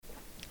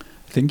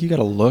I think you got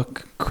to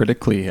look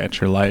critically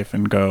at your life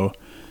and go,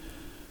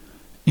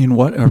 in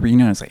what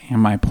arenas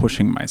am I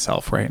pushing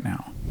myself right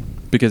now?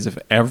 Because if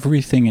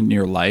everything in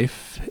your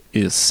life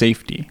is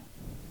safety,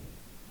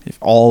 if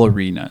all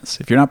arenas,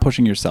 if you're not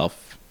pushing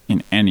yourself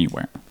in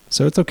anywhere,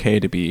 so it's okay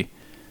to be,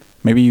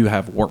 maybe you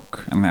have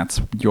work and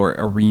that's your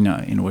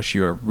arena in which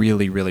you're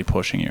really, really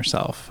pushing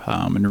yourself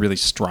and really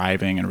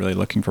striving and really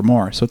looking for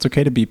more. So it's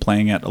okay to be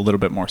playing it a little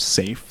bit more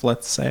safe,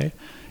 let's say,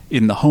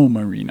 in the home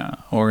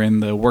arena or in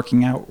the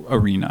working out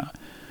arena.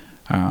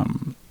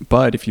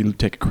 But if you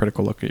take a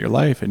critical look at your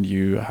life and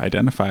you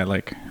identify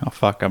like, oh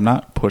fuck, I'm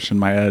not pushing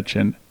my edge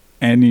in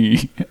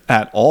any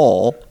at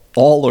all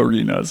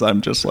arenas,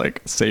 I'm just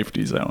like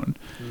safety zone.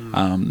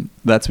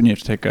 That's when you have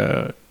to take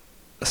a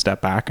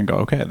step back and go,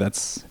 okay,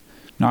 that's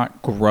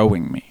not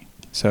growing me.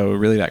 So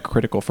really that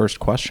critical first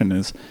question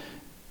is,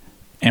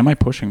 am I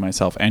pushing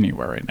myself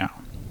anywhere right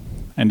now?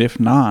 And if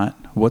not,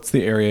 what's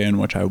the area in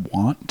which I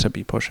want to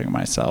be pushing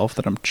myself,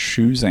 that I'm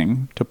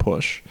choosing to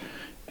push,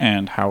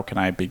 and how can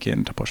I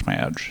begin to push my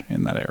edge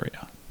in that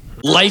area?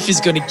 Life is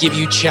going to give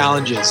you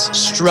challenges,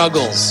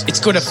 struggles. It's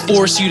going to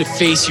force you to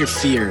face your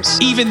fears.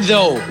 Even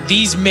though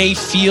these may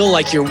feel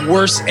like your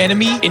worst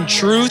enemy, in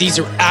truth, these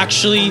are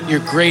actually your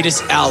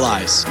greatest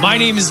allies. My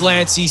name is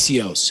Lance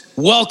Essios.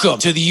 Welcome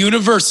to the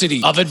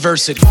University of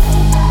Adversity.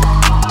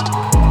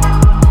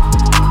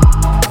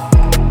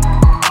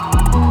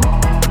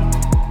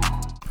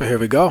 Here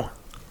we go.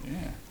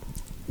 Yeah.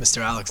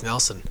 Mr. Alex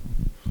Nelson.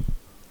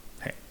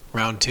 Hey.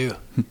 Round 2.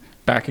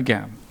 Back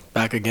again.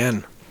 Back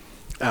again.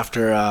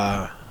 After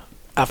a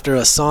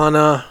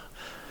sauna,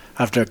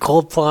 after a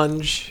cold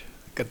plunge,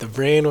 got the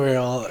brain, we're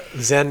all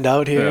zenned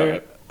out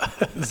here. Yeah.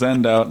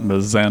 Zenned out in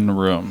the Zen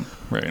room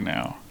right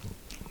now.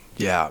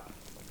 Yeah.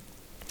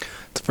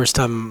 It's the first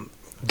time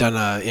I've done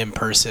a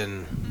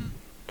in-person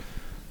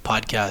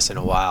podcast in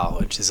a while,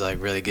 which is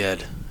like really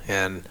good.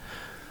 And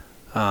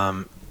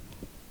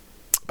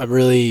I'm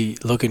really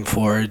looking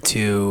forward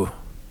to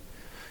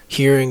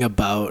hearing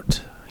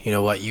about,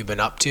 what you've been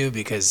up to,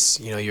 because,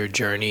 your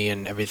journey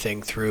and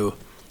everything through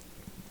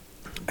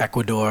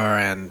Ecuador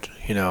and,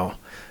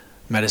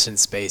 medicine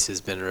space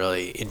has been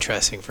really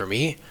interesting for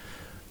me.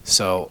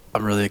 So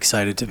I'm really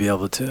excited to be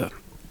able to,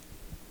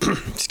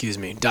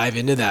 dive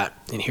into that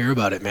and hear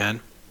about it,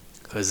 man.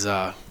 Because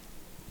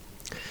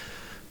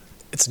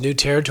it's new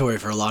territory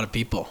for a lot of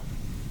people.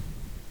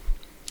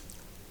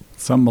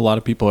 A lot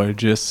of people are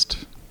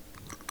just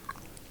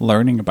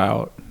learning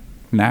about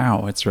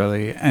now. It's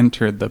really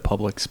entered the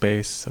public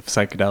space of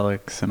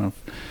psychedelics and of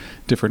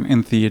different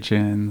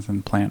entheogens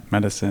and plant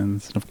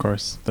medicines. And of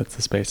course, that's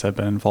the space I've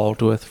been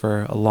involved with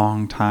for a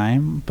long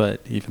time, but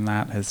even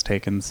that has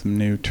taken some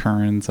new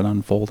turns and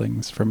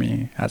unfoldings for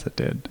me, as it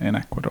did in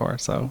Ecuador.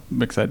 So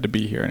I'm excited to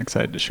be here and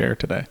excited to share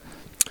today.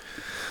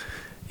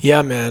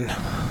 Yeah, man.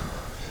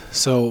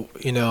 So,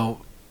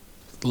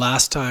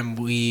 last time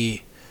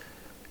we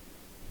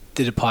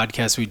did a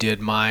podcast, we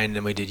did mine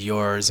and we did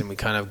yours, and we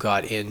kind of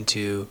got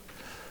into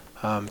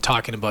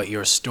talking about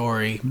your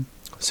story.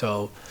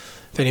 So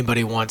if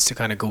anybody wants to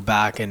kind of go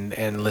back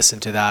and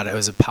listen to that, it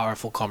was a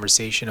powerful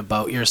conversation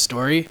about your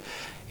story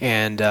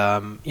and,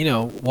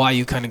 why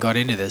you kind of got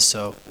into this.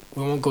 So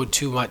we won't go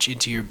too much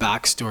into your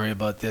backstory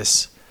about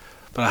this,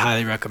 but I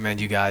highly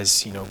recommend you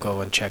guys,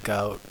 go and check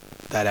out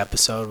that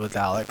episode with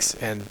Alex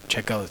and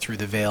check out Through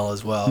the Veil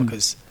as well,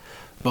 because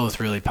both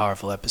really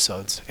powerful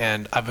episodes.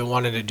 And I've been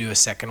wanting to do a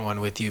second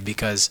one with you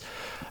because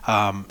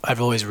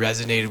I've always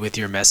resonated with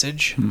your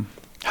message,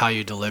 how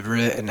you deliver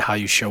it and how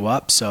you show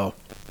up. So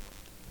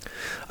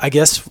I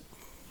guess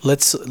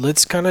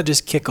let's kind of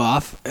just kick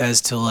off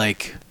as to I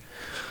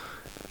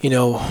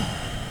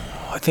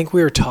think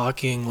we were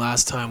talking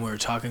last time,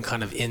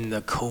 kind of in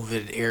the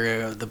COVID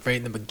area, right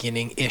in the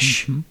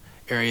beginning-ish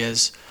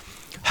areas.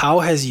 How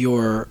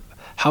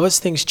has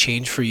things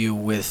changed for you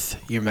with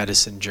your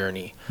medicine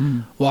journey?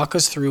 Walk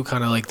us through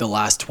kind of like the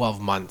last 12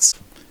 months.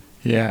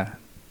 Yeah.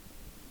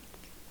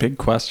 Big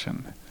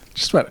question.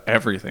 Just about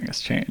everything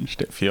has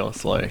changed, it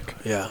feels like.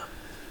 Yeah.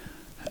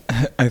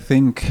 I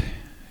think,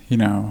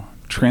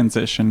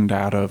 transitioned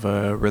out of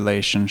a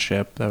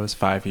relationship that was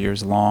 5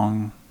 years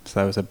long. So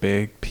that was a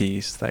big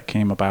piece that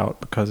came about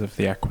because of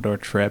the Ecuador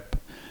trip.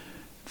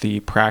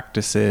 The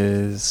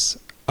practices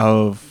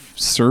of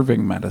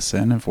serving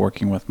medicine, of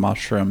working with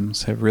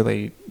mushrooms, have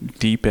really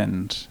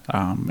deepened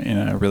in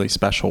a really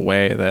special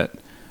way that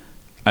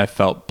I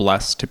felt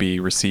blessed to be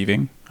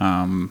receiving.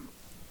 A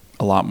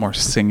lot more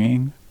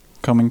singing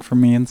coming from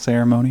me in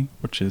ceremony,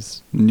 which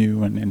is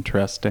new and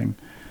interesting,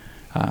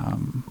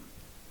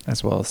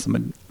 as well as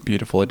some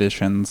beautiful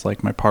additions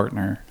like my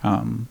partner,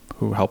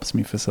 who helps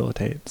me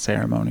facilitate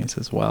ceremonies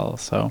as well.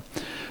 So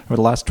over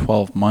the last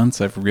 12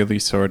 months, I've really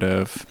sort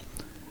of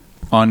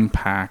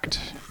unpacked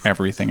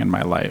everything in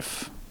my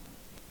life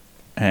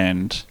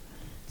and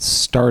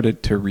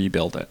started to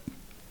rebuild it,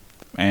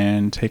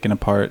 and taken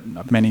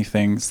apart many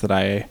things that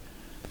I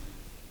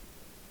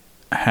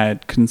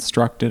had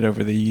constructed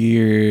over the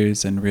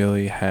years and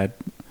really had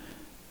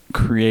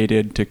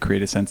created to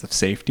create a sense of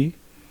safety,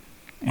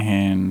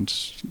 and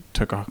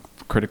took a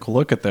critical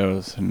look at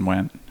those and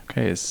went,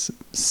 okay, is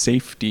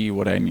safety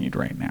what I need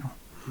right now?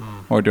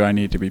 Or do I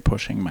need to be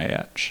pushing my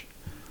edge?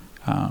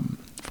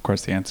 Of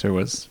course, the answer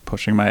was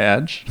pushing my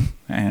edge.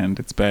 And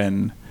it's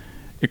been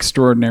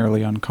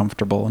extraordinarily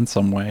uncomfortable in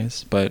some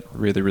ways, but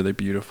really, really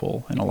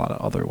beautiful in a lot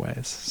of other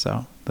ways.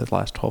 So the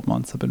last 12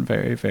 months have been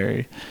very,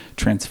 very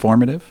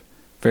transformative,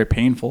 very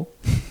painful,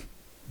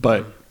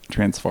 but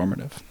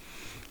transformative.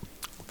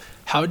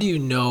 How do you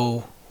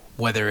know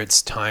whether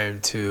it's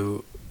time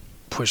to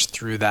push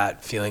through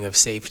that feeling of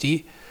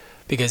safety?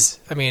 Because,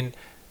 I mean,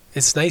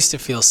 it's nice to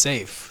feel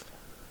safe,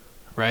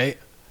 right?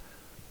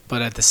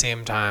 But at the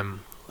same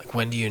time, like,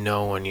 when do you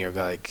know when you're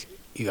like,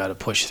 you got to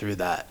push through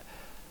that?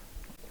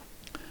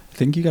 I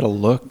think you got to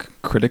look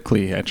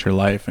critically at your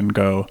life and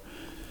go,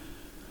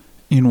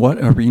 in what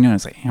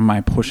arenas am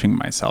I pushing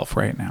myself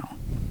right now?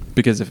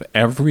 Because if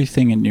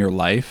everything in your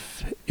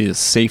life is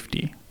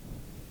safety,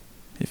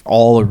 if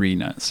all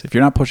arenas, if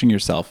you're not pushing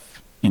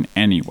yourself in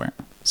anywhere,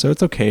 so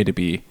it's okay to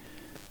be,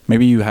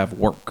 maybe you have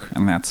work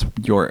and that's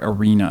your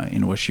arena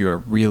in which you're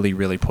really,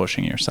 really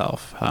pushing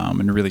yourself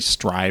and really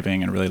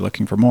striving and really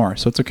looking for more.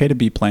 So it's okay to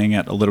be playing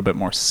it a little bit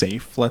more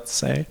safe, let's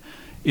say,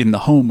 in the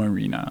home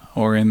arena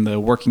or in the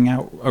working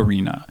out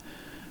arena.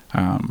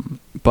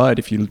 But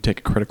if you take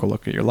a critical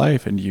look at your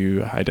life and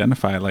you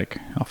identify like,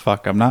 oh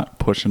fuck, I'm not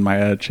pushing my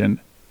edge in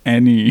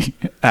any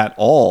at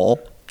all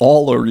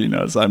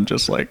arenas, I'm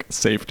just like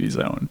safety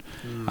zone.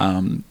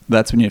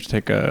 That's when you have to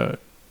take a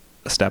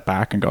step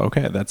back and go,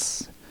 okay,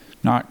 that's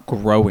not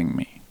growing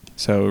me.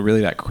 So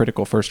really that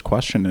critical first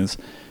question is,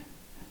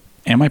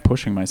 am I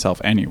pushing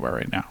myself anywhere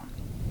right now?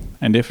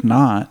 And if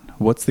not,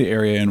 what's the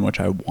area in which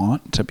I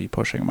want to be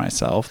pushing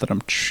myself, that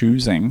I'm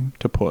choosing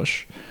to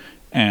push,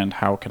 and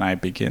how can I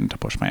begin to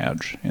push my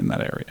edge in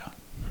that area?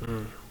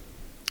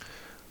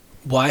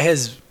 Why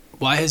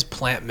has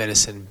plant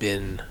medicine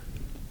been,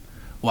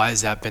 why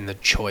has that been the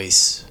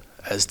choice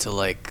as to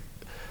like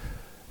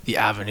the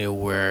avenue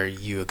where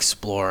you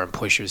explore and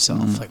push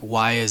yourself? Like,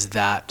 why is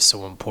that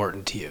so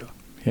important to you?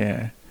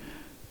 Yeah.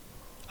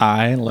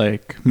 I,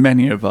 like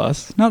many of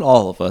us, not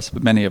all of us,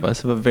 but many of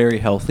us, have a very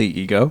healthy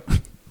ego.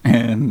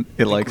 And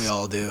it likes, we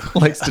all do.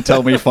 likes to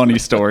tell me funny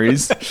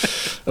stories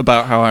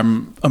about how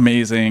I'm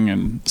amazing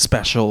and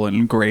special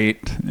and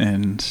great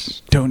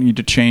and don't need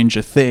to change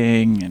a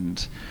thing,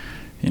 and,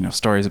 you know,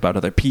 stories about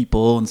other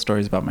people and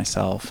stories about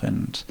myself.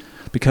 And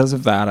because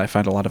of that, I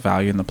find a lot of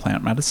value in the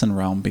plant medicine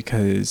realm,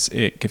 because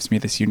it gives me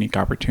this unique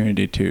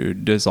opportunity to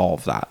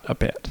dissolve that a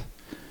bit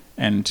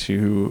and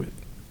to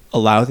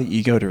allow the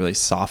ego to really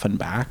soften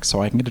back,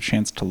 so I can get a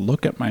chance to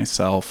look at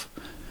myself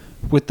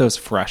with those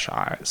fresh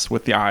eyes,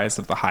 with the eyes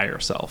of the higher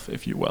self,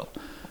 if you will.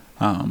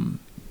 And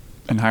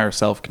higher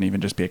self can even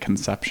just be a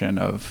conception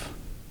of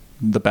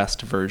the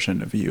best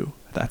version of you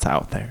that's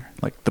out there,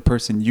 like the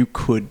person you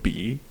could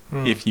be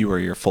if you were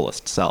your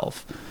fullest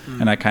self.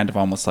 And I kind of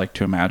almost like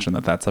to imagine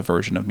that that's a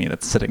version of me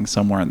that's sitting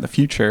somewhere in the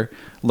future,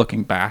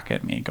 looking back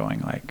at me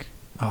going like,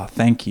 oh,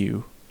 thank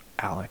you,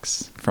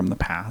 Alex from the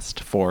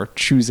past, for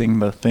choosing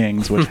the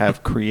things which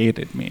have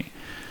created me.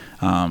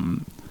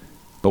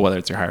 But whether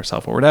it's your higher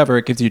self or whatever,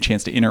 it gives you a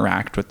chance to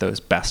interact with those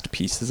best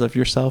pieces of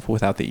yourself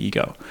without the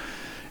ego.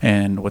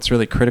 And what's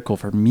really critical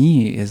for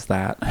me is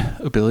that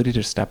ability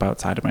to step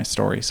outside of my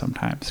story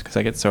sometimes, because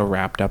I get so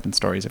wrapped up in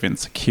stories of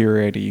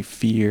insecurity,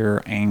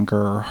 fear,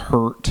 anger,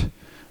 hurt.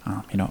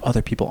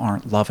 Other people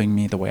aren't loving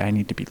me the way I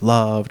need to be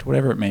loved,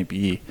 whatever it may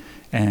be.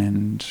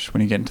 And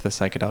when you get into the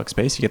psychedelic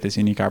space, you get this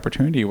unique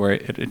opportunity where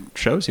it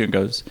shows you and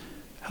goes,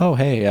 oh,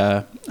 hey,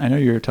 I know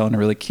you're telling a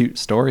really cute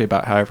story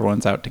about how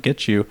everyone's out to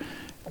get you.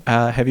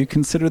 Have you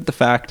considered the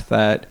fact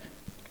that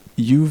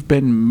you've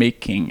been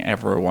making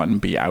everyone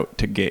be out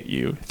to get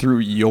you through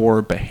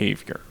your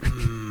behavior?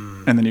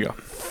 And then you go,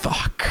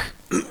 fuck,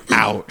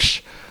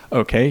 ouch.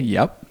 Okay,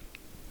 yep,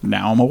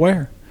 now I'm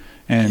aware.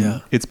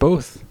 And it's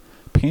both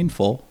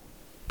painful,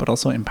 but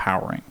also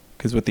empowering.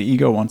 Because what the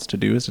ego wants to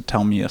do is to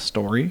tell me a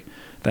story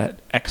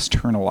that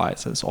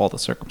externalizes all the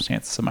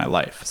circumstances of my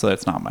life, so that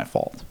it's not my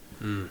fault.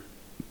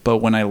 But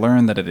when I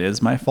learn that it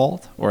is my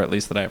fault, or at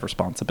least that I have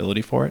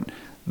responsibility for it,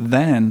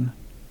 then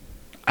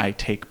I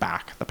take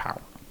back the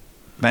power.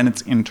 Then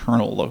it's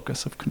internal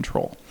locus of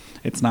control.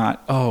 It's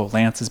not, oh,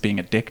 Lance is being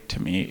a dick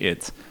to me.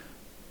 It's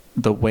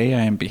the way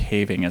I am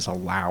behaving is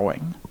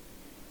allowing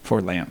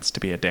for Lance to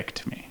be a dick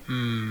to me.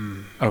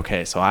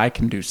 Okay, so I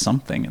can do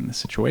something in the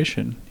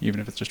situation, even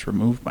if it's just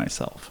remove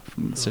myself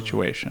from the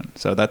situation.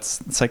 So that's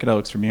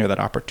psychedelics for me, are that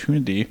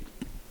opportunity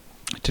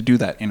to do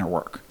that inner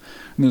work.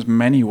 And there's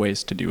many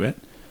ways to do it.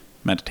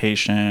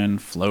 Meditation,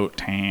 float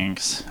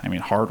tanks,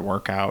 hard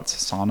workouts,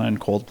 sauna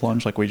and cold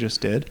plunge like we just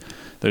did.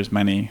 There's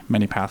many,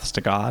 many paths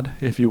to God,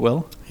 if you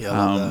will. Yeah, I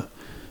love that.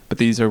 But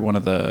these are one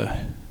of the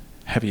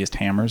heaviest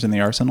hammers in the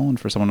arsenal, and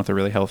for someone with a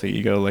really healthy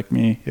ego like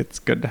me, it's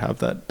good to have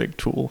that big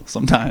tool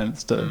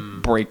sometimes to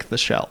break the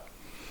shell.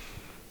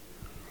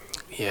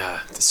 Yeah,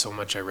 there's so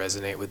much I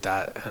resonate with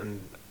that,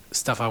 and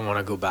stuff I want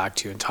to go back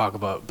to and talk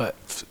about.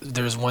 But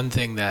there's one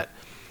thing that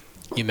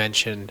you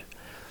mentioned,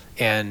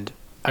 and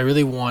I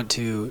really want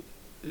to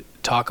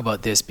talk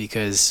about this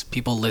because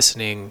people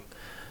listening,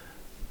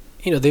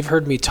 they've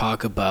heard me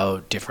talk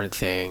about different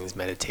things,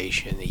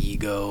 meditation, the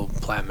ego,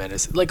 plant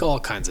medicine, like all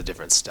kinds of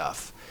different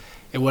stuff.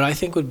 And what I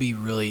think would be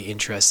really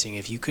interesting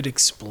if you could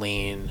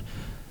explain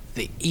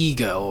the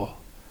ego,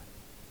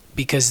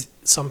 because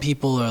some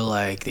people are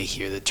like, they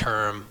hear the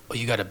term, oh,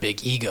 you got a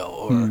big ego,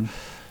 or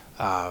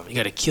you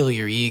got to kill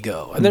your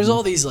ego. And there's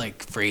all these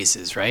like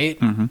phrases, right?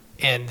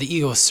 And the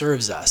ego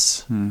serves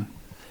us.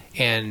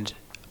 And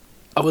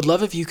I would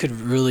love if you could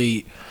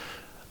really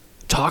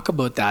talk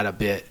about that a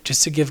bit,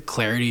 just to give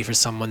clarity for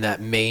someone that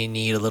may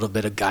need a little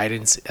bit of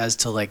guidance as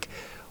to like,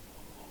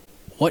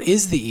 what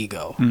is the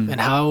ego and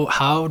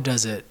how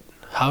does it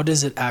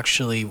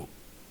actually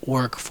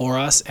work for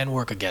us and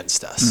work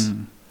against us?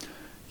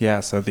 Yeah,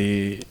 so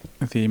the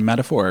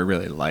metaphor I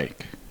really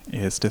like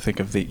is to think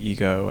of the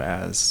ego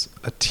as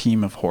a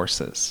team of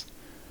horses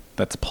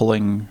that's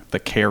pulling the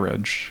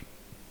carriage,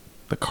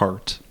 the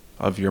cart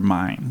of your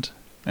mind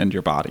and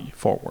your body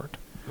forward.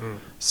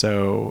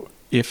 So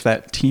if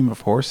that team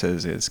of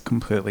horses is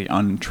completely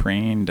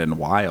untrained and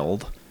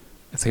wild,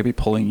 it's going to be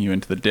pulling you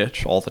into the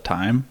ditch all the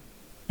time,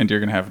 and you're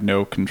going to have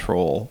no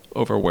control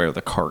over where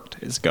the cart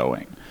is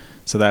going.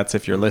 So that's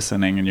if you're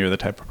listening and you're the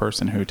type of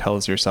person who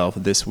tells yourself,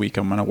 this week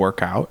I'm going to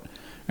work out,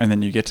 and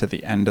then you get to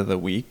the end of the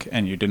week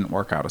and you didn't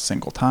work out a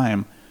single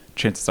time,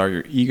 chances are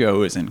your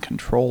ego is in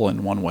control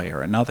in one way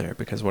or another,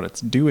 because what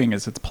it's doing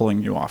is it's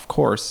pulling you off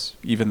course.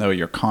 Even though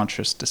your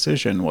conscious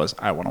decision was,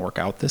 I want to work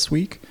out this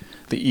week,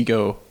 the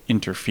ego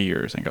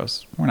interferes and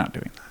goes, we're not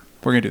doing that.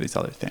 We're going to do these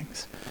other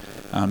things.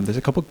 There's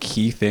a couple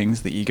key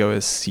things the ego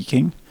is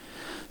seeking.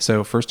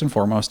 So first and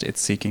foremost, it's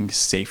seeking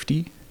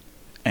safety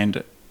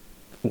and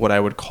what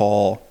I would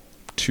call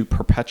to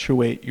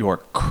perpetuate your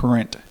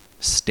current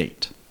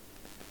state.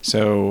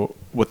 So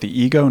what the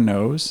ego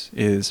knows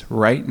is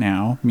right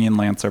now, me and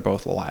Lance are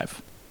both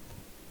alive.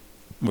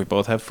 We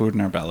both have food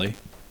in our belly.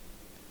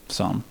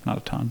 Some, not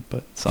a ton,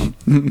 but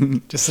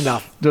some. Just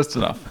enough. Just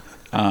enough.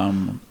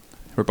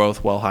 We're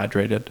both well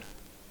hydrated.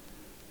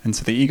 And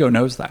so the ego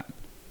knows that.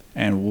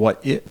 And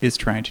what it is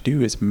trying to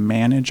do is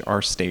manage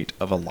our state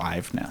of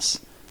aliveness.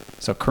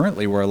 So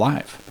currently we're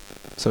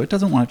alive. So it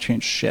doesn't want to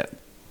change shit.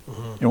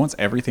 It wants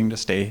everything to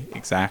stay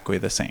exactly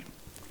the same.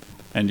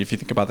 And if you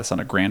think about this on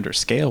a grander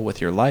scale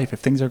with your life, if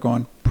things are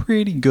going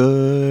pretty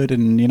good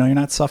and you're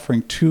not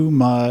suffering too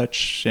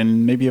much,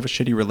 and maybe you have a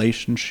shitty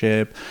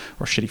relationship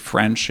or shitty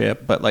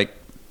friendship, but like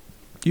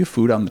you have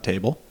food on the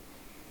table,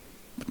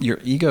 your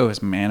ego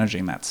is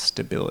managing that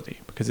stability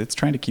because it's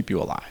trying to keep you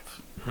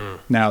alive.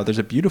 Now, there's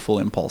a beautiful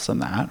impulse in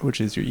that,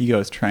 which is your ego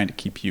is trying to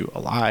keep you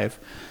alive.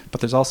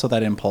 But there's also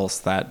that impulse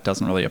that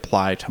doesn't really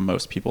apply to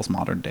most people's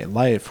modern day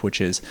life,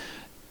 which is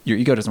your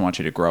ego doesn't want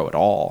you to grow at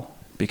all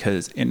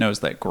because it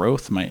knows that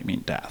growth might mean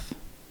death.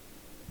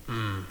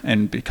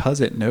 And because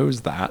it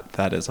knows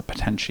that is a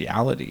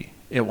potentiality,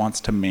 it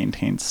wants to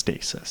maintain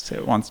stasis.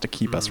 It wants to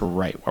keep us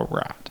right where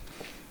we're at.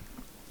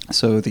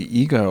 So the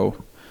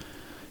ego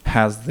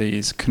has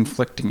these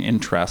conflicting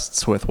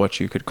interests with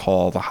what you could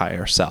call the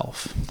higher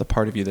self, the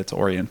part of you that's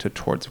oriented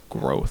towards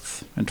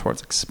growth and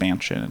towards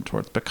expansion and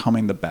towards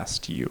becoming the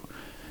best you.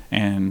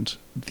 And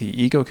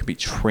the ego can be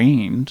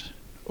trained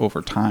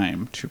over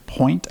time to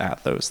point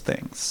at those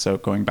things. So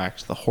going back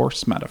to the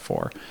horse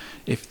metaphor,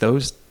 if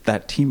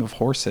that team of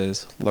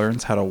horses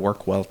learns how to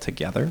work well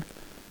together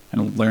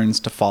and learns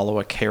to follow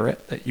a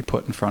carrot that you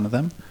put in front of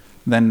them,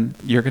 then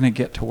you're going to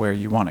get to where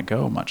you want to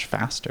go much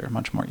faster,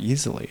 much more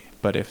easily.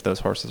 But if those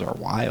horses are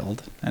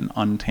wild and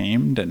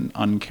untamed and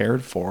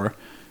uncared for,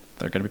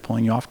 they're going to be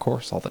pulling you off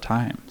course all the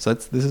time. So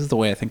this is the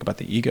way I think about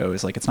the ego,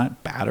 is like it's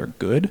not bad or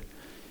good.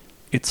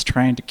 It's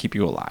trying to keep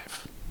you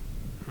alive.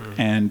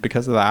 And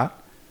because of that,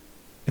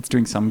 it's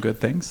doing some good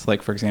things.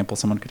 Like, for example,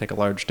 someone could take a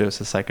large dose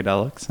of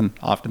psychedelics, and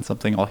often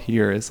something I'll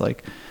hear is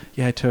like,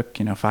 yeah, I took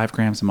 5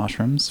 grams of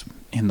mushrooms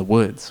in the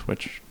woods,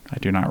 which I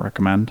do not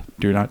recommend.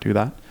 Do not do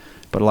that.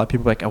 But a lot of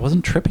people are like, I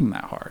wasn't tripping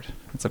that hard.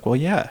 It's like, well,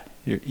 yeah,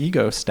 your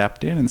ego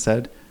stepped in and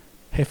said,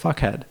 hey,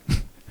 fuckhead,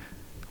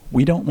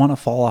 we don't want to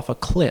fall off a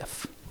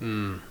cliff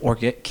or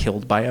get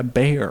killed by a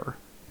bear.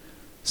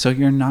 So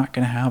you're not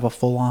going to have a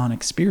full-on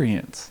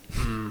experience.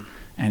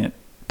 And it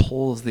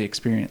pulls the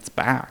experience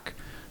back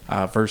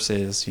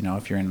versus,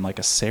 if you're in like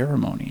a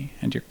ceremony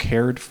and you're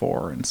cared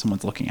for and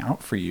someone's looking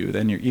out for you,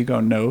 then your ego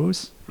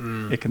knows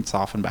it can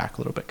soften back a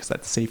little bit because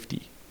that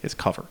safety is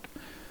covered.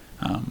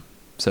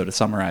 So to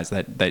summarize,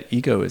 that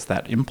ego is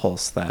that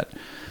impulse that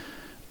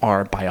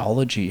our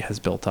biology has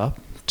built up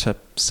to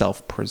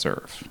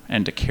self-preserve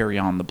and to carry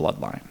on the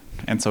bloodline.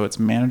 And so it's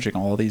managing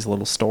all these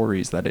little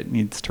stories that it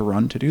needs to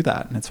run to do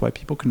that. And it's why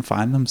people can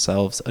find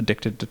themselves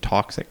addicted to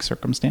toxic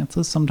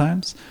circumstances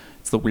sometimes.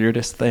 It's the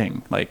weirdest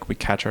thing. Like, we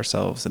catch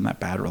ourselves in that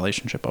bad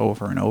relationship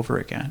over and over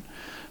again.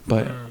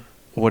 But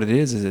what it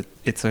is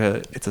it's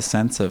a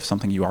sense of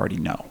something you already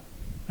know.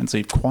 And so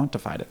you've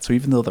quantified it. So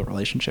even though the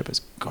relationship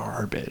is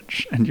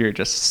garbage and you're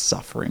just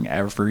suffering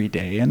every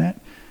day in it,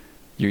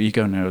 your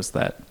ego knows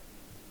that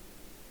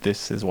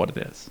this is what it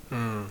is.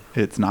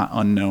 It's not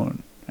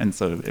unknown. And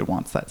so it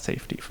wants that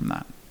safety from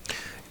that.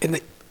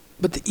 And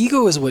But the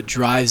ego is what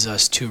drives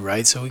us too,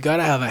 right? So we got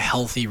to have a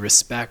healthy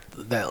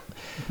respect that,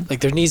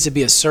 like, there needs to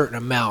be a certain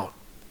amount,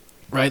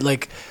 right?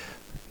 Like,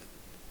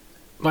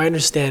 my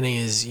understanding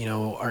is,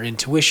 our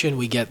intuition,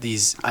 we get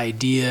these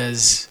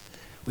ideas,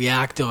 we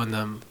act on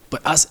them,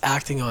 but us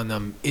acting on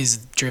them is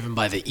driven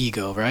by the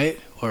ego, right?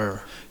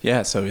 Or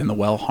yeah, so in the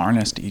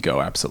well-harnessed ego,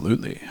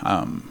 absolutely.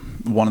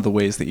 One of the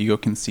ways the ego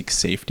can seek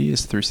safety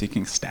is through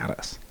seeking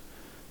status.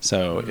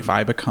 So if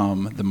I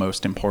become the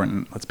most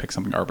important, let's pick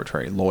something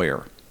arbitrary,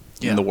 lawyer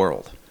in the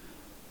world,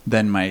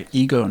 then my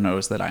ego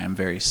knows that I am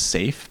very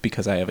safe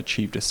because I have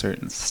achieved a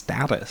certain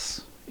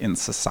status in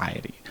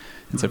society.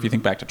 And so if you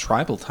think back to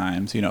tribal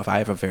times, if I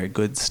have a very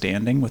good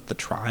standing with the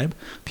tribe,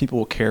 people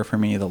will care for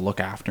me, they'll look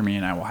after me,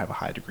 and I will have a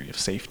high degree of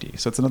safety.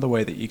 So it's another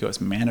way the ego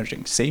is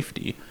managing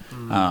safety.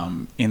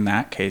 In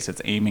that case,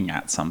 it's aiming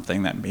at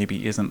something that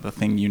maybe isn't the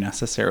thing you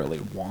necessarily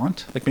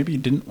want. Like maybe you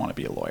didn't want to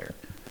be a lawyer,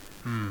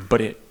 but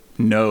it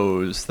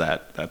knows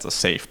that that's a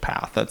safe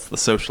path. That's the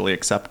socially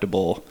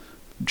acceptable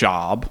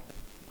job,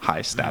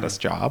 high status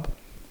job.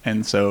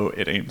 And so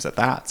it aims at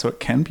that. So it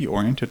can be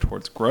oriented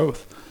towards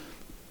growth.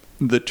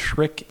 The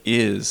trick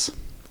is,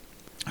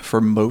 for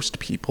most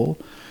people,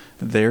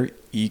 their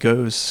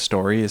ego's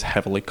story is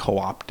heavily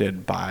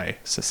co-opted by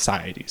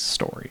society's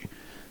story.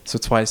 So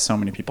it's why so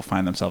many people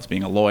find themselves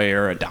being a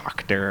lawyer, a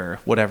doctor,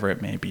 whatever it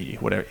may be,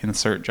 whatever,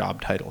 insert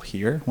job title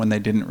here, when they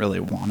didn't really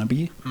want to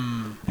be.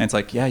 And it's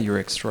like, yeah, you're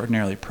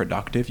extraordinarily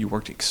productive, you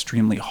worked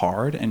extremely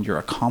hard, and your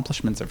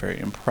accomplishments are very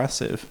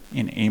impressive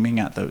in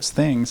aiming at those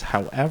things.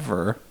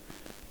 However,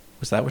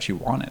 was that what you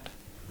wanted?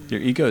 Your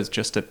ego is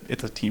just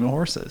it's a team of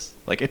horses.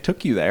 Like, it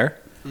took you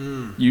there.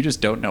 You just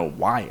don't know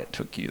why it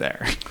took you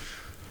there.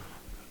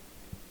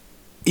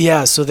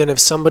 Yeah, so then if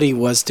somebody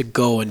was to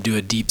go and do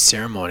a deep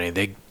ceremony,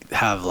 they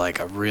have like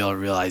a real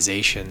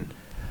realization,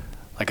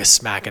 like a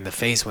smack in the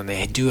face when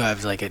they do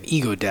have like an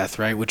ego death,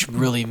 right? Which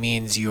really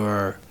means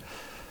you're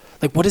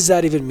like, what does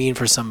that even mean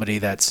for somebody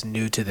that's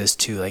new to this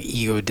too, like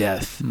ego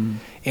death?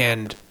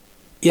 And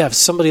yeah, if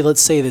somebody,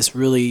 let's say this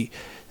really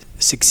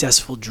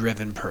successful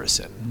driven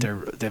person,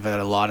 they've had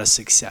a lot of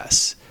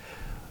success,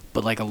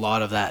 but like a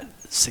lot of that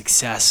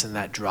success and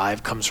that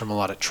drive comes from a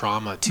lot of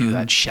trauma too.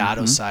 That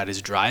shadow side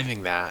is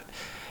driving that.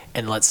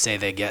 And let's say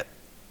they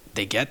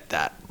get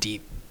that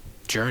deep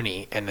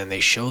journey and then they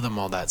show them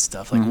all that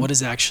stuff. Like what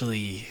is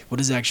actually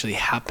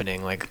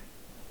happening? Like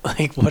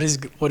what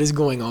is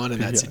going on in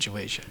that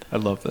situation? I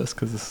love this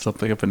because this is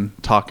something I've been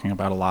talking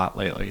about a lot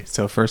lately.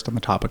 So first, on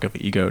the topic of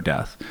ego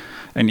death,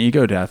 and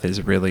ego death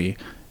is really,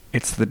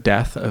 it's the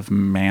death of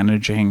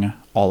managing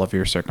all of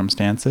your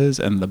circumstances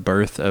and the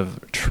birth of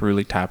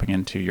truly tapping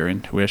into your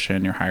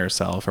intuition, your higher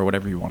self, or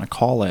whatever you want to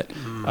call it,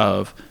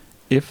 of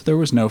if there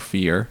was no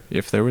fear,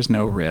 if there was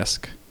no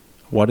risk,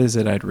 what is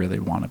it I'd really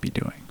want to be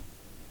doing?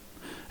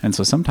 And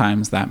so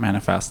sometimes that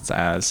manifests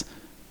as,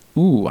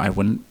 ooh, I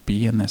wouldn't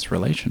be in this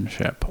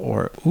relationship,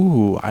 or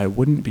ooh, I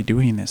wouldn't be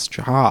doing this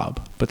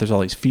job, but there's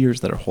all these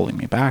fears that are holding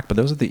me back. But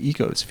those are the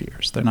ego's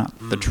fears. They're not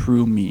the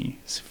true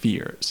me's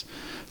fears.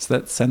 So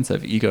that sense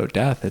of ego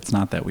death, it's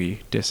not that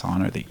we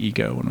dishonor the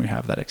ego when we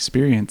have that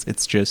experience.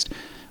 It's just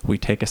we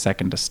take a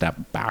second to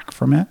step back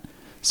from it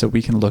so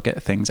we can look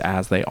at things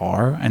as they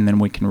are, and then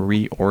we can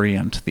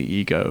reorient the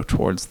ego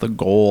towards the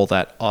goal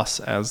that us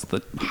as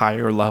the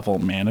higher level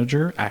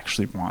manager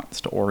actually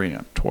wants to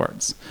orient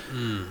towards.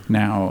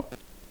 Now,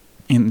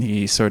 in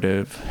the sort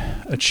of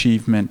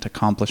achievement,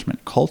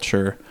 accomplishment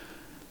culture,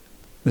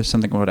 there's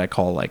something what I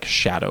call like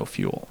shadow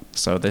fuel.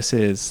 So this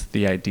is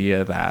the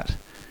idea that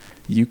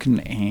you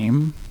can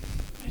aim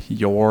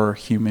your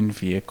human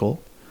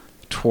vehicle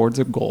towards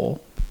a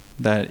goal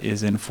that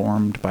is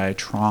informed by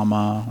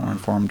trauma or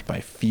informed by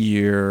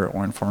fear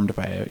or informed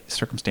by a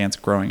circumstance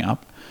growing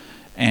up,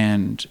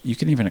 and you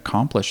can even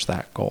accomplish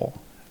that goal.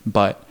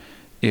 But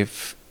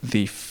if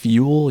the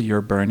fuel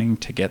you're burning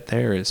to get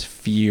there is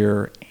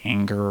fear,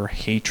 anger,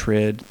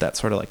 hatred, that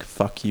sort of like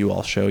fuck you,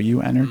 I'll show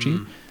you energy,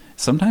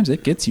 sometimes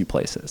it gets you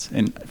places.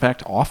 In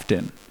fact,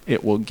 often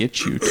it will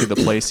get you to the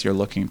place you're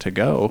looking to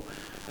go.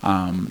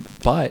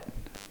 But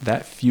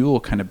that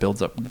fuel kind of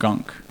builds up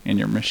gunk in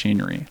your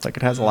machinery. It's like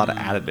it has a lot of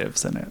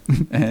additives in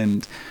it.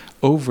 And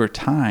over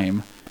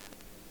time,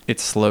 it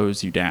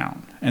slows you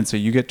down. And so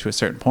you get to a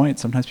certain point,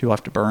 sometimes people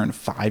have to burn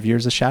 5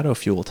 years of shadow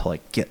fuel to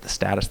like get the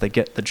status, they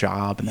get the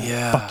job, and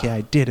then, fuck yeah,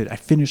 I did it. I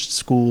finished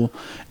school.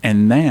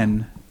 And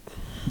then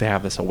they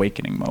have this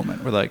awakening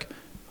moment where like,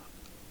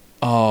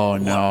 oh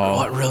no.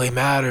 What really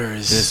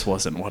matters? This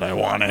wasn't what I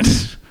wanted.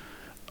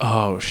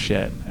 Oh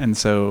shit. And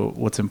so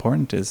what's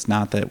important is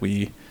not that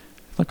we,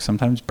 look,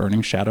 sometimes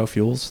burning shadow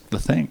fuel's the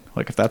thing.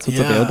 Like if that's what's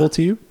available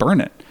to you, burn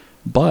it.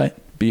 But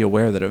be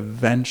aware that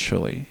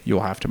eventually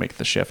you'll have to make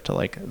the shift to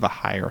like the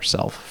higher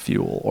self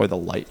fuel or the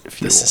light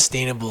fuel. The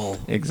sustainable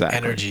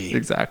energy.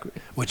 Exactly.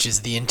 Which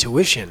is the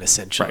intuition,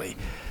 essentially. Right.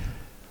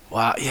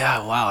 Wow.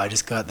 Yeah. Wow. I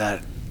just got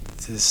that,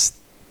 just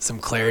some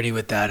clarity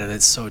with that. And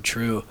it's so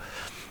true.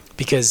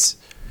 Because,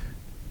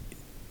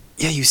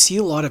 yeah, you see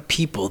a lot of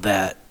people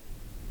that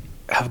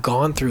have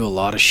gone through a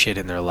lot of shit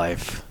in their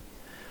life,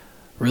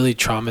 really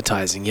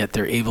traumatizing, yet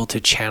they're able to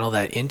channel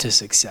that into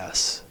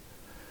success.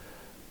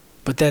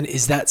 But then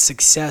is that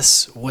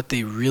success what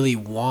they really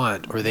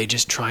want, or are they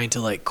just trying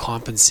to like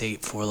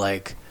compensate for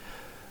like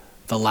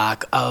the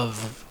lack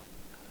of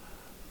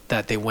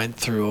that they went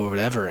through or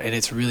whatever? And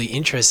it's really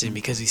interesting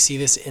because we see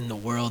this in the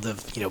world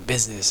of, you know,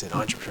 business and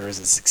entrepreneurs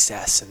and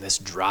success and this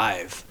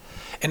drive.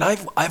 And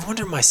I've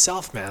wondered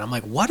myself, man, I'm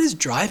like, what is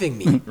driving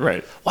me?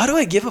 Right. Why do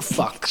I give a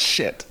fuck?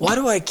 Shit. Why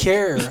do I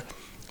care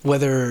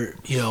whether,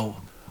 you know,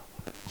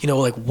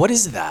 like, what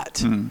is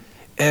that?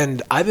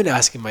 And I've been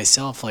asking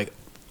myself, like,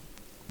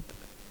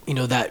 you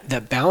know,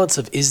 that balance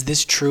of, is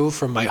this true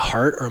from my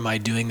heart, or am I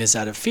doing this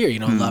out of fear, you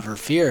know, love or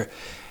fear?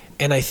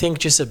 And I think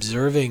just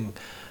observing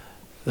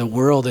the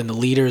world and the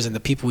leaders and the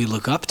people we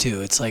look up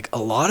to, it's like a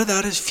lot of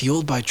that is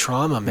fueled by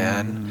trauma,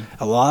 man.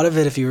 A lot of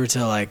it, if you were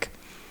to like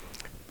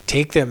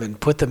take them and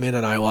put them in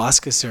an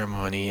ayahuasca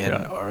ceremony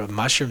and or a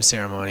mushroom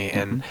ceremony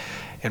and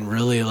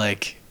really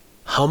like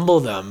humble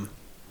them,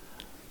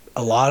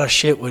 a lot of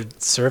shit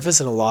would surface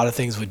and a lot of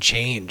things would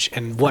change.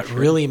 And what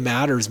really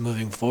matters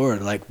moving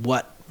forward, like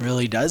what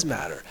really does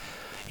matter,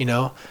 you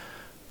know?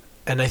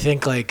 And I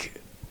think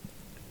like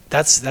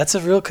that's a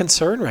real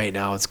concern right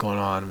now. What's going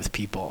on with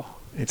people?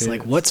 It's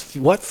like,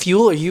 what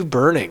fuel are you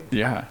burning?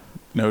 Yeah,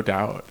 no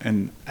doubt.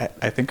 And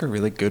I think a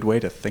really good way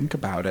to think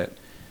about it,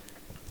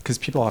 because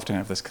people often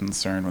have this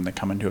concern when they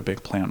come into a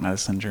big plant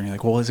medicine journey,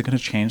 like, well, is it going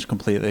to change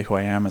completely who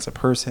I am as a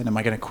person? Am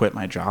I going to quit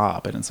my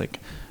job? And it's like,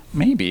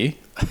 maybe.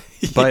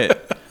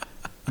 But,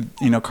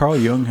 you know, Carl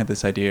Jung had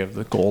this idea of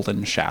the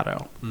golden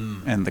shadow.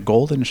 And the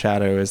golden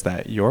shadow is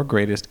that your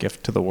greatest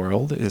gift to the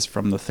world is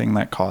from the thing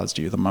that caused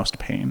you the most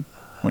pain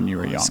when you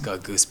were young. I just got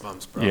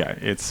goosebumps, bro. Yeah,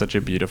 it's such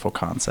a beautiful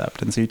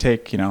concept. And so you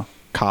take, you know,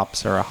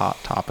 cops are a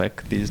hot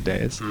topic these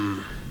days.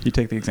 You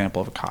take the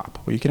example of a cop.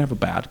 Well, you can have a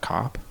bad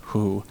cop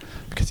who,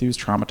 because he was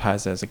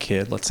traumatized as a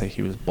kid, let's say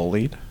he was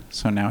bullied,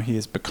 so now he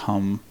has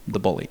become the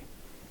bully.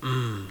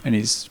 And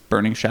he's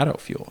burning shadow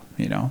fuel,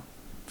 you know?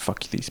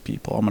 Fuck these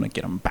people, I'm going to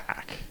get them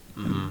back.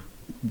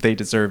 They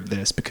deserve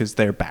this because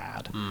they're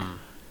bad.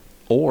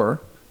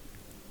 Or,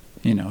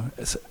 you know,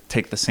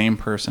 take the same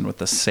person with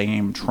the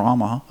same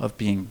trauma of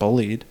being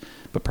bullied,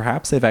 but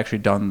perhaps they've actually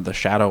done the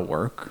shadow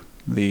work,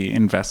 the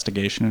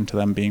investigation into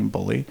them being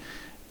bullied,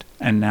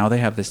 and now they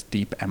have this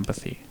deep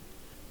empathy,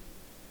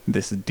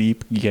 this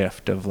deep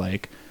gift of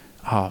like,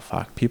 oh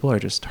fuck, people are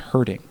just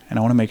hurting, and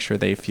I want to make sure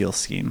they feel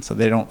seen so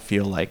they don't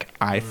feel like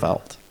I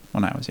felt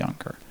when I was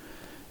younger.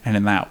 And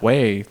in that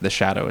way, the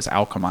shadow is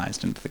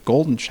alchemized into the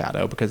golden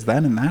shadow, because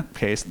then in that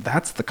case,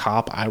 that's the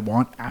cop I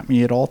want at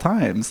me at all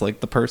times. Like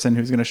the person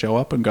who's going to show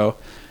up and go,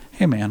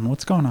 hey man,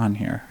 what's going on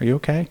here? Are you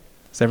okay?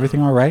 Is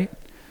everything all right?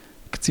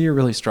 I could see you're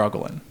really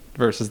struggling.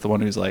 Versus the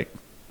one who's like,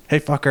 hey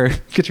fucker,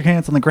 get your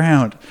hands on the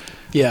ground.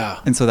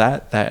 Yeah. And so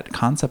that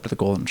concept of the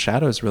golden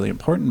shadow is really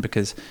important,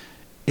 because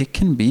it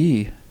can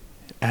be,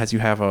 as you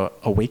have a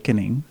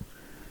awakening,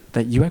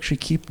 that you actually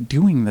keep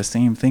doing the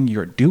same thing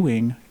you're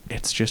doing.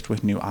 It's just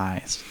with new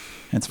eyes.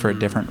 It's for a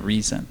different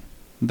reason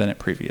than it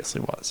previously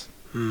was.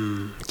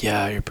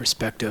 Yeah, your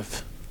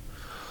perspective.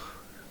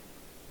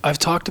 I've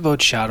talked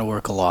about shadow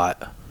work a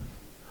lot.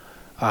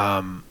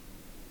 And,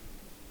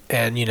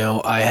 you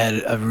know, I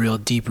had a real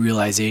deep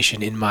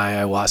realization in my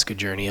ayahuasca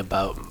journey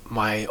about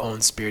my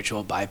own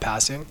spiritual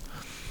bypassing.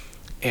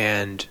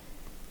 And,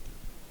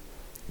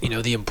 you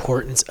know, the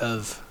importance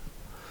of,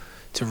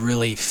 to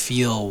really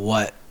feel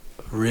what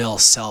real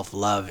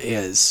self-love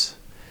is,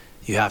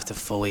 you have to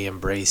fully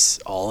embrace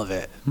all of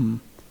it,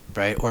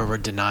 right? Or we're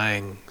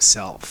denying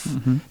self.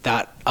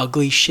 That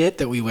ugly shit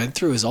that we went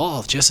through is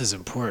all just as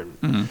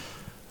important.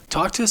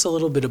 Talk to us a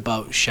little bit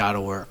about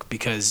shadow work,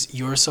 because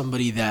you're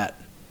somebody that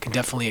can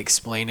definitely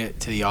explain it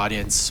to the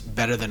audience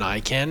better than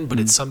I can, but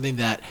it's something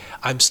that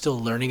I'm still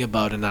learning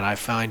about and that I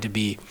find to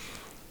be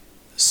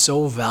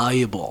so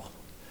valuable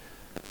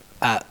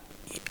at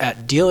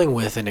dealing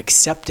with and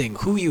accepting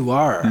who you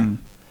are,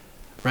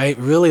 right?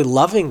 Really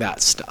loving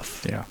that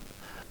stuff. Yeah.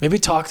 Maybe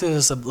talk to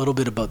us a little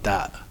bit about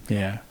that.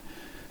 Yeah.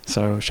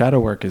 So shadow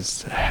work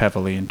is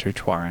heavily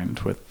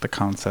intertwined with the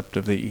concept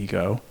of the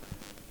ego.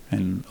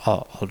 And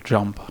I'll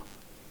jump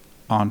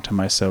onto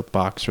my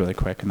soapbox really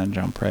quick and then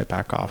jump right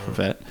back off of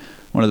it.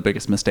 One of the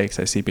biggest mistakes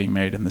I see being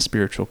made in the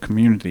spiritual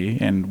community,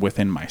 and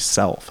within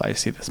myself, I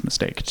see this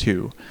mistake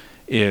too,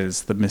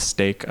 is the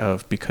mistake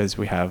of, because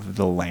we have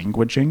the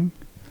languaging,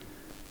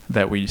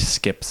 that we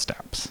skip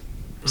steps.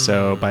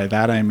 So by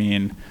that I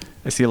mean,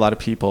 I see a lot of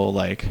people,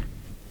 like,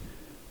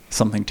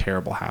 something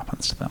terrible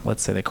happens to them.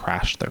 Let's say they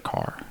crash their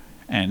car,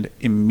 and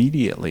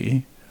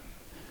immediately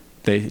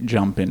they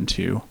jump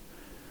into,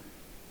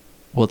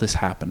 well, this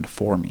happened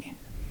for me.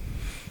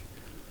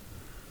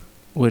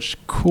 Which,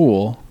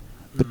 cool,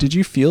 but did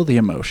you feel the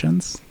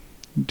emotions?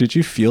 Did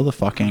you feel the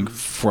fucking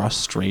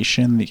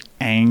frustration, the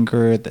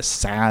anger, the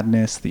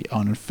sadness, the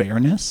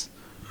unfairness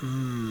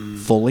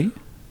fully?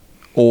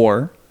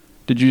 Or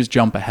did you just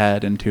jump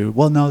ahead into,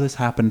 well, no, this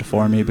happened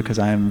for me because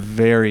I am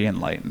very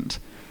enlightened?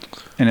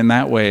 And in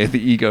that way,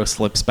 the ego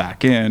slips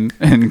back in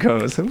and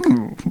goes,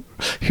 ooh,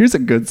 here's a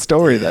good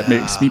story that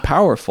makes me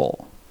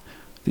powerful.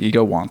 The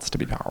ego wants to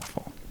be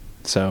powerful.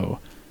 So,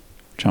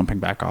 jumping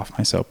back off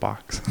my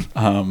soapbox,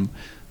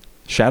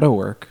 shadow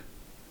work,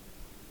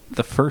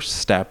 the first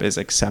step is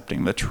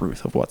accepting the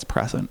truth of what's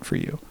present for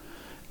you.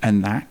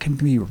 And that can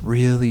be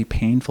really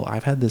painful.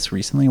 I've had this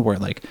recently where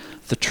like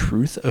the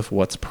truth of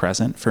what's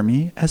present for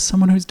me as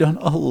someone who's done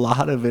a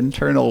lot of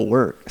internal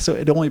work. So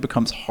it only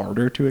becomes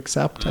harder to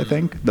accept, I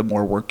think, the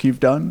more work you've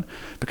done,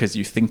 because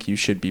you think you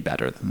should be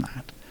better than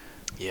that.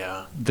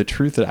 Yeah. The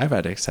truth that I've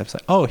had to accept is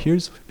like, oh,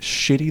 here's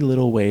shitty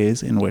little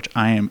ways in which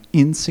I am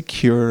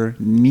insecure,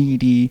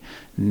 needy,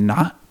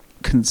 not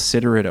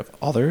considerate of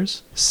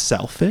others,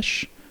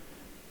 selfish,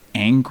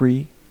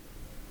 angry,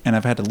 and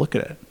I've had to look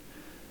at it.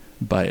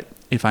 But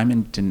if I'm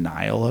in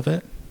denial of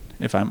it,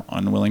 if I'm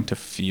unwilling to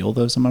feel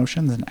those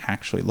emotions and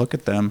actually look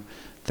at them,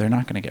 they're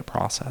not going to get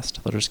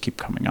processed. They'll just keep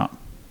coming up.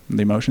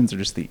 The emotions are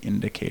just the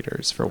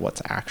indicators for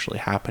what's actually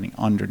happening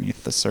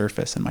underneath the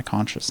surface in my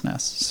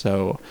consciousness.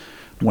 So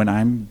when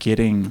I'm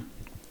getting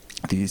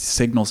these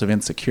signals of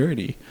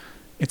insecurity,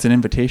 it's an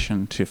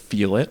invitation to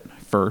feel it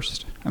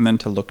first and then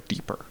to look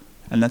deeper.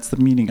 And that's the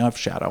meaning of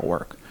shadow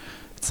work.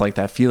 It's like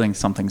that feeling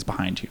something's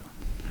behind you.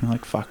 You're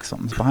like, fuck,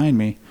 something's behind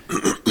me.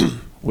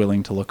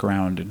 Willing to look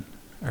around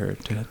or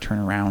to turn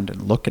around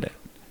and look at it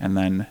and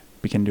then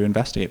begin to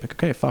investigate. Like,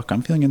 okay, fuck,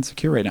 I'm feeling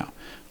insecure right now.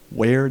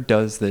 Where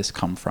does this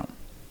come from?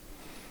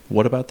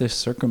 What about this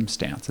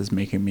circumstance is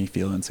making me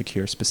feel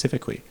insecure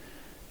specifically?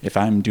 If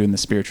I'm doing the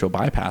spiritual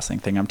bypassing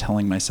thing, I'm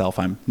telling myself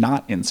I'm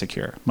not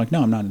insecure. I'm like,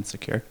 no, I'm not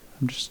insecure.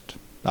 I'm just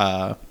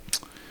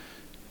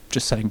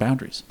setting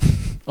boundaries.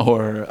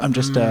 Or I'm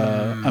just,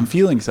 I'm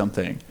feeling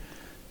something.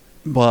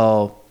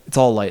 Well, it's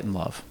all light and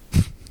love.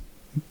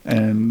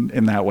 And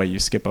in that way, you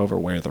skip over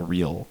where the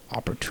real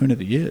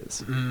opportunity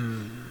is.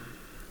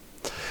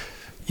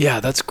 Yeah,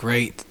 that's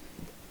great.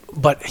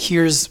 But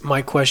here's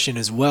my question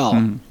as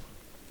well.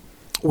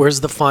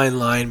 Where's the fine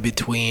line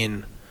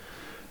between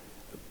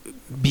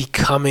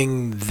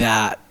becoming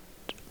that?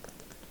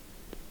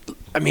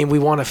 I mean, we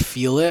want to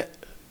feel it,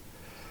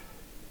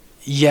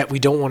 yet we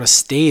don't want to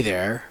stay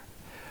there.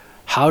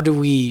 How do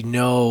we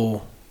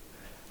know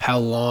how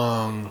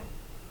long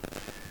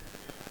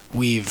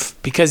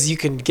because you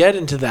can get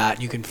into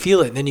that, you can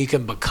feel it, and then you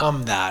can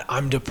become that.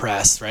 I'm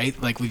depressed, right?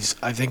 Like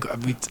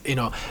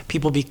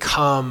people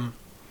become,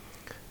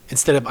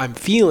 instead of I'm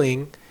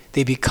feeling,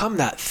 they become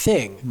that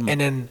thing. And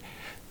then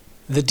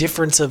the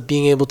difference of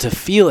being able to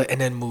feel it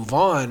and then move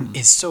on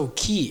is so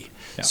key.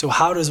 Yeah. So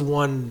how does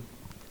one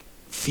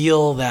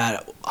feel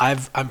that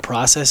I'm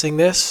processing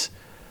this,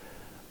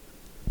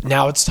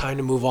 now it's time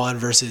to move on,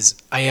 versus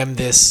I am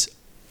this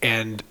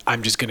and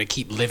I'm just going to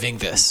keep living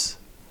this?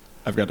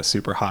 I've got a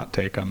super hot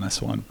take on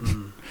this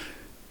one.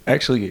 I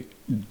actually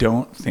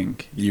don't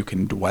think you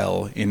can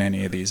dwell in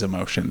any of these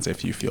emotions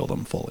if you feel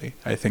them fully.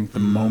 I think the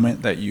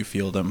moment that you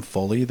feel them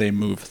fully, they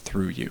move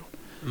through you.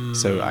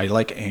 So I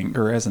like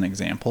anger as an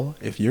example.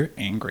 If you're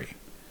angry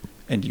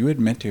and you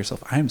admit to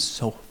yourself, I am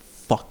so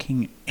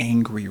fucking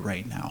angry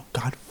right now.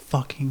 God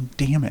fucking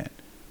damn it.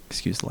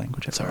 Excuse the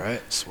language. It's all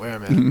right. Swear,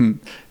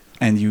 man.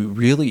 And you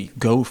really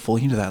go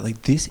fully into that.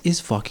 Like, this is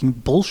fucking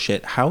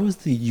bullshit. How is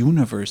the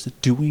universe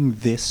doing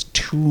this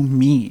to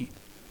me?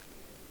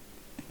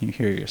 And you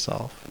hear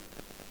yourself.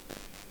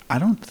 I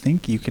don't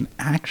think you can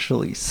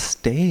actually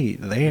stay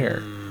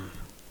there.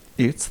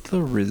 It's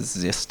the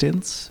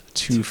resistance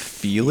to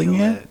feeling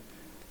it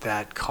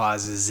that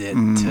causes it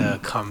to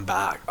come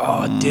back.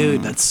 Oh,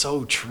 dude, that's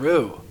so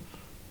true.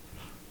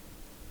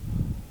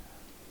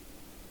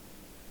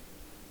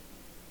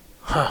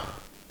 Huh.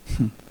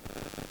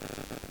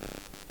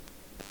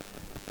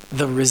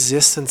 The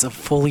resistance of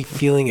fully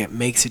feeling it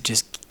makes it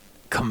just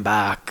come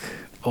back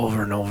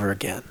over and over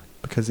again.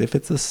 Because if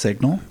it's a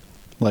signal,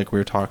 like we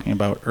were talking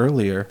about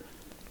earlier,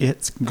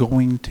 it's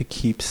going to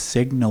keep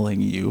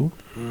signaling you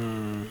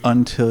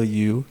until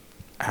you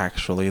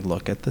actually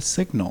look at the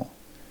signal.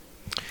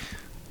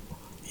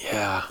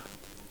 Yeah.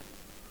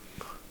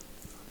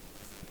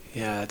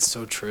 Yeah, it's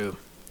so true.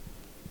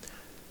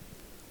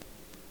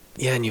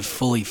 Yeah, and you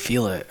fully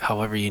feel it,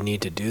 however you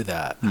need to do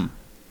that.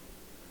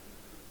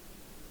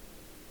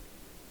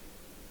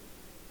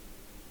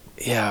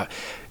 Yeah.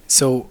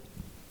 So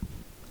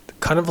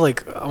kind of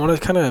like, I want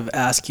to kind of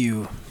ask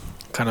you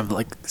kind of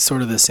like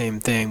sort of the same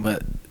thing,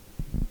 but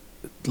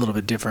a little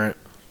bit different.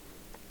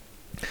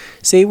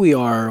 Say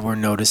we're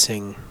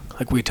noticing,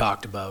 like we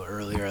talked about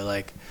earlier,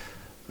 like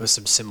there's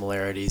some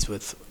similarities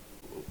with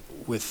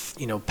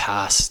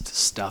past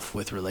stuff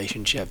with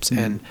relationships.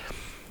 And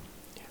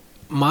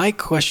my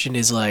question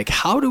is like,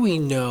 how do we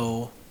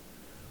know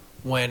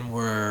when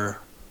we're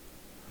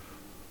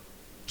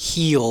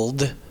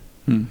healed,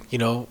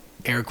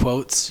 air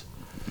quotes,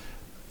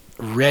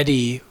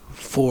 ready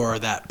for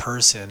that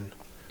person,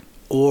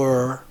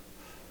 or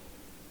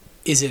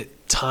is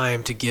it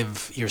time to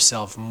give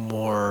yourself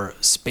more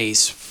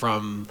space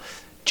from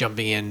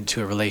jumping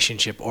into a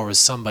relationship or with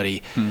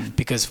somebody?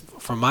 Because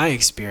from my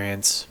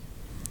experience,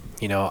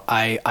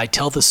 I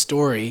tell the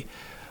story,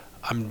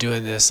 I'm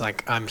doing this,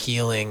 like I'm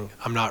healing,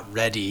 I'm not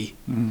ready.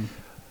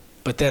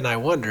 But then I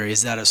wonder,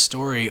 is that a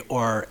story,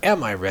 or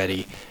am I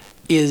ready?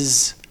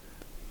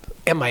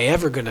 Am I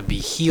ever going to be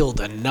healed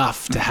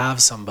enough to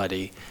have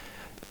somebody?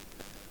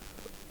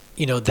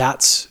 You know,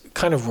 that's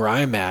kind of where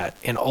I'm at.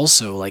 And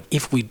also, like,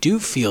 if we do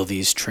feel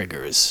these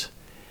triggers,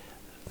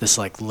 this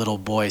like little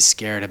boy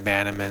scared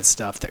abandonment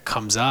stuff that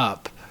comes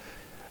up,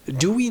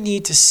 do we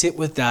need to sit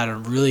with that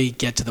and really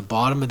get to the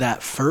bottom of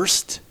that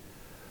first?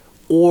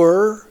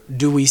 Or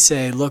do we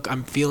say, look,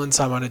 I'm feeling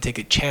so I want to take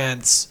a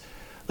chance?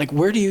 Like,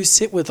 where do you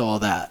sit with all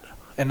that?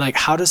 And like,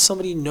 how does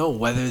somebody know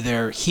whether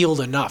they're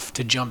healed enough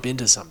to jump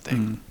into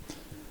something?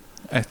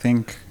 I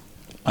think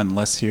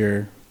unless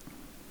you're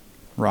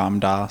Ram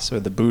Dass or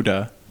the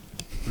Buddha,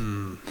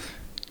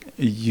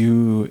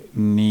 you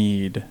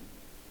need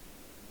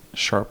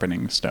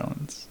sharpening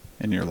stones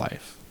in your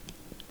life.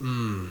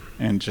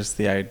 And just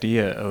the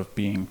idea of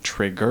being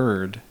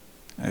triggered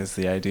is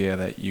the idea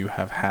that you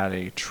have had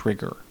a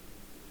trigger.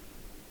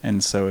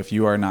 And so if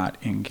you are not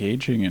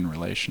engaging in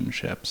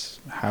relationships,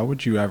 how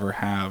would you ever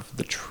have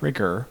the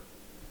trigger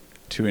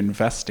to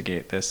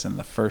investigate this in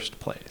the first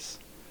place?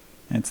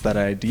 It's that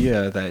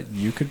idea that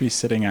you could be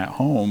sitting at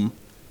home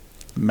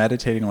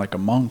meditating like a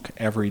monk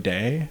every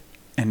day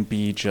and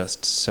be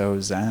just so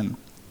zen.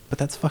 But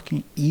that's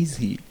fucking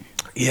easy.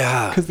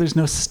 Yeah. Because there's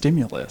no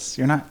stimulus.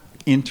 You're not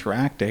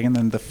interacting. And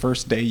then the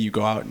first day you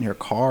go out in your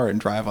car and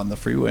drive on the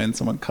freeway and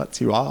someone cuts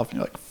you off and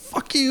you're like,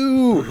 fuck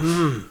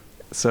you.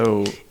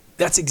 So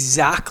that's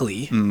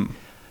exactly.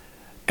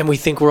 And we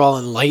think we're all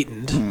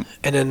enlightened.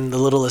 And then the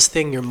littlest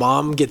thing, your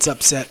mom gets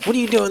upset. What are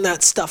you doing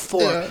that stuff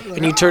for?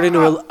 And you turn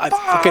into a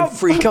fucking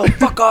freak out.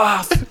 Fuck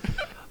off.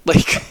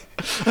 Like,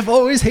 I've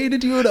always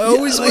hated you and I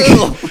always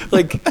will.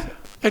 Like,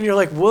 and you're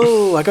like,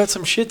 whoa, I got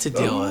some shit to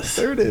deal with.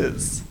 There it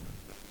is.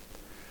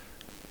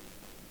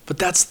 But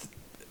that's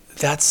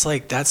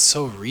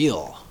so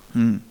real.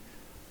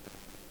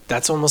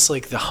 That's almost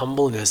like the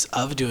humbleness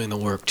of doing the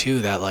work too,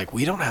 that like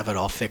we don't have it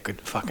all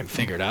fucking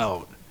figured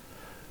out.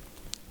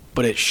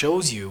 But it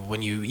shows you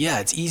when you,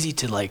 it's easy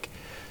to like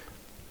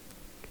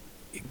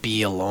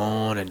be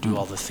alone and do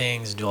all the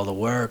things and do all the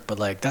work, but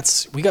like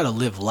we got to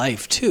live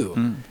life too.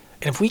 And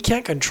if we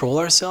can't control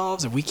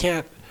ourselves, if we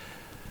get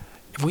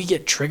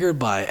triggered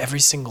by every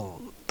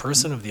single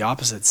person of the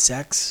opposite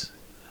sex,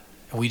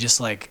 and we just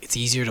like, it's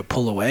easier to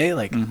pull away.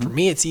 Like for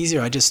me, it's easier.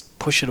 I just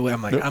push it away.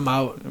 I'm like, I'm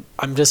out.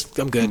 I'm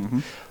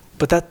good.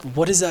 But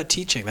what is that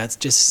teaching? That's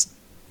just,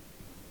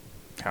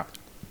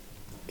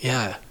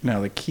 yeah.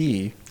 No, the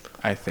key,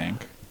 I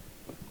think,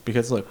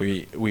 because look,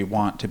 we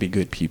want to be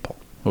good people.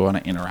 We want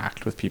to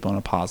interact with people in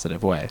a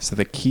positive way. So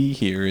the key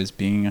here is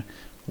being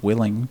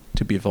willing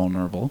to be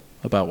vulnerable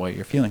about what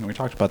you're feeling. We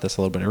talked about this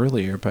a little bit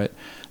earlier, but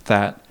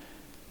that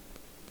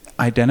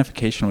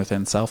identification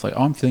within self, like,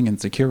 oh, I'm feeling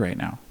insecure right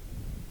now,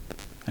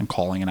 and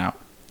calling it out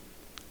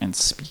and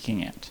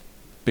speaking it.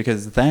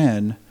 Because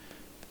then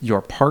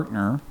your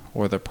partner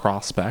or the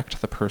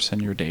prospect, the person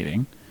you're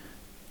dating,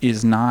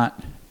 is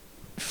not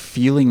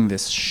feeling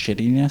this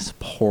shittiness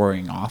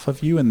pouring off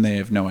of you and they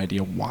have no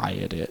idea why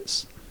it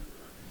is.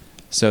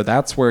 So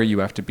that's where you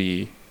have to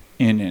be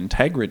in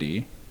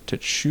integrity to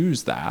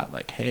choose that.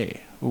 Like,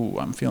 hey,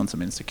 I'm feeling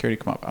some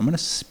insecurity come up. I'm going to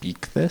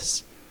speak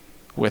this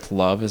with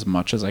love as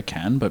much as I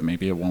can, but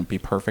maybe it won't be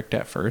perfect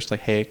at first.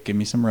 Like, hey, give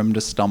me some room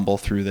to stumble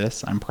through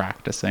this. I'm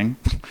practicing.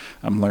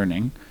 I'm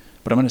learning.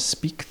 But I'm going to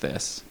speak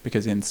this,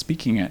 because in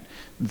speaking it,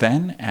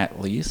 then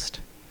at least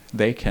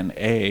they can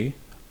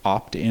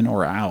opt in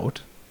or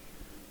out,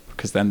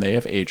 because then they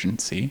have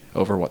agency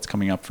over what's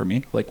coming up for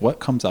me. Like, what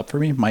comes up for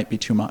me might be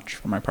too much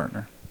for my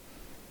partner.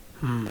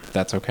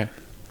 That's okay.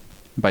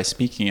 By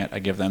speaking it, I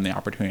give them the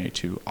opportunity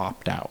to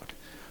opt out.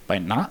 By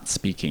not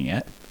speaking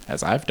it,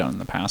 as I've done in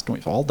the past, and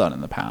we've all done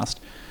in the past,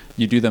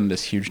 you do them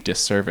this huge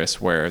disservice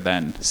where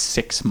then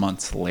 6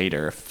 months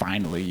later,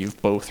 finally,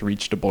 you've both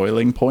reached a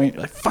boiling point.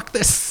 You're like, fuck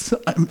this,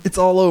 it's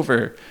all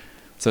over.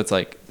 So it's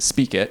like,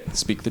 speak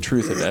the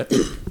truth of it.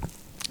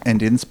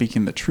 And in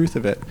speaking the truth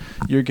of it,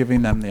 you're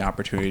giving them the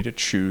opportunity to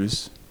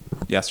choose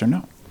yes or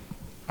no.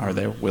 Are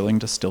they willing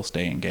to still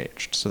stay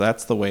engaged? So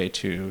that's the way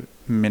to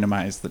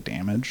minimize the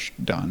damage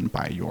done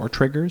by your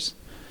triggers,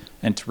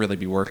 and to really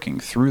be working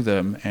through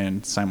them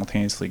and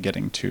simultaneously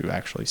getting to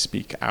actually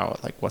speak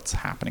out, like what's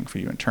happening for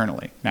you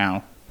internally.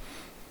 Now,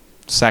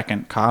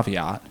 second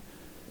caveat,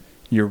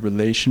 your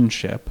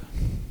relationship,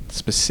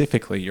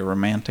 specifically your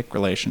romantic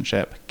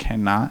relationship,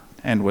 cannot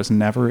and was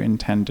never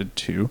intended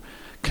to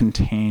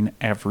contain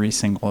every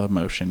single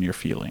emotion you're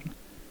feeling.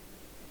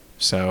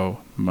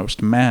 So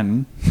most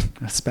men,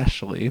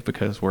 especially,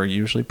 because we're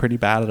usually pretty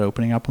bad at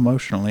opening up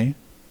emotionally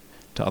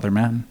to other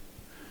men,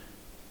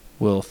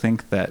 will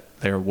think that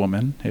their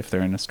woman, if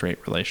they're in a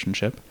straight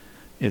relationship,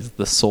 is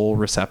the sole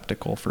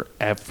receptacle for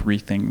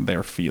everything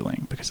they're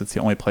feeling, because it's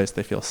the only place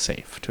they feel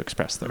safe to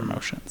express their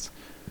emotions.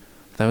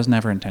 That was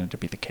never intended to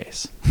be the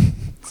case.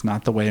 It's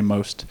not the way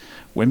most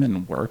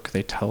women work.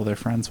 They tell their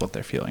friends what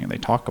they're feeling and they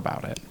talk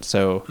about it.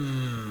 So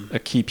a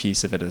key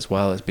piece of it as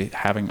well is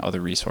having other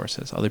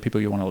resources, other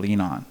people you want to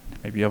lean on.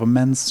 Maybe you have a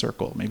men's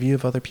circle. Maybe you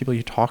have other people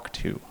you talk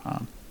to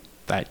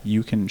that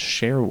you can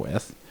share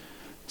with,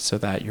 so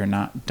that you're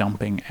not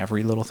dumping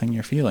every little thing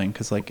you're feeling.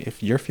 Because like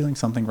if you're feeling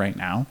something right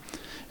now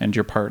and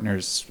your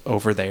partner's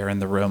over there in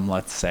the room,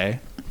 let's say,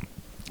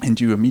 and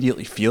you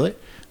immediately feel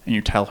it and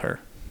you tell her,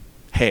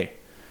 hey,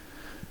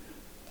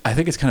 I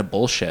think it's kind of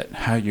bullshit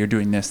how you're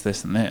doing this,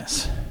 this, and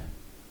this.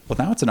 Well,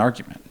 now it's an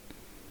argument.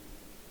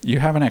 You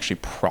haven't actually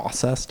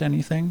processed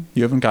anything.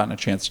 You haven't gotten a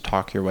chance to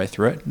talk your way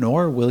through it,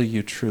 nor will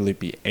you truly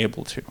be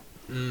able to.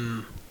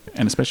 And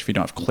especially if you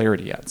don't have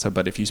clarity yet. So,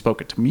 but if you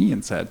spoke it to me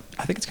and said,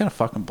 I think it's kind of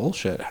fucking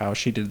bullshit how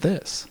she did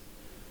this.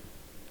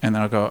 And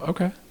then I'll go,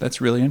 okay,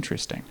 that's really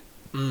interesting.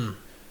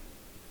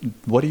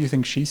 What do you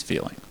think she's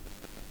feeling?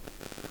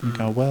 You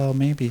go, well,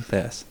 maybe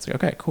this. It's like,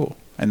 okay, cool.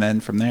 And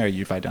then from there,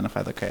 you've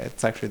identified, okay,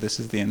 it's actually, this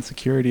is the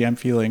insecurity I'm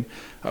feeling.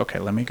 Okay,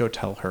 let me go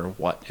tell her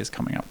what is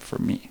coming up for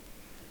me.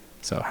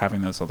 So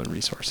having those other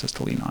resources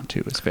to lean on to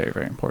is very,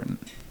 very important.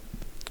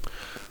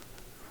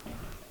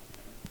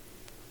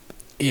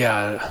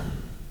 Yeah,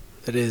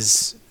 it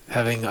is.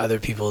 Having other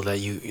people that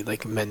you,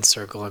 like men's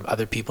circle and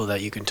other people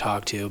that you can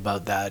talk to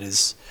about that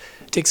it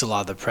takes a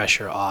lot of the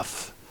pressure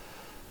off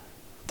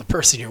the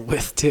person you're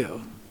with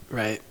too,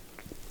 right?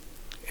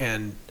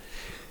 And,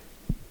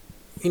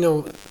 you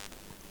know,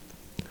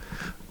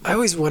 I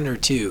always wonder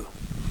too,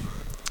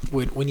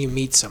 when you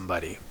meet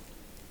somebody,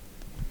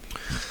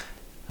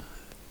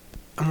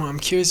 I'm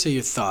curious of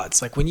your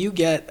thoughts. Like when you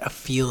get a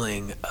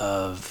feeling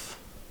of,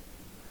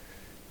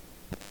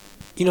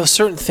 you know,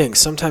 certain things,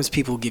 sometimes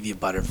people give you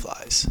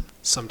butterflies.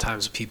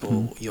 Sometimes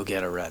people, you'll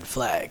get a red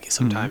flag.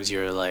 Sometimes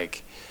you're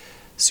like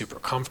super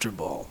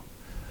comfortable.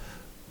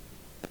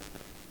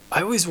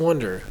 I always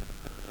wonder,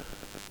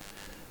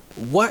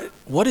 what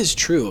is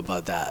true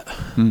about that?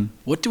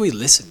 What do we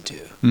listen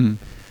to?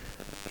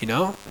 You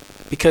know?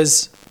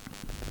 Because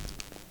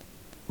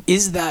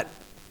is that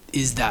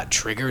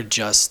trigger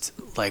just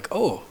like,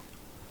 oh,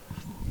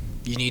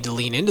 you need to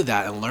lean into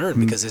that and learn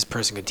because this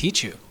person can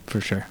teach you?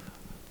 For sure.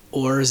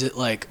 Or is it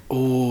like,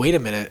 oh, wait a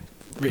minute,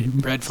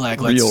 red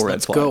flag,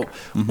 let's go.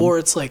 Or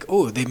it's like,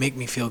 oh, they make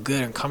me feel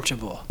good and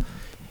comfortable.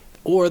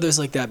 Or there's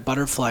like that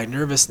butterfly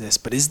nervousness,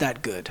 but is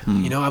that good?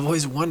 You know, I've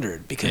always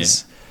wondered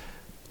because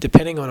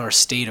depending on our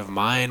state of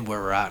mind, where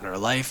we're at in our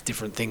life,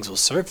 different things will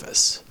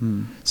surface.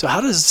 So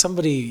how does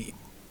somebody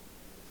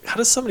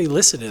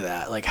listen to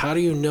that? Like, how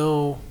do you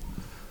know?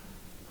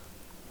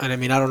 And I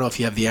mean, I don't know if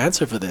you have the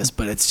answer for this,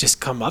 but it's just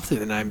come up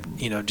and I'm,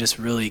 you know, just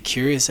really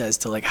curious as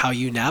to like how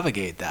you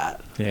navigate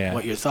that,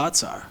 what your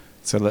thoughts are.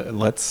 So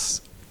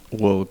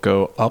we'll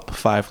go up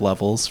 5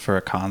 levels for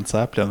a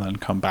concept and then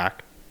come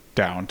back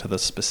down to the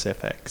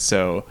specific.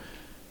 So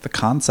the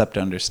concept to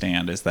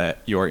understand is that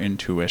your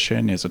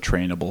intuition is a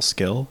trainable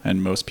skill,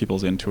 and most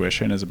people's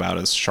intuition is about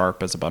as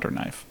sharp as a butter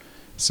knife.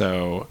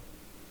 So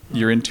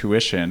your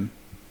intuition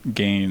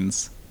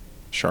gains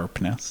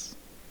sharpness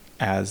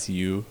as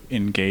you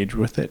engage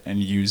with it and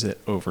use it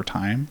over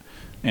time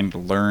and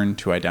learn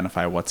to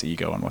identify what's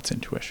ego and what's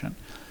intuition.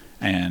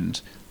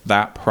 And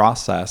that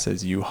process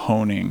is you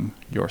honing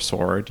your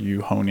sword,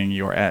 you honing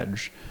your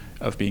edge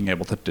of being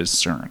able to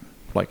discern,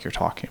 like you're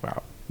talking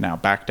about. Now,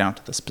 back down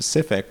to the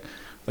specific,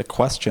 the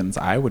questions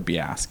I would be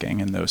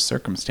asking in those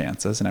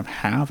circumstances, and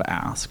have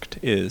asked,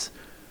 is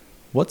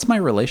what's my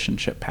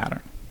relationship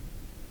pattern?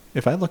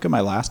 If I look at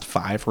my last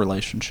 5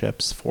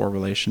 relationships, 4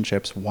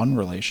 relationships, 1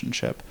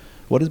 relationship,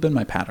 what has been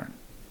my pattern?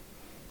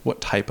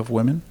 What type of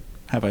women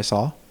have I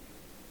saw?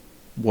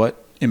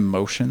 What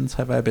emotions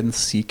have I been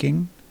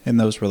seeking in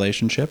those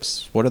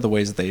relationships? What are the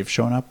ways they've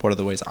shown up? What are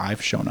the ways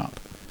I've shown up?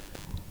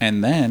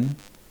 And then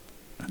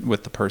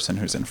with the person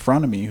who's in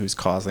front of me, who's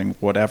causing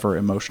whatever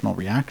emotional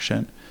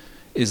reaction,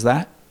 is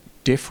that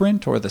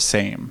different or the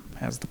same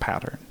as the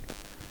pattern?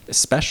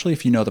 Especially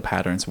if you know the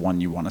pattern's one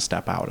you want to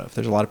step out of.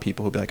 There's a lot of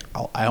people who'll be like,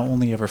 I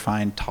only ever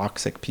find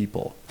toxic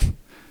people.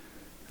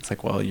 It's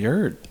like, well,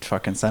 you're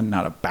fucking sending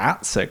out a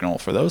bat signal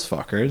for those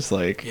fuckers.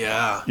 Like,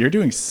 you're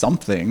doing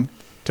something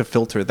to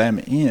filter them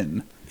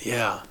in.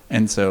 Yeah.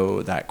 And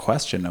so that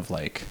question of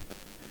like,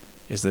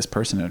 is this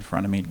person in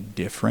front of me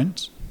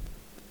different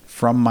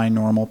from my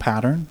normal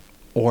pattern,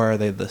 or are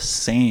they the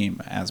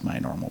same as my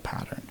normal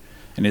pattern?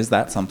 And is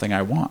that something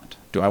I want?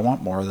 Do I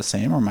want more of the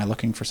same, or am I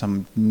looking for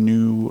some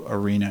new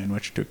arena in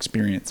which to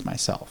experience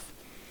myself?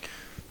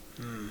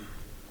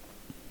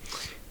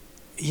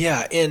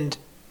 Yeah, and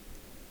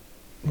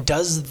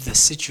does the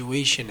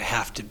situation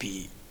have to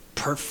be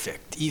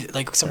perfect?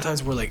 Like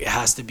sometimes we're like, it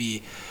has to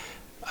be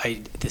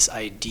this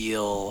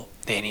ideal,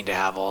 they need to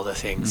have all the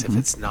things. If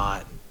it's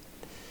not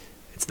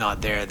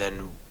there,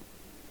 then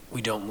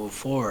we don't move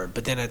forward.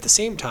 But then at the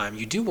same time,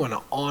 you do want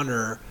to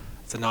honor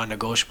the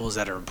non-negotiables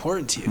that are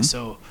important to you.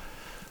 So,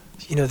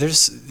 you know,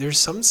 there's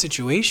some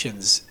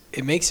situations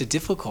it makes it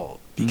difficult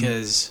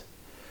because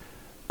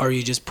are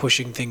you just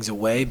pushing things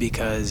away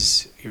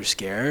because you're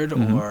scared,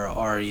 or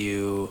are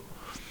you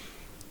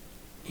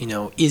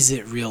know, is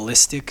it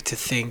realistic to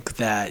think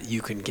that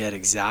you can get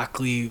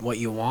exactly what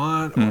you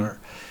want? Or,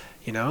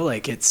 you know,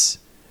 like it's,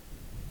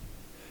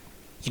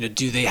 you know,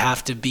 do they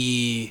have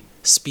to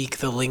speak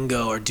the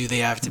lingo, or do they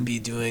have to be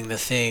doing the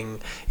thing?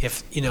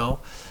 If, you know,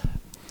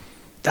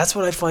 that's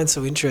what I find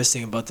so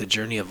interesting about the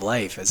journey of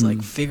life is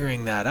like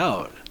figuring that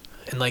out.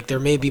 And like there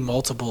may be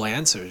multiple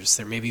answers.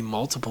 There may be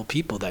multiple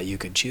people that you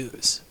could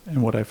choose.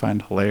 And what I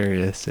find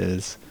hilarious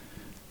is,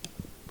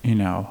 you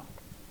know,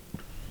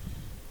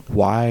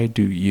 why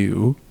do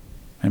you,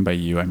 and by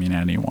you I mean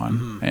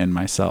anyone and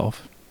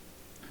myself,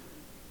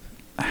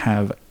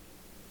 have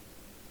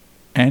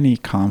any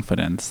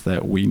confidence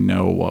that we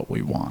know what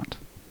we want?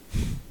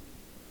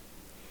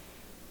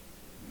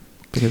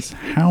 Because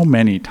how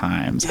many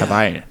times have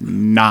I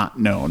not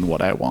known what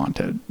I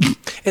wanted?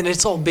 And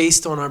it's all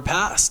based on our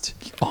past.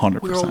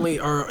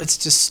 100%. It's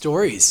just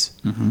stories.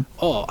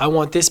 Oh, I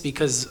want this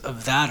because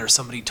of that, or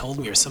somebody told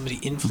me, or somebody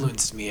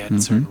influenced me in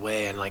a certain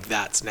way, and like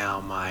that's now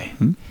my.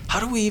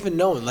 How do we even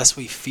know unless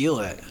we feel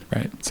it?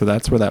 Right. So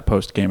that's where that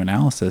post-game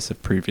analysis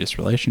of previous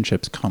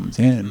relationships comes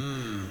in,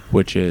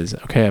 which is,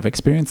 okay, I've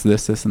experienced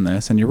this, this, and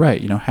this, and you're right.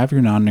 You know, have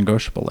your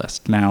non-negotiable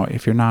list. Now,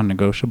 if your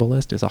non-negotiable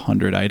list is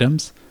 100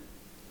 items,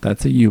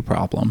 that's a you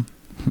problem.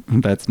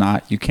 That's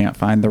not, you can't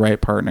find the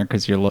right partner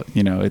because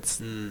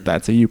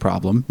that's a you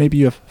problem. Maybe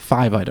you have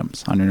 5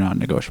 items on your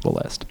non-negotiable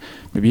list.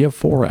 Maybe you have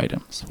 4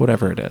 items,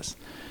 whatever it is.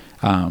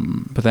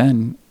 But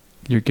then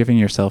you're giving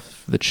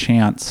yourself the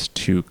chance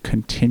to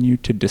continue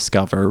to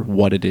discover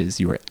what it is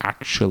you are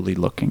actually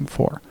looking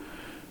for.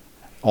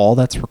 All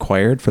that's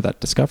required for that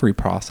discovery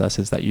process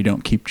is that you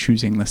don't keep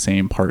choosing the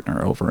same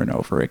partner over and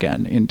over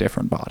again in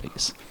different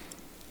bodies.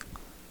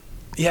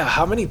 Yeah,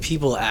 how many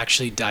people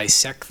actually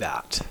dissect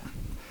that?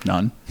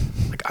 None.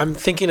 Like I'm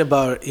thinking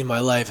about in my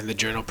life and the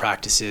journal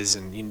practices,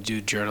 and you do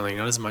journaling,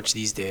 not as much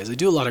these days. I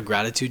do a lot of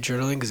gratitude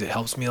journaling because it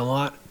helps me a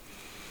lot.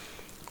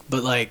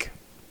 But like,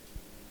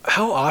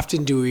 how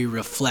often do we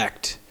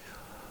reflect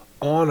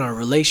on our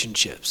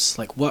relationships?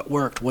 Like what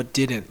worked, what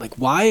didn't? Like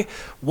what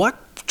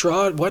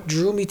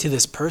drew me to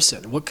this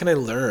person? What can I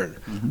learn?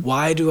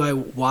 Why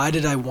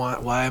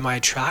am I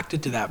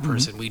attracted to that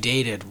person? We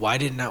dated. Why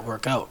didn't that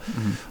work out?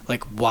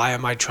 Like, why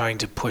am I trying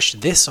to push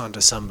this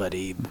onto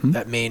somebody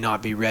that may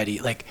not be ready?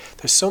 Like,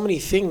 there's so many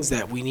things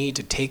that we need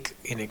to take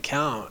in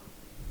account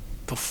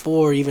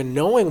before even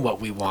knowing what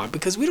we want,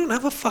 because we don't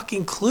have a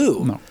fucking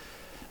clue. No.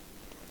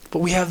 But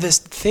we have this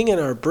thing in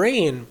our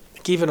brain,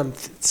 like even I'm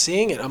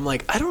seeing it, I'm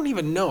like, I don't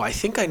even know. I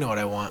think I know what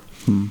I want.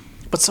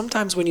 But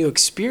sometimes when you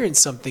experience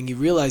something, you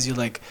realize you're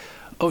like,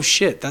 oh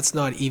shit, that's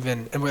not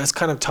even, and that's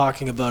kind of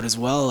talking about as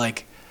well,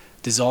 like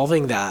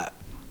dissolving that.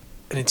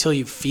 And until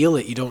you feel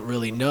it, you don't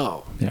really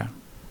know. Yeah.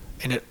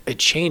 And it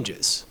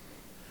changes.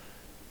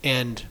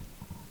 And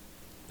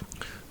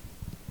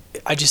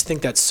I just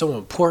think that's so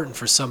important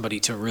for somebody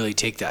to really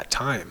take that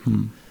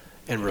time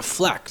and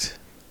reflect.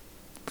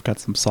 I've got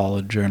some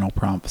solid journal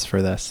prompts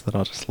for this that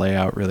I'll just lay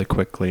out really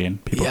quickly,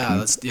 and people can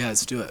let's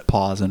do it.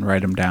 Pause and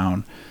write them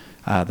down.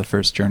 The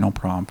first journal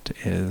prompt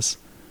is,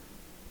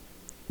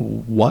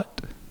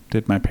 what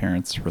did my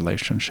parents'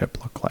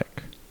 relationship look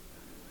like?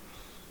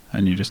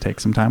 And you just take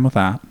some time with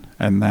that.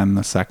 And then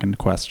the second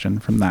question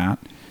from that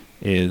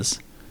is,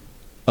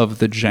 of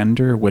the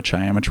gender which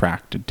I am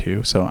attracted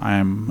to, so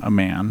I'm a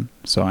man,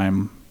 so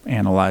I'm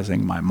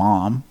analyzing my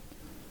mom,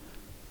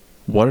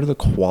 what are the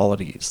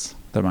qualities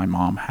that my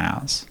mom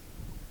has?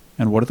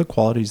 And what are the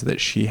qualities that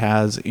she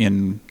has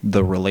in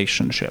the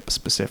relationship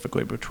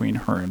specifically between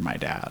her and my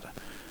dad?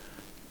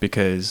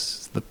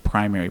 Because the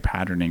primary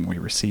patterning we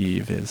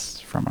receive is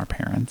from our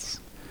parents.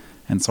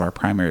 And so our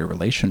primary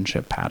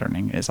relationship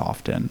patterning is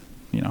often,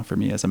 for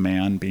me as a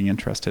man being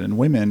interested in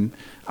women,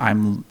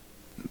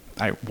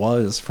 I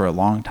was for a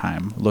long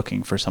time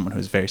looking for someone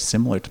who's very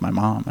similar to my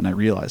mom. And I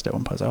realized at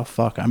one point, oh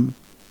fuck, I'm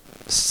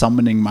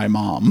summoning my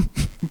mom,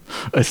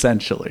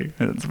 essentially.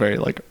 And it's very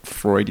like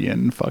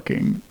Freudian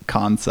fucking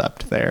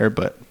concept there,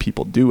 but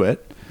people do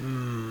it.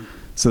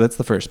 So that's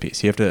the first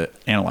piece. You have to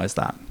analyze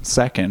that.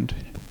 Second,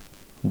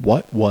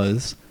 what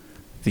was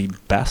the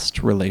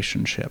best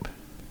relationship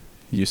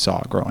you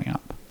saw growing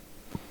up?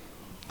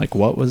 Like,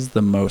 what was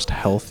the most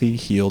healthy,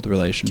 healed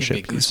relationship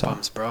Give me you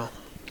goosebumps, saw? bro.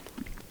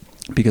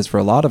 Because for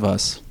a lot of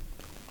us,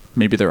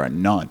 maybe there are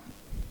none.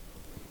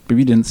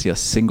 Maybe we didn't see a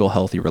single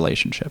healthy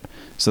relationship.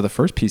 So the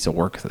first piece of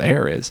work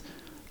there is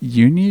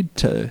you need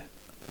to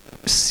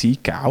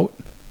seek out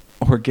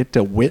or get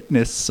to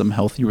witness some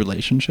healthy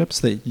relationships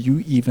that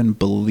you even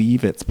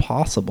believe it's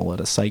possible at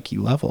a psyche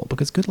level.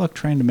 Because good luck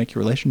trying to make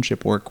your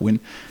relationship work when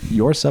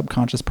your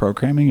subconscious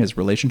programming is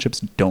relationships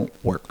don't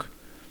work.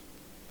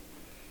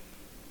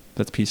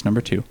 That's piece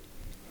number 2.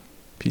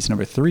 Piece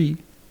number 3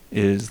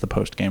 is the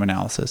post-game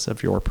analysis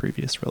of your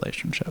previous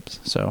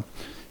relationships. So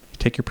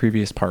take your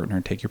previous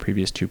partner, take your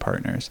previous 2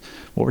 partners.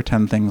 What were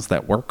 10 things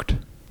that worked?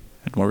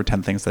 And what were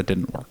 10 things that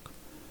didn't work?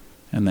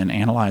 And then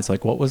analyze,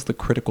 like, what was the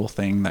critical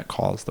thing that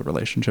caused the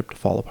relationship to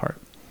fall apart?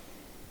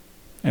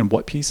 And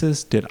what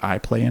pieces did I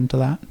play into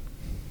that?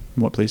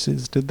 And what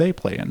pieces did they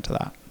play into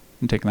that?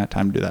 And taking that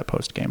time to do that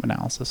post-game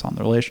analysis on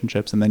the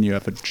relationships. And then you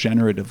have a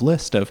generative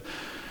list of,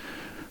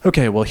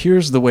 okay, well,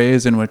 here's the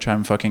ways in which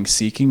I'm fucking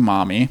seeking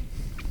mommy.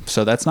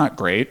 So that's not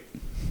great.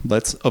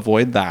 Let's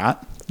avoid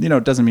that.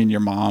 It doesn't mean your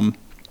mom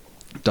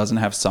doesn't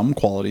have some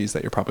qualities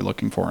that you're probably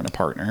looking for in a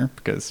partner,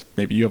 because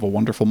maybe you have a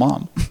wonderful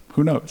mom.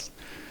 Who knows?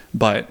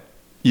 But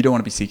you don't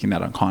want to be seeking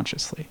that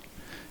unconsciously.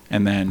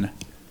 And then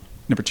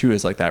number 2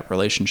 is like that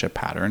relationship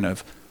pattern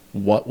of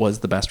what was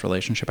the best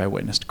relationship I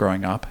witnessed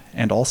growing up.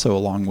 And also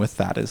along with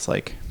that is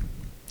like,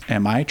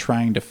 am I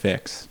trying to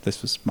fix,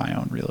 this was my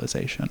own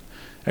realization.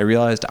 I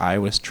realized I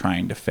was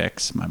trying to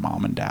fix my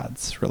mom and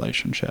dad's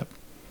relationship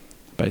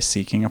by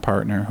seeking a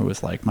partner who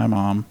was like my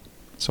mom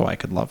so I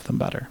could love them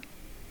better.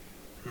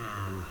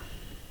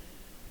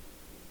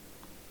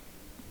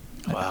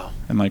 Wow.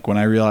 And like when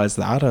I realized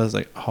that, I was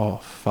like, oh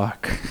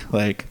fuck.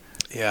 Like,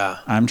 Yeah.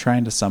 I'm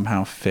trying to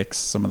somehow fix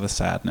some of the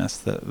sadness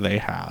that they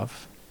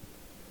have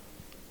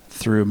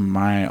through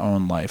my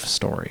own life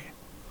story.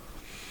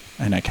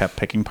 And I kept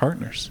picking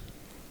partners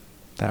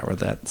that were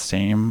that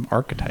same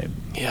archetype.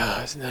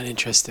 Yeah, isn't that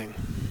interesting?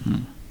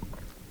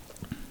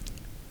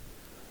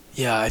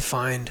 Yeah, I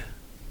find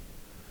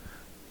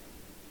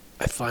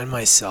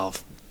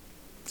myself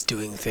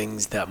doing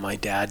things that my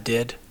dad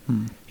did.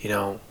 You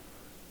know,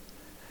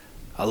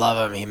 I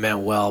love him, he meant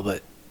well,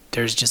 but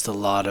there's just a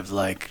lot of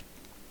like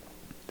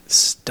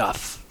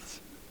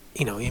stuff,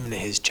 you know, even in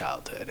his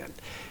childhood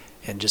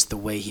and just the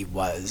way he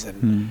was,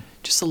 and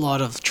just a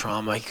lot of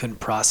trauma. He couldn't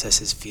process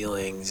his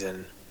feelings,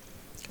 and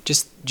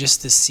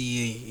just to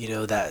see, you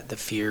know, that the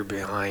fear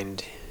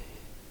behind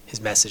his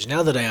message.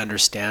 Now that I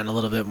understand a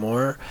little bit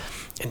more,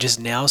 and just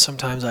now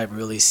sometimes I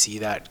really see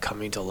that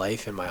coming to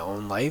life in my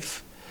own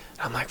life.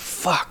 I'm like,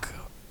 fuck.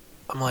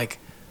 I'm like,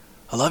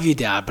 I love you,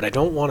 Dad, but I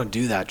don't want to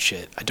do that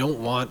shit. I don't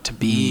want to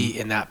be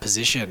in that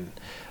position.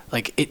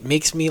 Like, it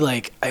makes me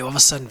like, I all of a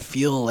sudden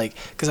feel like,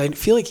 because I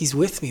feel like he's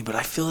with me, but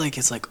I feel like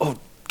it's like, oh,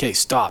 okay,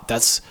 stop.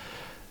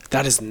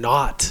 That is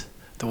not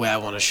the way I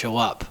want to show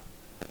up.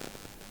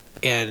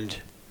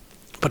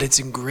 But it's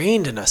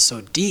ingrained in us so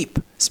deep,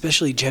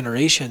 especially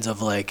generations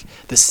of like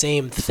the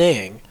same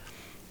thing,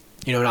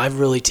 you know, and I've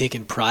really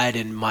taken pride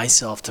in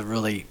myself to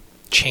really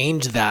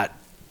change that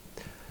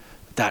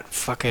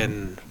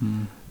fucking,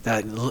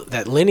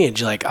 that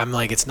lineage. Like, I'm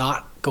like, it's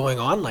not going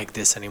on like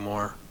this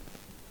anymore.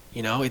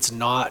 You know, it's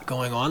not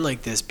going on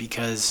like this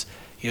because,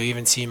 you know,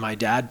 even seeing my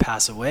dad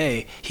pass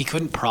away, he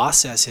couldn't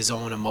process his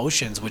own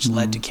emotions, which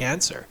led to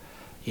cancer,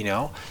 you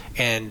know,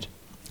 and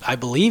I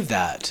believe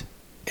that,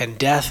 and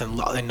death and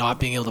not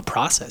being able to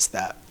process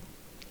that.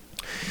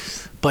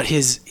 But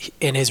his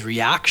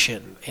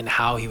reaction and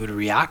how he would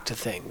react to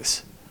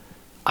things,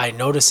 I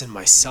notice in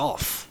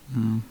myself.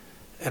 And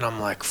I'm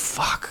like,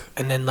 fuck.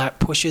 And then that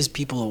pushes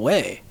people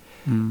away.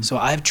 So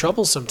I have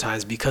trouble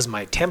sometimes because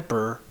my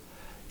temper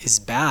is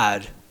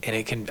bad,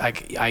 and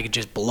I could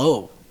just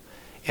blow.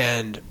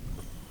 And,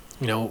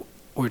 you know,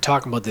 we were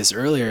talking about this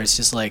earlier. It's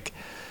just like,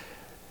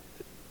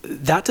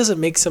 that doesn't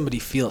make somebody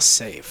feel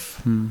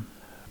safe,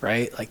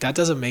 right? Like, that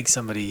doesn't make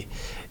somebody,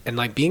 and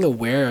like being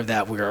aware of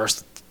that, we are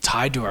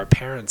tied to our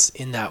parents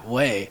in that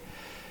way.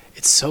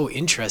 It's so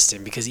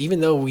interesting because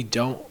even though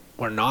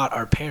we're not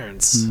our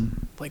parents,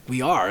 like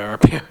we are our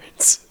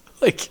parents,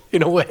 like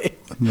in a way.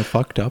 And the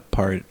fucked up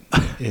part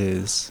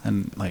is,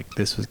 and like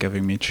this was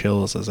giving me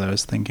chills as I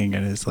was thinking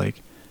it, is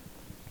like,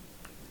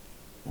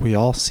 we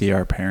all see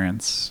our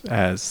parents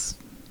as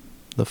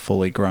the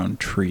fully grown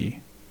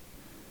tree.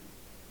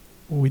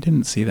 We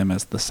didn't see them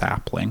as the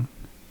sapling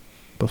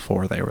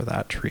before they were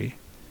that tree.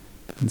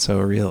 And so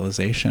a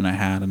realization I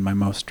had in my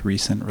most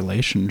recent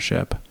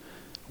relationship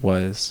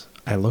was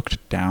I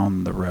looked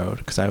down the road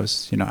because I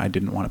was, you know, I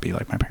didn't want to be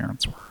like my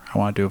parents were. I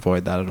wanted to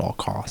avoid that at all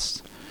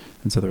costs.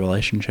 And so the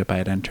relationship I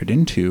had entered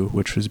into,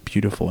 which was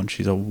beautiful, and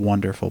she's a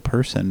wonderful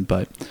person,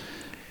 but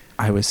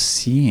I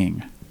was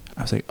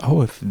like,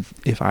 oh,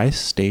 if I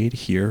stayed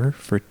here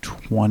for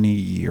 20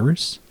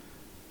 years,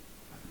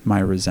 my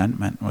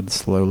resentment would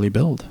slowly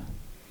build.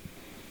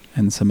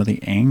 And some of the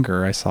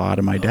anger I saw out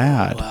of my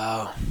dad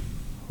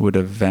would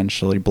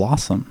eventually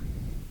blossom.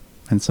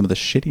 And some of the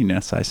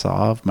shittiness I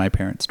saw of my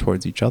parents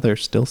towards each other,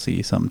 still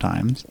see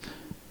sometimes,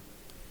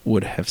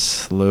 would have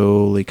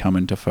slowly come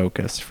into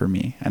focus for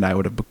me, and I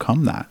would have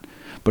become that.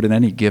 But in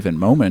any given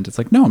moment, it's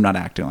like, no, I'm not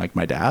acting like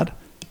my dad.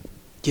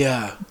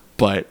 Yeah.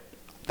 But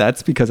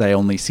that's because I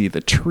only see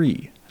the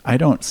tree. I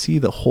don't see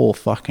the whole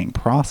fucking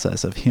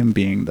process of him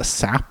being the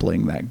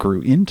sapling that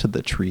grew into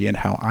the tree and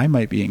how I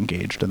might be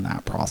engaged in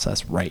that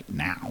process right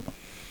now.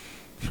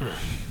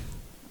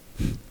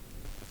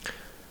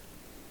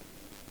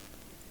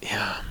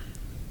 Yeah.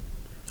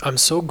 I'm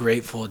so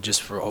grateful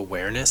just for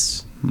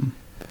awareness.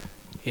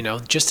 You know,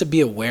 just to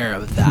be aware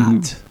of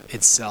that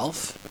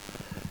itself.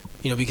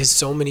 You know, because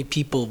so many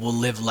people will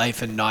live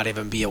life and not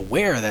even be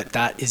aware that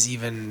that is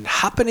even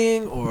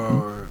happening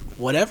or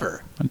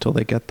whatever. Until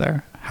they get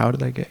there. How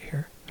did I get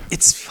here?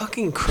 It's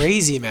fucking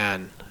crazy,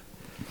 man.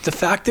 The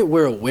fact that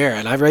we're aware,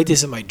 and I write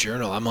this in my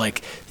journal, I'm like,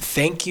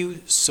 thank you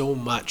so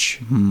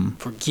much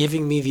for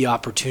giving me the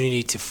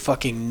opportunity to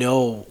fucking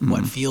know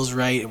what feels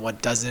right and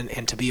what doesn't,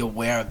 and to be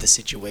aware of the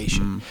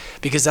situation.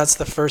 Because that's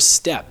the first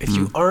step. If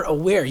you aren't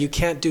aware, you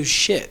can't do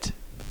shit.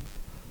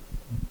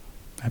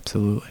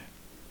 Absolutely.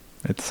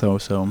 It's so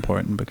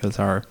important because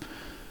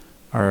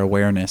our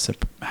awareness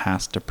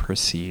has to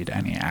precede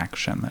any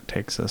action that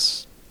takes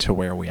us to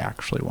where we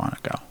actually want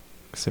to go.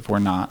 Because if we're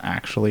not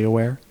actually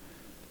aware,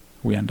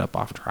 we end up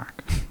off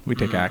track. We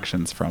take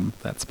actions from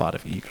that spot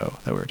of ego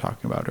that we were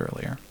talking about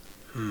earlier.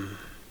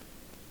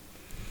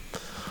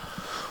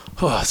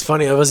 Oh, it's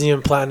funny. I wasn't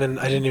even planning.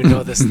 I didn't even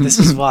know this. This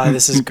is why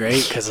this is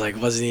great, because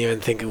like wasn't even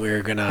thinking we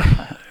were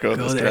gonna Go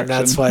go this there. And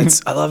that's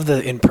direction. why I love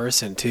the in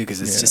person too, because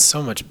it's Yeah. just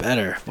so much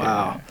better.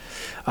 Wow.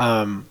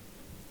 Yeah.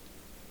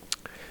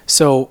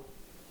 So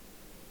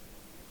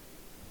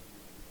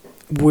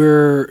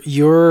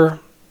you're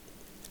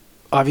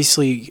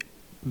obviously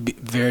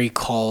very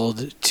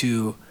called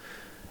to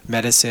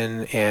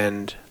medicine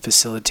and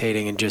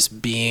facilitating and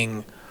just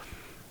being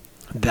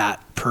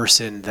that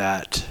person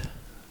that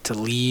to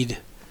lead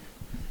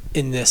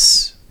in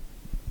this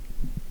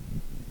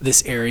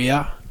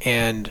area.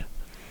 And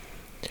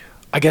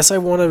I guess I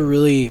want to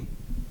really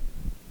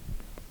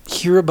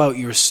hear about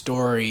your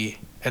story,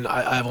 and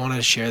I want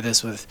to share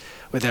this with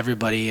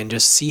everybody and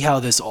just see how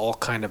this all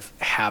kind of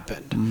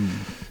happened.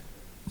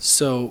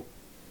 So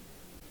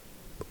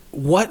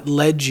what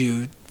led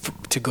you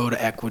to go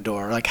to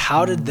Ecuador? Like,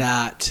 how did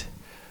that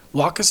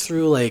walk us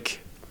through, like,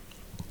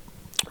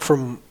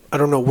 from, I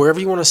don't know, wherever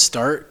you want to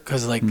start?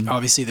 Because like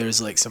obviously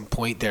there's like some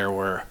point there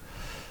where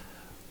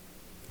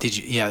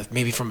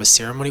maybe from a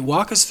ceremony,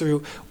 walk us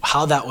through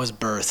how that was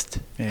birthed,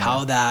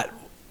 how that,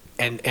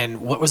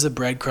 and what was the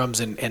breadcrumbs,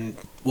 and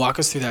walk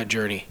us through that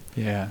journey.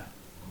 Yeah.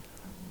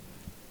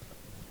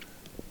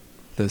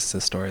 This is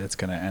a story that's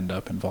going to end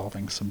up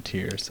involving some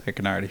tears. I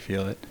can already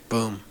feel it.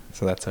 Boom.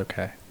 So that's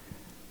okay.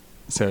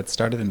 So it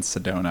started in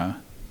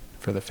Sedona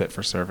for the Fit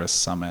for Service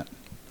Summit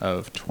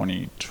of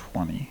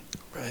 2020.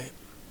 Right.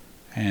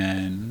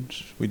 And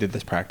we did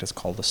this practice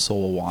called the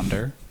Soul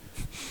Wander,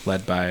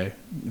 led by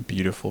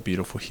beautiful,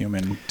 beautiful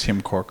human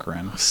Tim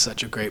Corcoran.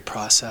 Such a great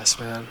process,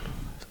 man.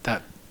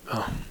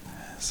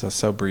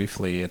 So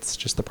briefly, it's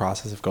just the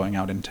process of going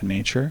out into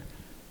nature.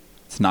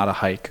 It's not a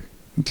hike.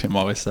 Tim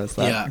always says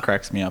that. Yeah. It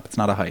cracks me up. It's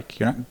not a hike.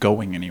 You're not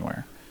going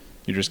anywhere.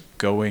 You're just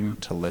going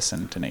to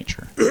listen to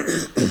nature.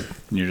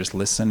 And you're just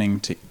listening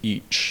to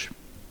each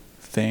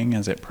thing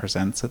as it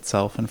presents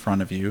itself in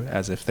front of you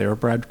as if they were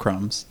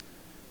breadcrumbs,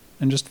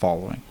 and just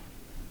following.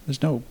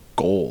 There's no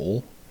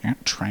goal. You're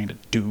not trying to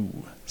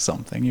do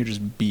something. You're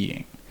just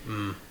being.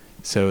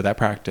 So that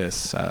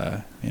practice,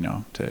 to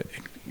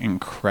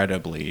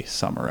incredibly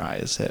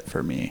summarize it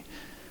for me,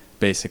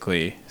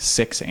 basically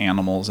 6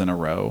 animals in a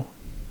row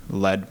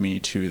led me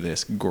to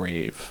this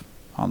grave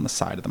on the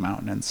side of the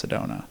mountain in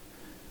Sedona.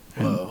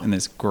 And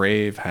this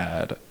grave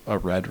had a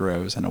red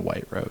rose and a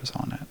white rose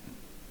on it,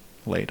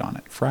 laid on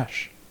it,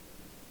 fresh.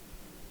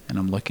 And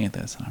I'm looking at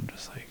this and I'm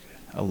just like,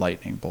 a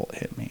lightning bolt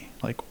hit me.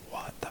 Like,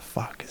 what the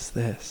fuck is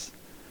this?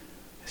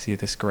 I see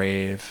this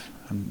grave.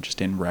 I'm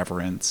just in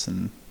reverence,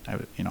 and I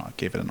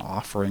gave it an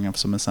offering of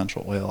some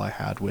essential oil I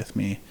had with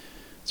me.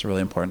 It's a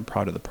really important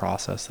part of the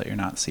process, that you're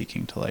not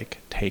seeking to like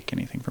take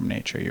anything from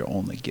nature. You're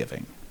only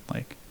giving.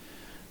 Like,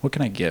 what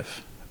can I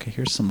give? Okay,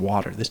 here's some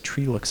water. This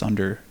tree looks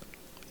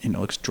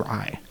looks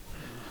dry,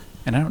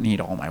 and I don't need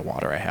all my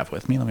water I have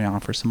with me. Let me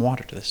offer some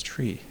water to this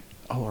tree.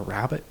 Oh, a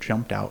rabbit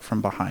jumped out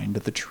from behind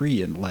the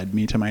tree and led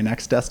me to my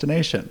next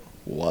destination.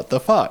 What the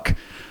fuck?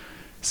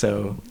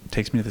 So it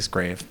takes me to this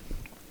grave.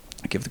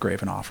 I give the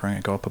grave an offering.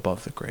 I go up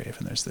above the grave,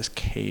 and there's this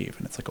cave,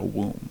 and it's like a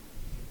womb.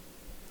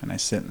 And I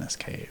sit in this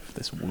cave,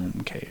 this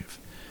womb cave,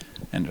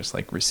 and just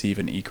like receive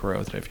an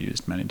ikaro that I've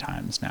used many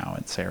times now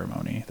in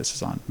ceremony. This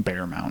is on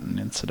Bear Mountain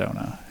in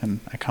Sedona.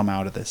 And I come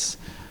out of this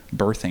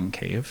birthing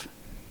cave.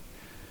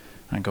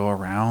 I go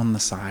around the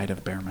side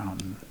of Bear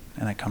Mountain,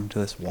 and I come to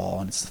this wall,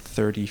 and it's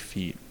 30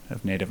 feet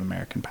of Native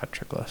American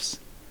petroglyphs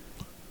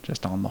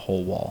just on the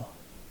whole wall.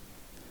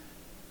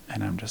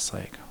 And I'm just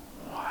like,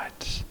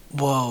 what?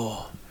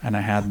 Whoa. And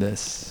I had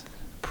this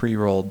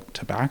pre-rolled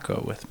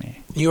tobacco with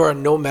me. You are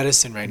on no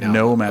medicine right now.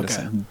 No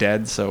medicine. Okay.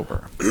 Dead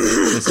sober.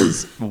 This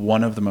is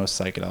one of the most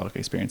psychedelic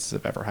experiences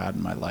I've ever had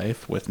in my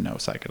life, with no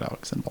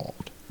psychedelics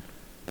involved.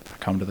 I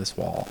come to this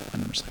wall,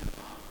 and I'm just like,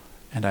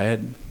 and I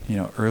had,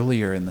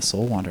 earlier in the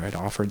Soul Wander, I'd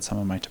offered some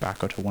of my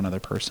tobacco to one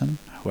other person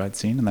who I'd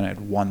seen, and then I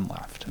had one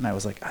left. And I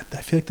was like, I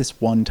feel like this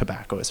one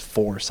tobacco is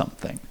for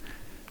something,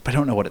 but I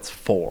don't know what it's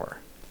for.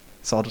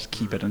 So I'll just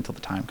keep it until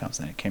the time comes.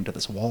 And it came to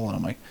this wall, and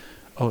I'm like,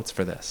 oh, it's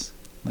for this.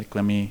 Like,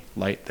 let me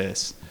light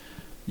this,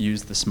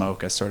 use the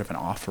smoke as sort of an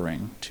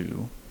offering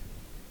to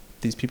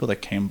these people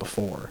that came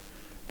before,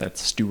 that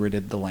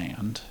stewarded the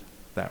land,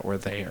 that were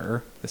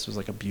there. This was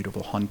like a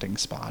beautiful hunting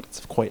spot.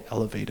 It's quite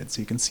elevated,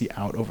 so you can see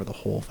out over the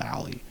whole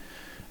valley,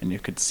 and you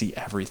could see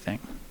everything.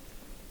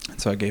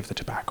 And so I gave the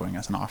tobaccoing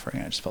as an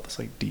offering. I just felt this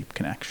like deep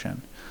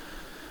connection.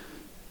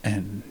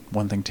 And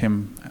one thing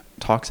Tim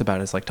talks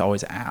about is like to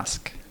always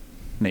ask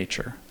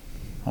nature,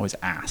 always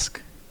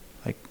ask,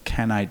 like,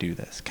 can I do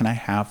this? Can I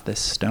have this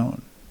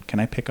stone? Can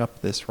I pick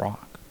up this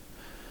rock?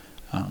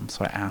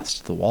 So I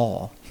asked the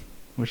wall,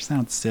 which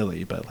sounds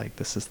silly, but like,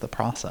 this is the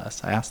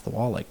process. I asked the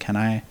wall, like, can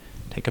I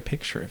take a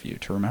picture of you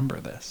to remember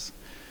this?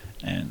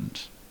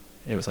 And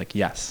it was like,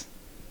 yes,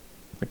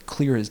 like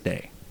clear as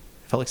day.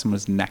 felt like someone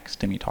was next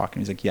to me talking.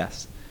 He's like,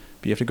 yes,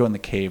 but you have to go in the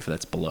cave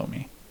that's below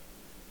me.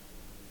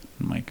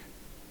 I'm like,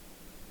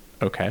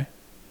 okay,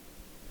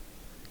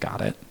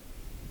 got it.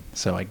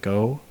 So I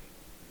go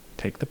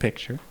take the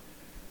picture,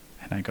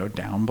 and I go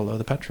down below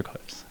the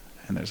petroglyphs,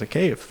 and there's a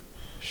cave.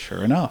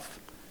 Sure enough,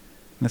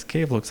 and this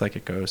cave looks like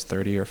it goes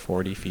 30 or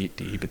 40 feet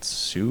deep. It's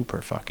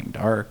super fucking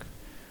dark.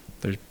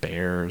 There's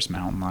bears,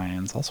 mountain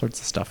lions, all sorts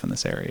of stuff in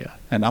this area.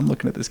 And I'm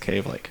looking at this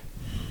cave like,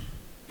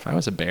 if I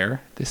was a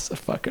bear, this is a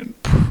fucking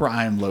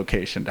prime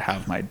location to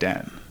have my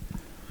den.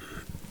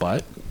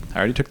 But I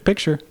already took the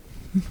picture,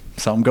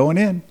 so I'm going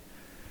in.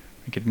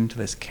 I get into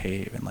this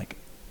cave, and like,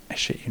 I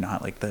shit you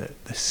not, like the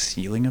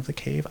ceiling of the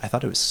cave, I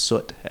thought it was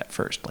soot at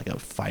first, like a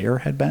fire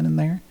had been in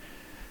there.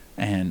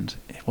 And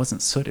it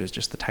wasn't soot, it was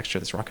just the texture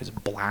of this rock. It was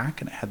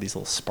black, and it had these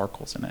little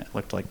sparkles in it. It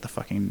looked like the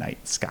fucking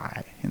night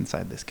sky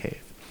inside this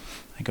cave.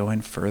 I go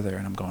in further,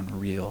 and I'm going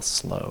real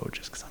slow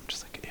just because I'm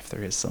just like, if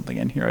there is something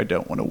in here, I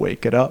don't want to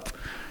wake it up.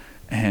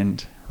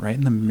 And right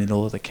in the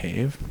middle of the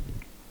cave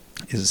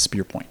is a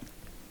spear point.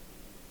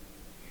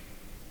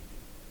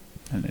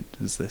 And it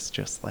was this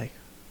just like,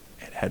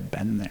 it had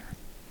been there.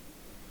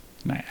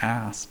 And I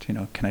asked,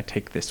 can I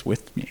take this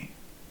with me?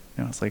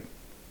 And I was like,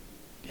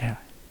 yeah,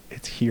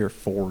 it's here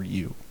for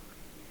you.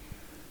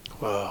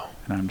 Whoa.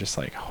 And I'm just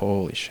like,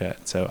 holy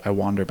shit. So I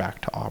wander back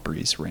to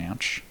Aubrey's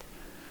ranch,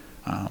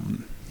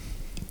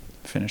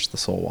 finish the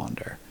Soul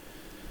Wander.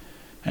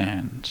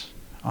 And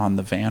on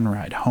the van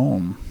ride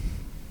home,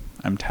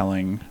 I'm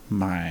telling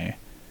my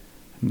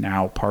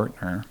now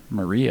partner,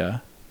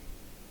 Maria,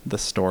 the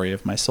story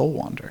of my Soul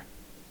Wander.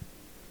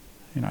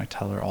 I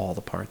tell her all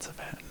the parts of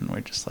it. And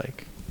we're just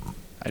like,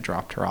 I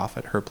dropped her off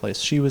at her place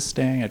she was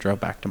staying. I drove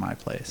back to my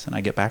place. And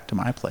I get back to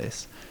my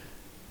place,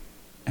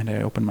 and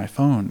I open my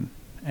phone,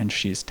 and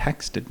she's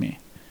texted me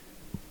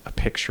a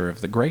picture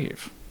of the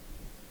grave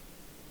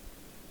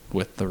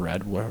with the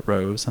red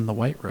rose and the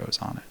white rose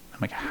on it. I'm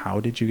like, how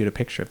did you get a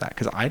picture of that?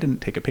 Because I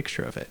didn't take a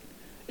picture of it.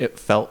 It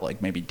felt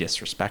like maybe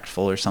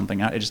disrespectful or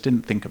something. I just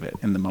didn't think of it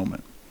in the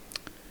moment.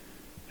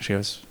 She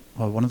goes,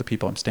 well, one of the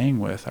people I'm staying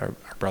with, our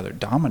brother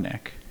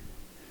Dominic,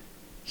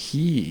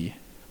 we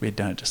had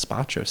done a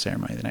despacho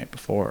ceremony the night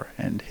before,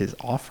 and his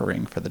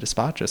offering for the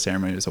despacho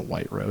ceremony was a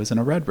white rose and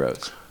a red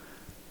rose.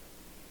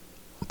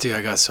 Dude,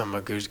 I got some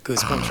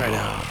goosebumps right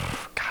now.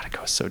 God, it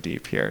goes so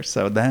deep here.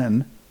 So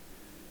then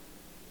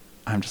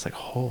I'm just like,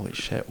 holy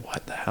shit,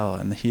 what the hell?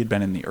 And he had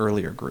been in the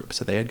earlier group,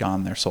 so they had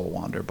gone their Soul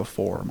Wander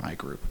before my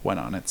group went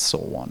on its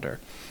Soul Wander.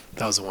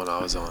 That was the one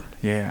I was on.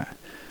 Yeah.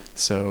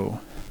 So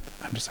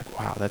I'm just like,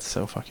 wow, that's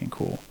so fucking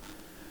cool.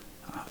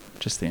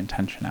 Just the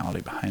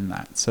intentionality behind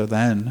that. So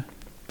then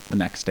the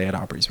next day at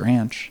Aubrey's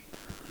ranch,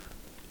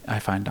 I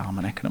find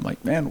Dominic, and I'm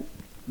like, man,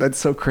 that's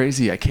so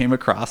crazy. I came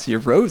across your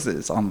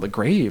roses on the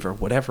grave or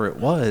whatever it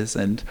was.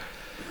 And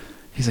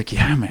he's like,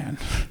 yeah, man,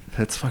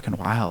 that's fucking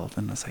wild.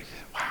 And I was like,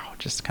 wow,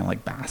 just kind of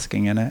like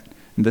basking in it.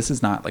 And this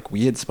is not like,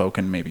 we had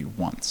spoken maybe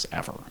once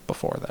ever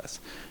before this.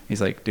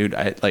 He's like, dude,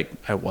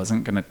 I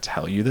wasn't going to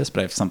tell you this, but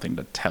I have something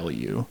to tell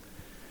you.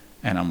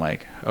 And I'm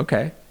like,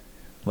 okay,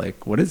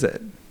 like, what is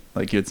it?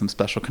 Like, you had some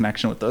special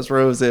connection with those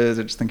roses.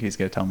 I just think he's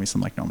going to tell me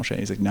some like normal shit.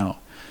 He's like, no.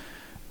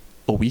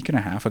 A week and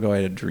a half ago, I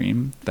had a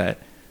dream that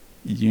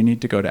you need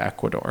to go to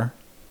Ecuador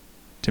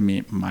to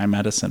meet my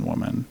medicine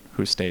woman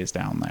who stays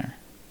down there.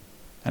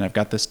 And I've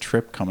got this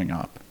trip coming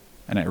up,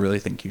 and I really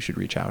think you should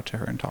reach out to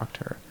her and talk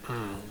to her.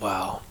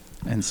 Wow.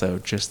 And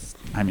so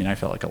I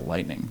felt like a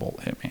lightning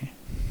bolt hit me.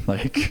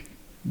 Like,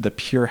 the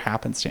pure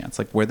happenstance,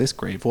 like where this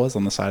grave was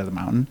on the side of the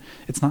mountain,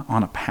 it's not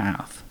on a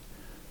path.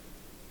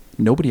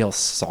 Nobody else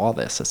saw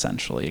this,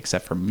 essentially,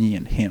 except for me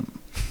and him.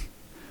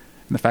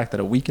 And the fact that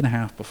a week and a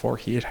half before,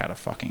 he had a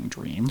fucking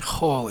dream.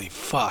 Holy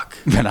fuck.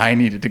 That I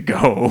needed to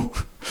go.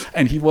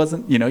 And he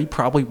wasn't, he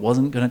probably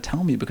wasn't going to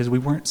tell me because we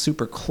weren't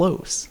super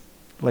close.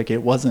 Like,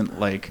 it wasn't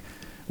like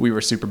we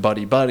were super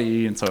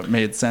buddy-buddy, and so it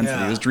made sense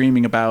that he was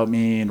dreaming about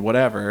me and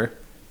whatever.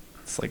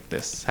 It's like,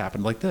 this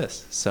happened like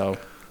this. So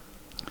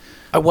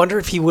I wonder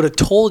if he would have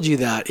told you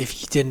that if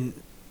he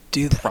didn't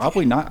do that.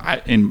 Probably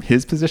not. In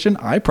his position,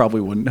 I probably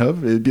wouldn't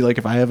have. It'd be like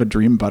if I have a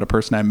dream about a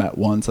person I met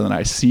once and then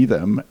I see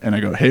them and I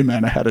go, hey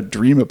man, I had a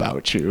dream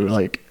about you.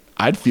 Like,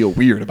 I'd feel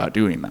weird about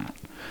doing that.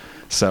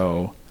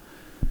 So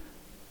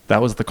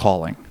that was the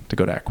calling to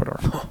go to Ecuador.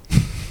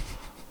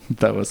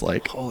 That was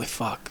like, holy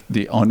fuck,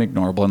 the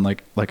unignorable. And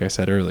like I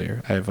said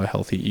earlier, I have a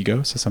healthy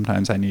ego. So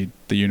sometimes I need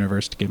the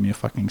universe to give me a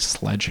fucking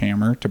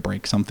sledgehammer to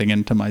break something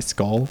into my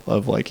skull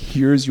of like,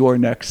 here's your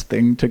next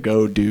thing to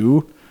go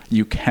do.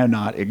 You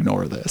cannot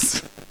ignore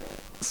this.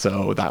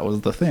 So that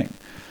was the thing.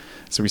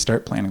 So we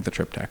start planning the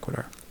trip to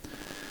Ecuador.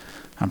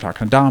 I'm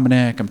talking to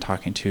Dominic. I'm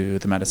talking to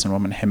the medicine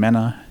woman,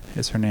 Jimena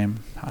is her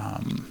name.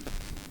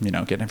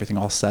 Getting everything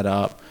all set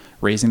up,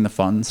 raising the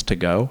funds to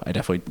go. I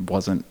definitely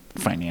wasn't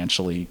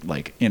financially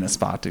like in a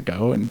spot to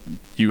go, and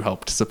you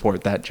helped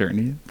support that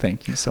journey.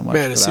 Thank you so much.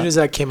 Man, as soon as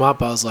that came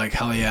up, I was like,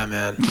 hell yeah,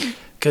 man.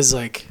 Because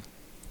like,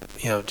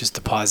 just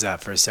to pause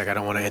that for a sec, I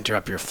don't want to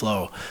interrupt your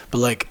flow, but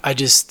like,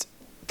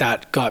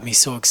 that got me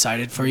so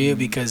excited for you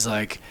because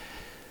like,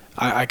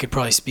 I could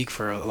probably speak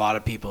for a lot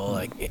of people.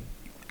 Like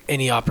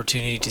any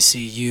opportunity to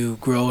see you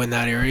grow in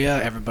that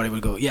area, everybody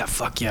would go, yeah,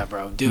 fuck yeah,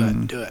 bro, do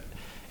it.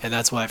 And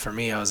that's why for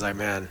me, I was like,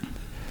 man,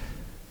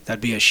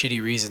 that'd be a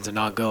shitty reason to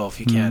not go if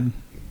you can't,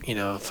 you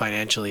know,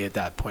 financially at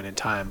that point in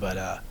time.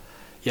 But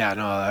yeah,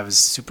 no, I was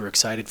super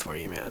excited for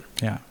you, man.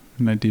 Yeah,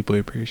 and I deeply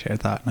appreciate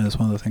that. And it's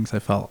one of the things I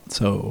felt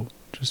so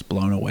just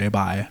blown away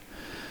by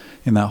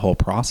in that whole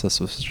process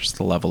was just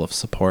the level of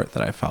support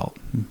that I felt.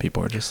 And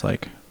people were just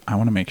like, I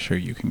want to make sure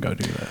you can go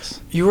do this.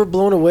 You were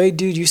blown away,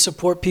 dude. You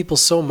support people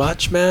so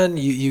much, man.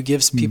 You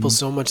give people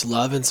so much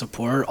love and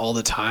support all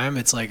the time.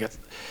 It's like,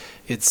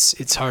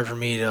 it's hard for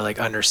me to like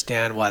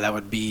understand why that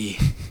would be,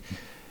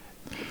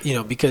 you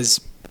know,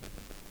 because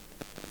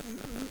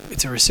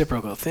it's a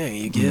reciprocal thing.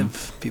 You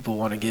give, people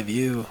want to give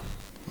you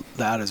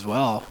that as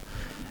well.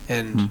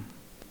 And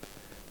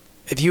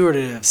if you were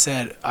to have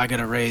said, I got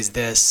to raise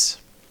this,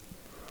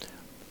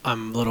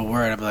 I'm a little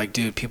worried. I'm like,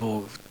 dude,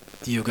 people,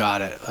 you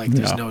got it. Like,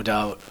 there's no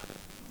doubt.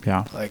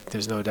 Yeah. Like,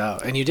 there's no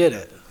doubt. And you did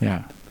it.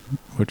 Yeah.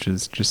 Which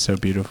is just so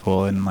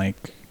beautiful. And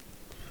like,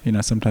 you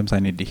know, sometimes I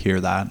need to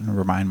hear that and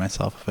remind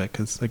myself of it.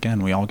 Because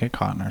again, we all get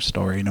caught in our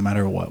story, no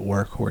matter what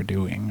work we're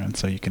doing. And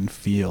so you can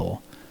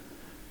feel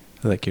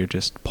like you're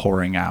just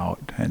pouring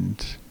out.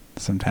 And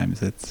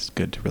sometimes it's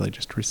good to really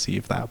just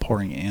receive that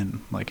pouring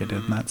in like I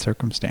did in that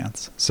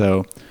circumstance.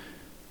 So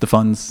the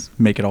funds,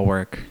 make it all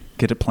work,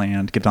 get it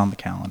planned, get it on the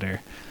calendar.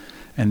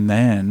 And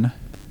then,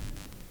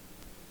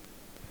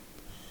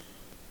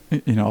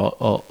 you know,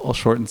 I'll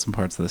shorten some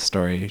parts of this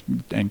story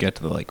and get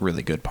to the like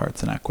really good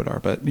parts in Ecuador.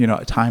 But, you know,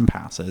 time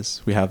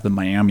passes. We have the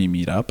Miami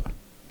meetup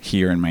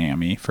here in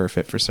Miami for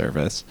Fit for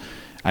Service.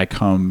 I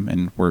come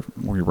and we're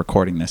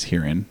recording this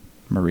here in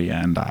Maria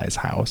and I's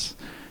house,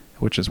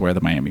 which is where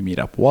the Miami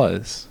meetup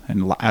was.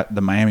 And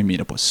the Miami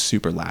meetup was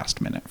super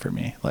last minute for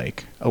me.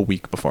 Like a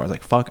week before, I was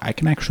like, fuck, I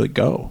can actually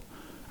go.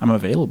 I'm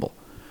available.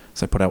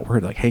 So I put out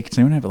word like, hey, can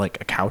anyone have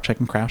like a couch I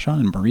can crash on?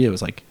 And Maria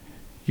was like,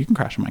 you can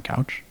crash on my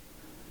couch.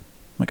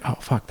 I'm like, oh,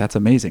 fuck, that's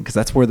amazing. Because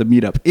that's where the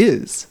meetup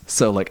is.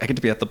 So like I get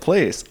to be at the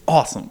place.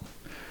 Awesome.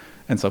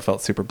 And so I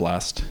felt super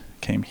blessed.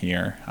 Came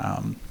here.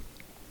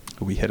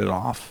 We hit it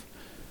off.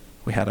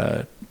 We had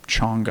a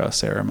chonga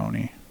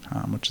ceremony,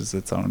 which is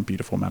its own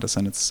beautiful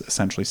medicine. It's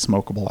essentially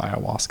smokable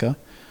ayahuasca.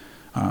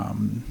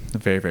 A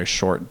very, very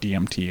short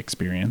DMT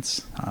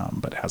experience,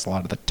 but it has a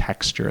lot of the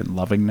texture and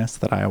lovingness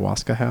that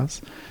ayahuasca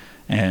has.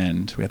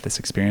 And we had this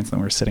experience, and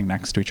we were sitting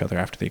next to each other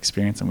after the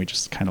experience, and we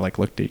just kind of like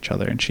looked at each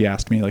other, and she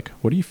asked me like,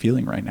 what are you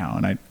feeling right now?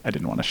 And I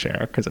didn't want to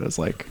share because it was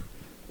like,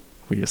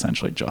 we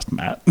essentially just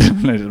met.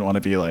 And I didn't want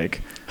to be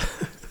like,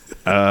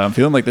 I'm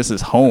feeling like this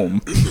is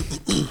home.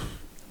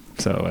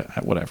 So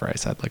whatever I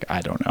said, like, I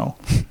don't know,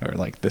 or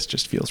like, this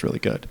just feels really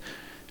good.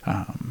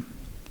 But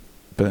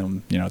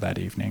then, you know, that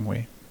evening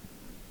we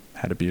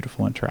had a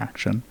beautiful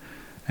interaction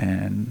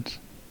and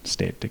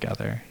stayed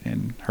together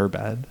in her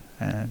bed.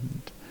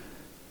 And,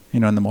 you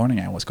know, in the morning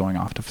I was going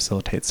off to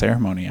facilitate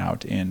ceremony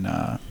out in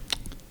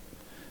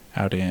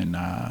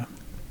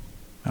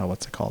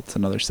what's it called? It's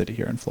another city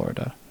here in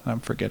Florida.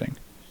 I'm forgetting.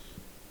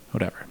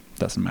 Whatever.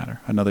 Doesn't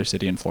matter. Another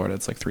city in Florida.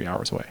 It's like 3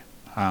 hours away.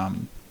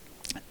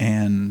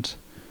 And,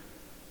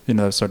 you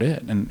know, that's sort of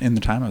it. And in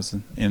the time I was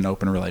in an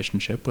open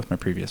relationship with my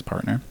previous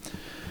partner.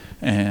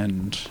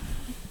 And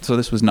so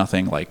this was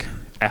nothing like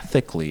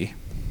ethically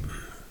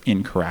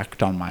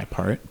incorrect on my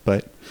part,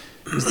 but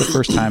it was the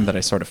first time that I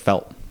sort of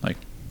felt like,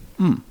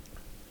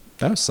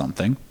 that was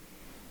something.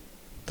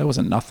 That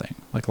wasn't nothing.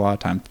 Like a lot of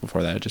times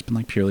before that, it had just been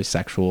like purely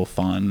sexual,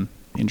 fun,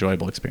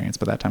 enjoyable experience.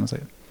 But that time I was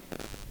like,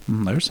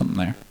 there's something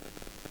there.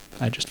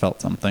 I just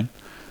felt something.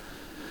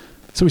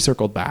 So we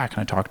circled back, and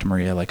I talked to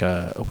Maria like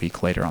a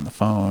week later on the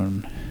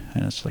phone,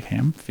 and it's like, hey,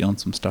 I'm feeling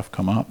some stuff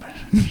come up.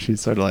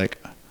 She's sort of like,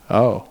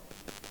 oh,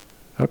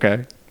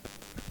 okay.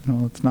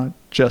 No, it's not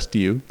just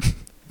you. I'm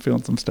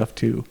feeling some stuff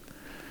too.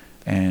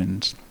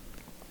 And,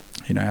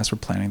 you know, as we're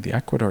planning the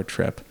Ecuador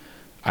trip,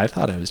 I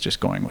thought I was just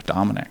going with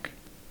Dominic.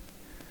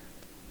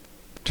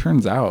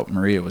 Turns out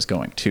Maria was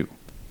going too.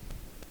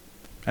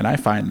 And I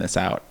find this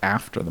out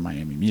after the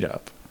Miami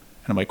meetup.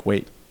 And I'm like,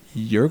 wait,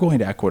 you're going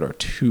to Ecuador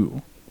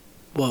too?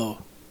 Whoa.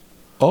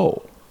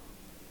 Oh.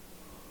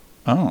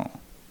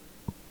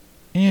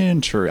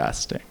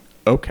 Interesting.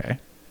 Okay.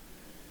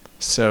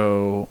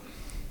 So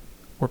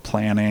we're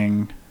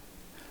planning.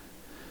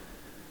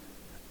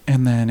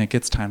 And then it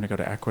gets time to go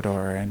to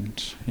Ecuador.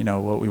 And, you know,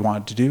 what we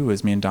wanted to do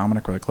is me and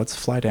Dominic were like, let's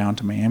fly down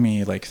to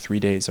Miami like 3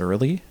 days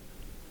early.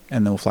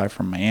 And then we'll fly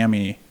from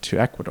Miami to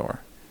Ecuador.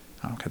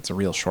 It's a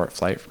real short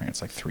flight from here.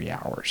 It's like 3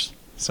 hours.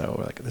 So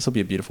we're like, this will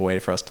be a beautiful way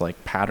for us to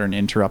like pattern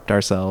interrupt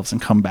ourselves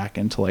and come back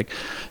into like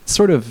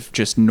sort of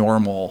just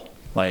normal,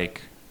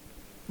 like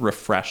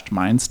refreshed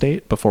mind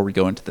state before we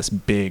go into this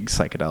big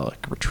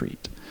psychedelic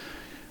retreat.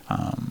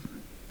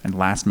 And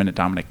last minute,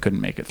 Dominic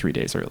couldn't make it 3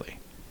 days early.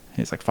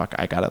 He's like, fuck,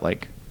 I got it.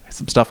 Like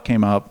some stuff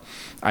came up.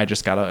 I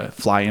just got to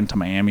fly into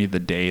Miami the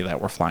day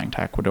that we're flying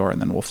to Ecuador, and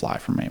then we'll fly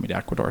from Miami to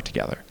Ecuador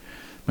together.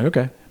 I'm like,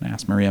 okay. And I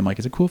asked Maria, I'm like,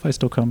 is it cool if I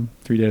still come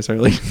 3 days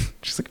early?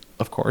 She's like,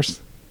 of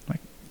course. I'm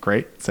like,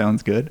 great.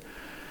 Sounds good.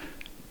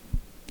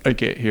 I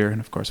get here,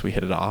 and of course we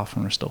hit it off,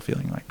 and we're still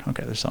feeling like,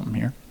 okay, there's something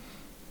here.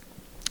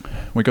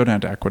 We go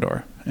down to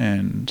Ecuador,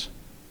 and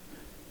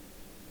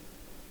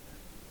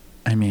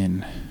I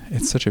mean,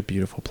 it's such a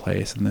beautiful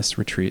place, and this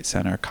retreat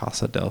center,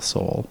 Casa del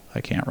Sol,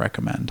 I can't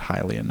recommend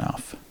highly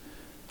enough.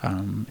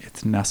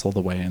 It's nestled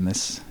away in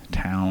this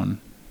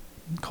town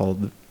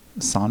called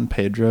San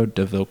Pedro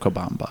de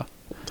Vilcabamba.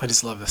 I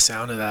just love the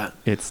sound of that.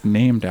 It's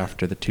named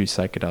after the 2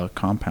 psychedelic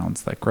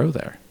compounds that grow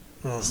there.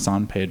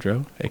 San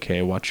Pedro,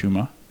 aka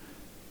Wachuma,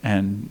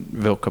 and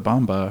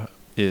Vilcabamba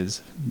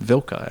is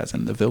Vilca, as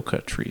in the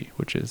Vilca tree,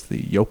 which is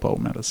the Yopo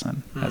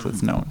medicine, as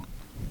it's known.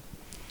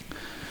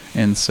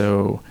 And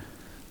so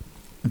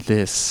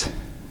this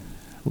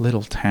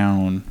little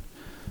town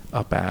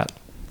up at,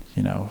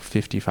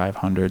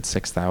 5,500,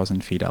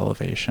 6,000 feet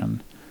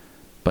elevation,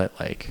 but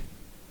like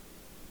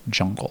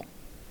jungle.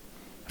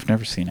 I've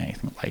never seen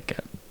anything like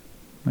it.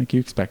 Like, you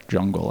expect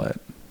jungle at,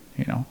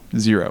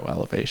 0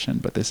 elevation,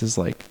 but this is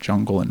like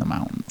jungle in the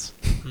mountains.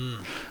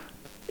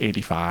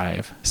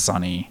 85,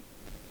 sunny,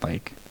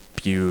 like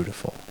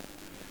beautiful.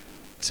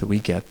 So we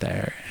get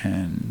there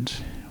and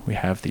we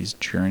have these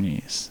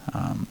journeys.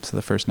 So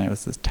the first night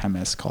was this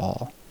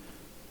Temescal,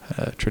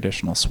 a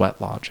traditional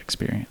sweat lodge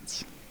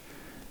experience.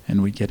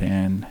 And we get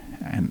in,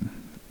 and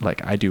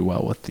like, I do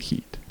well with the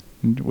heat.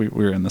 We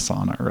were in the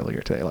sauna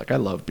earlier today. Like, I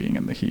love being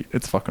in the heat.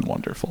 It's fucking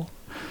wonderful.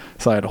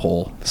 So I had a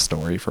whole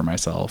story for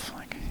myself.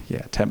 Like,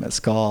 yeah,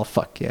 Temescal,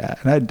 fuck yeah.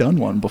 And I had done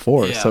one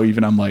before. Yeah. So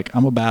even I'm like,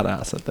 I'm a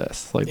badass at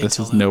this. Like, this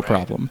is no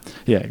problem.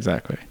 Yeah,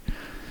 exactly.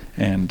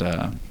 And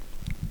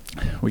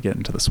we get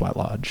into the sweat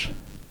lodge.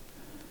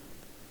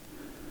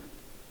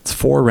 It's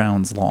 4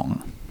 rounds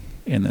long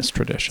in this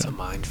tradition. It's a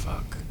mind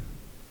fuck.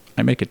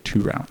 I make it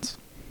 2 rounds.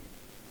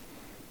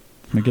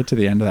 I get to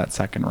the end of that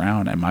second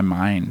round, and my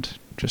mind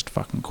just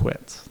fucking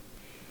quits.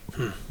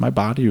 My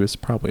body was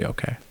probably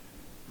okay.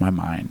 My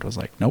mind was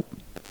like, nope,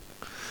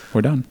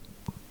 we're done.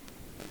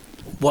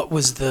 What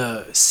was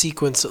the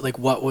sequence? Like,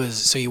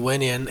 so you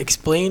went in,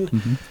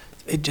 explain,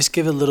 just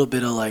give a little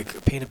bit of,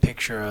 like, paint a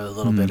picture, a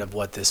little bit of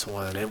what this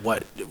one, and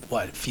what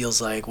it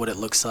feels like, what it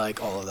looks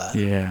like, all of that.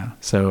 Yeah.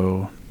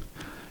 So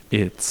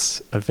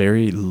it's a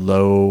very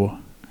low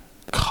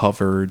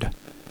covered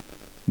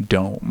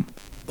dome.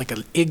 Like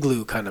an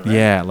igloo kind of, right?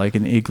 Yeah, like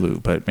an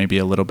igloo, but maybe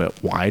a little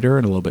bit wider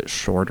and a little bit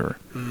shorter.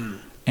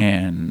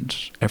 And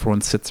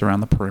everyone sits around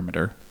the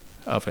perimeter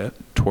of it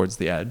towards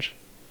the edge.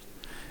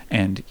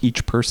 And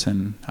each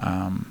person,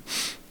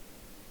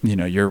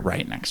 you're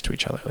right next to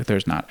each other. Like,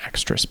 there's not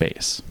extra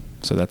space.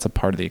 So that's a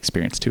part of the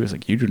experience too, is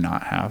like, you do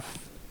not have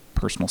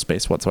personal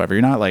space whatsoever.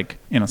 You're not like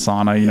in a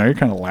sauna, you're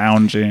kind of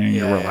lounging,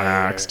 you're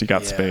relaxed, you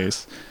got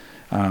space.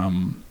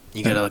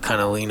 You got to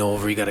kind of lean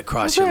over, you got to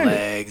cross your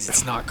legs.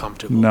 It's not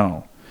comfortable.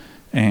 No.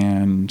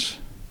 And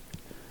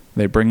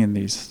they bring in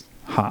these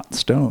hot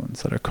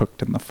stones that are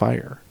cooked in the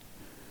fire.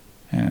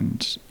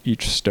 And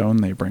each stone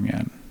they bring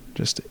in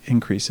just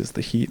increases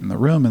the heat in the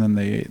room. And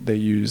then they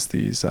use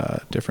these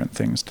different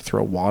things to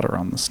throw water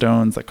on the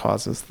stones that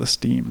causes the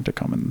steam to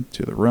come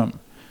into the room.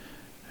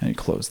 And you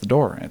close the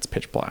door and it's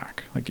pitch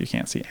black. Like, you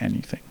can't see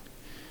anything.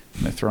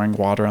 And they're throwing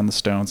water on the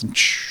stones, and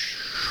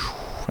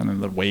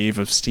then the wave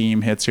of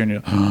steam hits you, and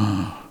you're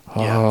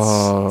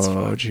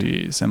oh,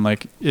 geez. And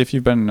like, if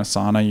you've been in a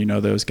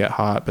sauna, those get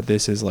hot, but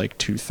this is like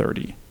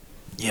 230.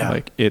 Yeah.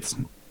 Like, it's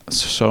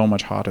so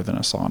much hotter than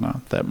a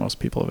sauna that most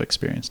people have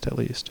experienced, at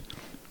least.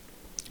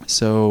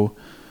 So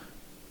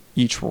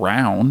each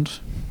round,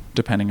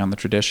 depending on the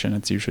tradition,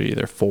 it's usually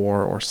either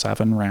 4 or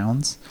 7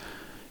 rounds.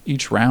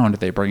 Each round,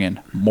 they bring in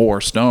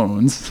more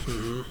stones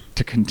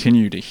to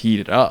continue to heat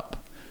it up.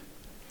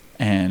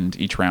 And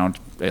each round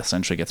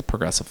essentially gets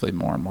progressively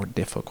more and more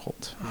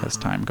difficult as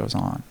time goes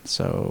on.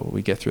 So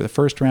we get through the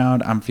first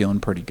round. I'm feeling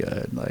pretty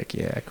good. Like,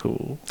 yeah,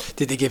 cool.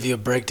 Did they give you a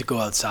break to go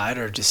outside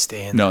or just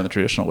stay in? No, in the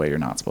traditional way, you're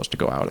not supposed to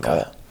go out at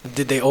all.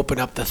 Did they open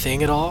up the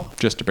thing at all?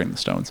 Just to bring the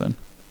stones in.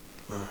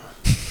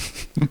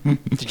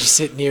 Did you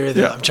sit near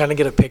the? Yeah. I'm trying to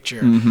get a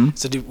picture.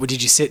 So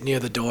did you sit near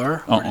the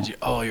door? Or did you?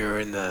 Oh, you're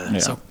in the. Yeah.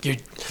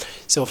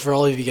 So for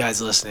all of you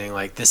guys listening,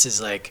 like, this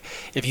is like,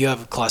 if you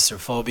have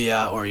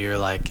claustrophobia or you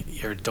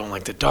don't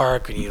like the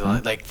dark, and you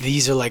like,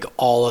 these are like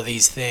all of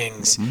these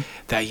things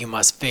that you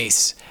must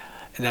face,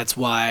 and that's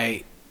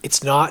why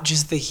it's not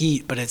just the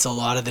heat, but it's a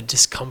lot of the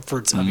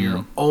discomforts of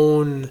your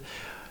own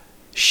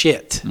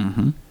shit.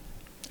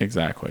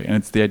 Exactly. And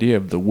it's the idea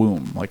of the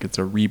womb. Like, it's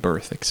a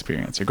rebirth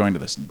experience. You're going to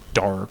this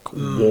dark,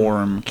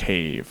 warm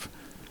cave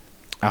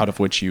out of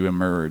which you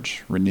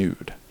emerge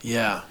renewed.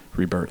 Yeah.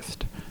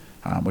 Rebirthed.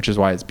 Which is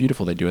why it's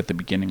beautiful. They do at the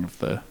beginning of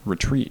the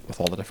retreat with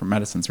all the different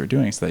medicines we're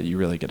doing, so that you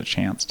really get a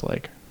chance to,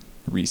 like,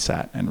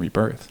 reset and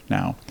rebirth.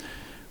 Now,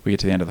 we get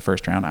to the end of the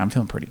first round. I'm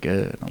feeling pretty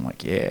good. I'm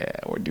like, yeah,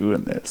 we're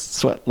doing this.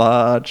 Sweat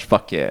lodge.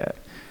 Fuck yeah.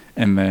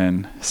 And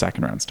then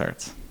second round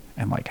starts.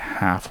 And like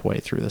halfway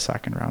through the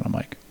second round, I'm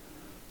like,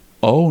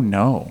 oh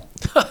no.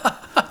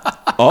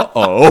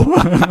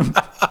 Uh-oh.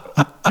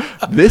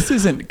 This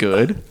isn't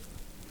good.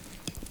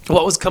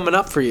 What was coming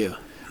up for you?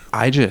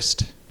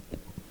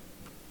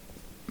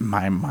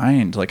 my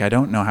mind, like, I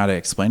don't know how to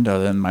explain to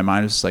them. My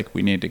mind was just like,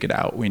 we need to get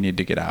out. We need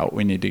to get out.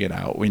 We need to get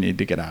out. We need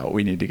to get out.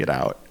 We need to get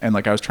out. And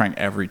like, I was trying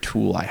every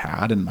tool I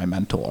had in my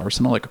mental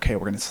arsenal. Like, okay,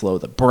 we're going to slow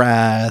the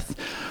breath.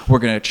 We're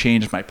going to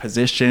change my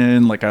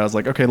position. Like, I was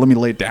like, okay, let me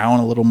lay down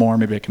a little more.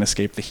 Maybe I can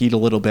escape the heat a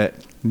little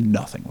bit.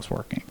 Nothing was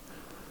working.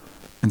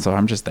 And so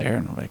I'm just there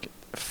and I'm like,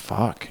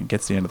 fuck. It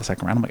gets to the end of the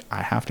second round. I'm like,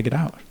 I have to get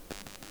out.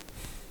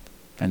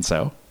 And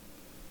so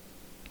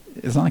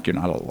it's not like you're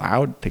not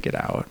allowed to get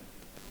out.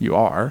 You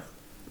are.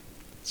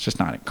 It's just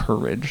not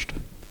encouraged.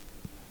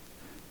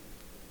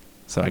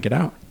 So I get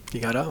out. You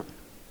got out.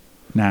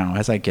 Now,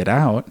 as I get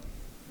out,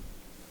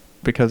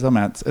 because I'm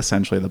at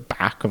essentially the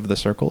back of the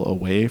circle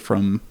away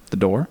from the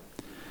door,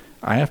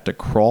 I have to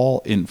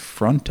crawl in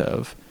front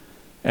of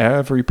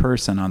every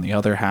person on the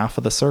other half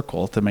of the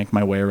circle to make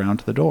my way around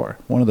to the door.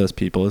 One of those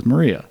people is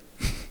Maria.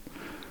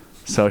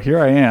 So here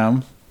I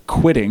am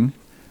quitting.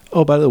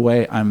 Oh, by the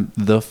way, I'm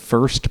the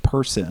first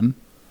person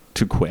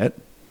to quit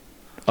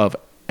of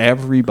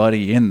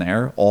everybody in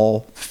there,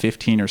 all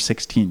 15 or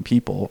 16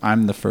 people.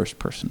 I'm the first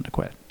person to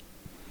quit.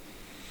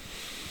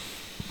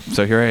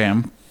 So here I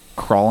am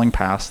crawling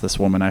past this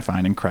woman I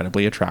find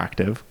incredibly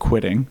attractive,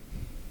 quitting.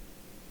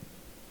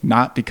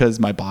 Not because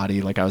my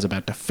body, like I was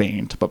about to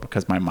faint, but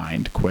because my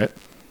mind quit.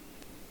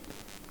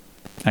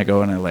 I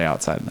go and I lay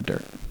outside in the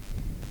dirt.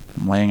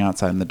 I'm laying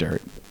outside in the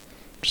dirt,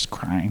 just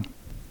crying,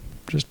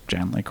 just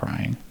gently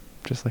crying,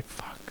 just like,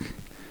 fuck.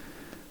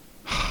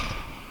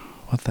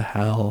 What the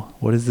hell?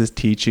 What is this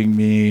teaching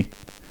me?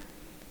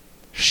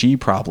 She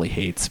probably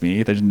hates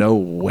me. There's no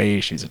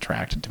way she's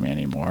attracted to me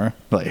anymore.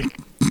 Like,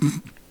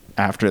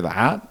 after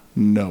that,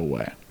 no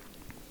way.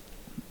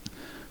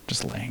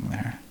 Just laying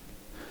there.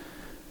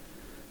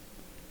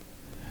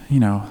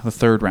 You know, the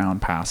third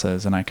round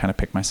passes and I kind of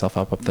pick myself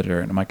up the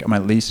dirt. And I'm like, I'm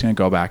at least going to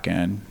go back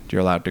in.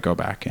 You're allowed to go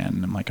back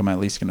in. I'm like, I'm at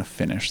least going to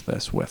finish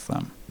this with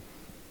them.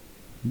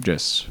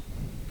 Just,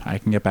 I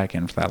can get back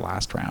in for that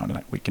last round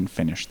and we can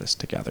finish this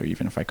together,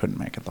 even if I couldn't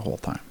make it the whole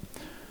time.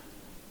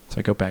 So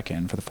I go back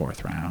in for the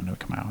fourth round and we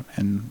come out.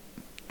 And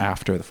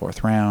after the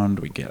fourth round,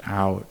 we get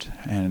out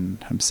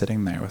and I'm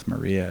sitting there with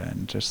Maria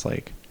and just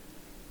like,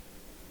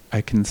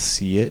 I can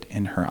see it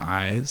in her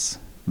eyes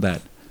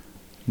that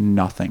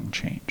nothing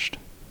changed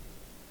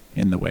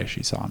in the way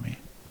she saw me.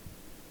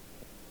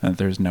 And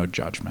there's no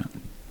judgment.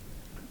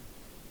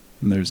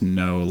 And there's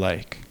no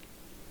like,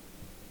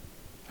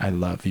 I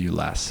love you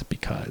less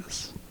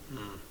because.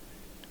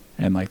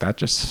 And like that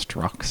just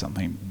struck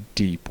something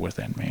deep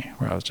within me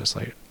where I was just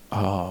like,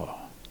 oh,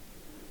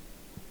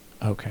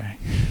 okay.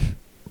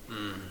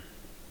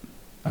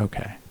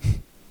 Okay.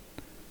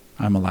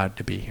 I'm allowed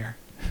to be here.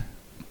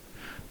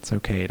 It's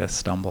okay to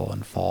stumble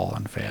and fall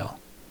and fail.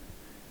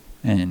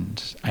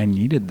 And I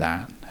needed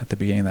that at the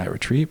beginning of that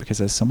retreat because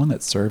as someone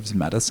that serves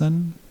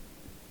medicine,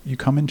 you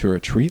come into a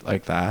retreat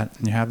like that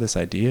and you have this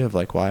idea of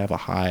like, well, I have a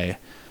high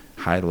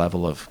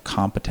level of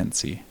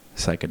competency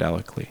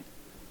psychedelically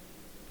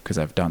because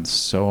I've done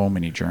so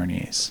many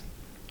journeys.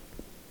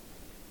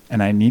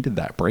 And I needed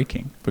that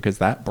breaking because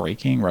that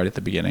breaking right at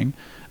the beginning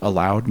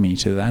allowed me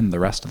to then the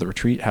rest of the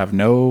retreat have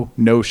no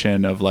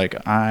notion of like,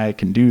 I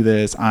can do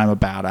this. I'm a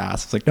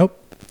badass. It's like, nope,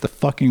 the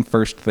fucking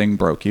first thing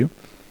broke you.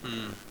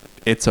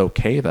 It's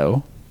okay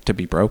though to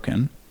be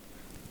broken.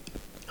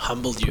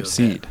 Humbled you.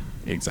 Proceed.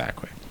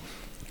 Exactly.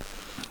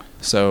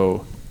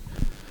 So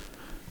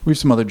we have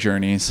some other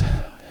journeys.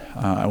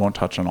 I won't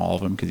touch on all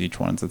of them because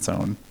each one's its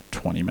own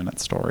 20-minute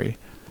story.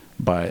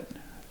 But,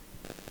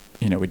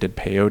 you know, we did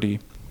peyote.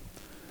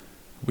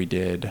 We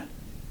did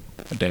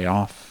a day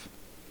off.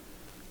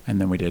 And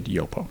then we did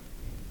yopo.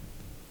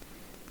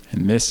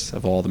 And this,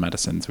 of all the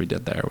medicines we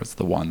did there, was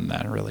the one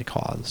that really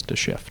caused a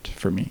shift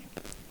for me.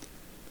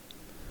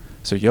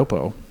 So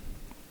yopo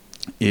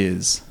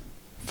is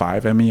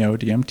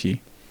 5-MeO-DMT,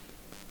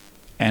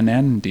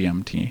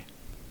 NN-DMT,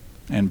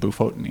 and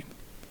bufotenine,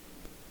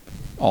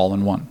 all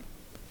in one.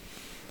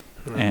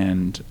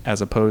 And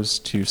as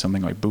opposed to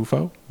something like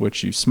bufo,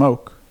 which you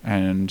smoke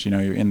and, you know,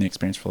 you're in the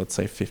experience for, let's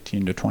say,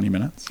 15 to 20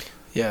 minutes.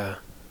 Yeah.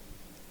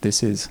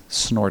 This is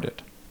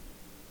snorted.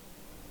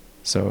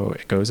 So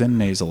it goes in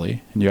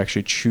nasally, and you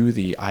actually chew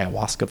the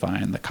ayahuasca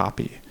vine, the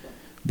copy,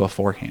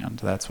 beforehand.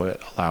 That's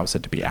what allows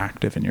it to be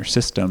active in your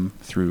system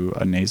through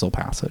a nasal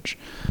passage.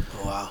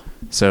 Oh, wow.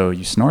 So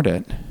you snort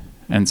it,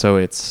 and so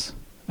it's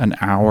an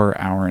hour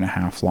and a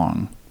half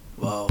long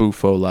Whoa.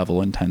 bufo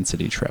level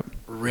intensity trip.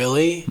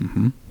 Really?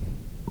 Mm-hmm.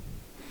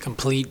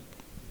 Complete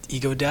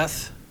ego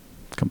death?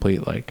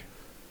 Complete, like,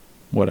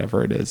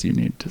 whatever it is you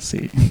need to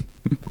see.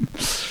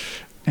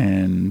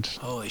 And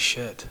holy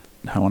shit.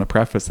 I want to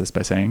preface this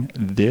by saying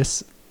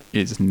this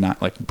is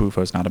not, like,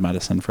 bufo is not a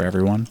medicine for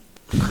everyone.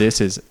 This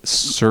is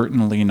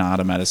certainly not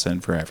a medicine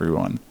for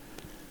everyone.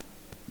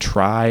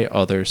 Try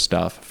other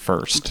stuff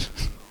first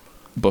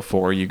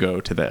before you go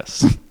to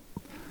this.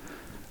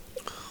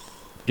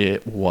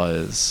 It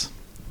was...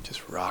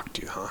 just rocked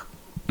you, huh?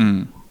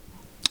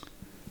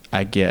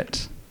 I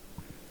get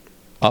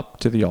up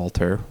to the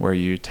altar where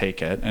you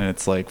take it, and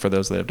it's like, for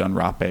those that have done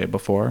rapé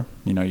before,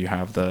 you know, you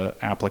have the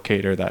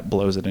applicator that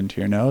blows it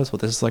into your nose. Well,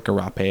 this is like a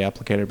rapé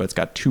applicator, but it's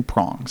got 2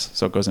 prongs,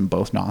 so it goes in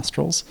both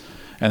nostrils,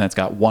 and it's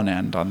got one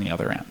end on the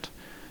other end.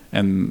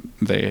 And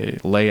they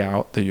lay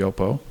out the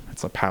yopo,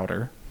 it's a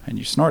powder, and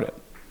you snort it.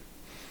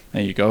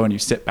 And you go and you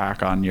sit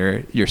back on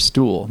your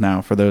stool.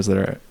 Now, for those that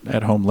are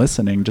at home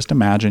listening, just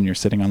imagine you're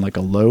sitting on like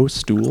a low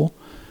stool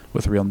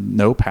with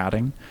no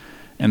padding,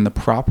 and the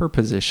proper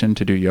position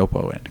to do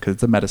yopo in, because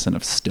it's a medicine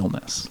of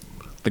stillness.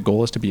 The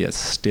goal is to be as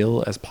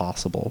still as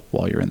possible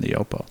while you're in the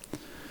yopo.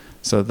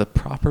 So the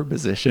proper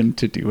position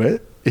to do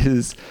it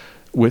is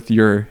with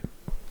your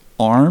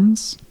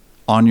arms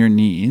on your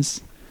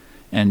knees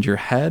and your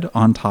head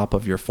on top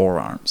of your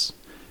forearms.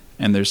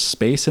 And there's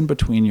space in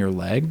between your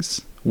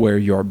legs where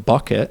your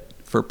bucket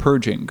for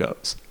purging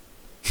goes.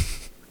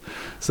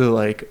 So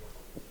like,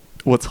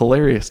 what's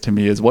hilarious to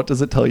me is, what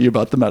does it tell you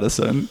about the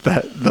medicine?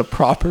 That the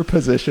proper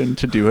position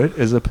to do it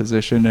is a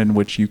position in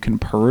which you can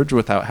purge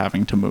without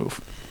having to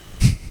move.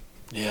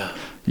 Yeah.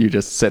 You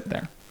just sit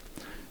there.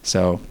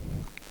 So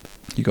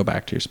you go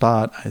back to your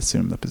spot, I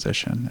assume the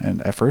position.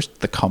 And at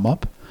first, the come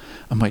up,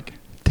 I'm like,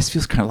 this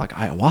feels kind of like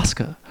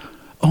ayahuasca.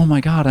 Oh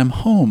my God, I'm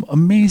home.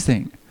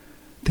 Amazing.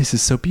 This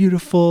is so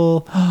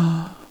beautiful.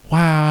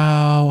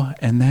 Wow.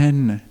 And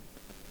then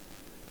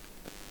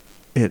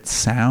it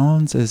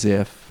sounds as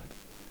if,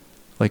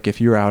 like if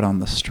you're out on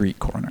the street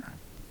corner,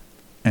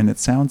 and it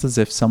sounds as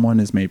if someone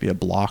is maybe a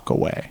block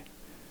away,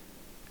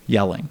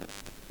 yelling,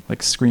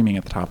 like screaming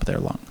at the top of their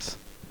lungs.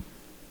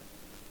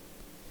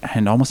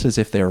 And almost as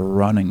if they're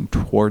running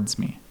towards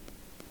me.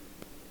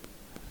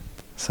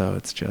 So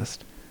it's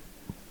just,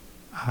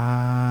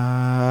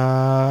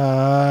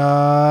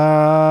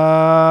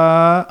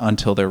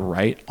 until they're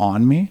right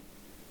on me.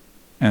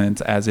 And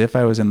it's as if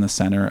I was in the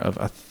center of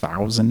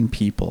 1,000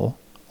 people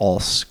all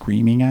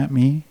screaming at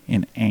me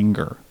in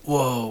anger.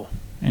 Whoa.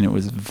 And it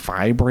was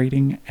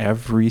vibrating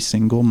every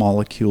single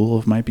molecule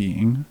of my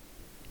being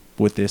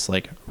with this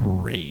like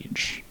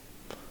rage.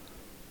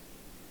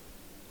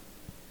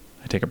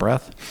 I take a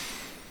breath,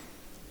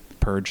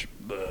 purge,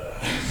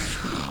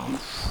 and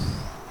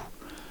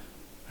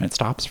it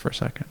stops for a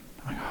second.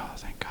 I'm like, oh,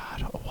 thank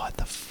God. Oh, what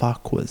the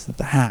fuck was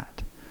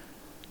that?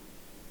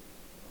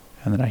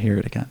 And then I hear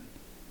it again.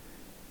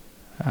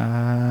 I'm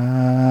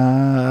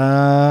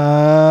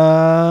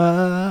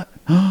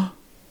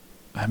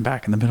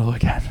back in the middle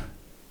again.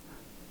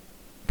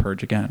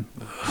 Purge again.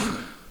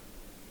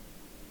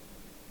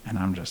 And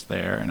I'm just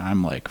there, and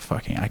I'm like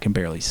fucking, I can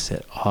barely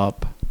sit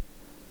up.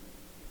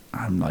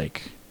 I'm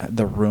like,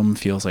 the room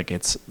feels like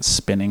it's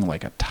spinning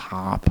like a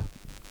top.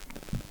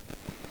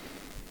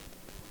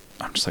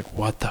 I'm just like,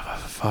 what the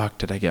fuck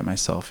did I get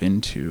myself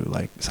into?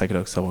 Like,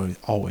 psychedelics have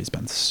always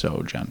been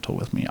so gentle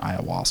with me.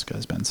 Ayahuasca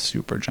has been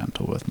super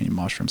gentle with me.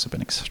 Mushrooms have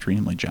been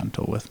extremely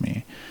gentle with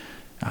me.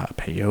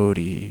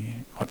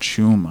 Peyote,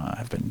 Wachuma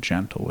have been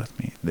gentle with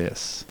me.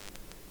 This,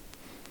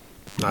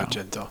 Not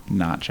gentle.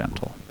 Not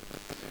gentle.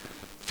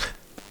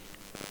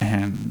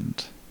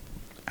 And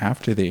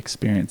after the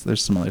experience,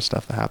 there's some other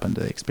stuff that happened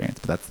to the experience,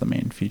 but that's the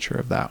main feature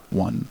of that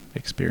one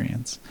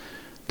experience.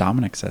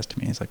 Dominic says to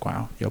me, he's like,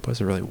 wow, Yopo is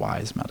a really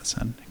wise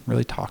medicine. It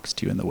really talks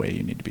to you in the way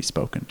you need to be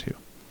spoken to.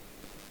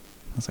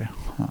 I was like,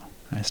 huh.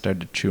 I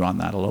started to chew on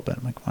that a little bit.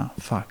 I'm like, wow,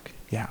 fuck.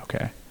 Yeah,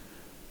 okay.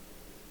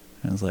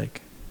 And it was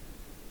like,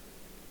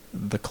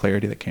 the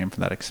clarity that came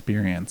from that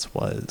experience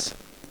was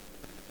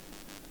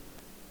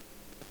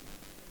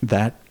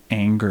that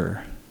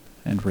anger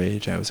and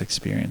rage I was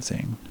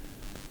experiencing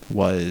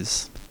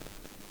was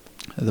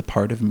the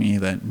part of me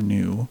that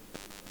knew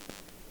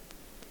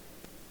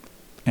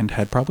and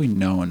had probably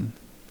known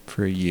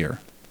for a year,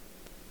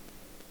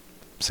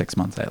 6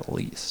 months at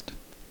least,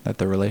 that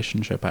the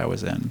relationship I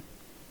was in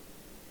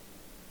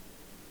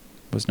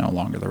was no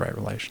longer the right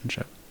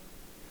relationship.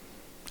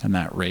 And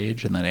that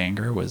rage and that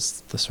anger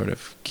was the sort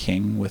of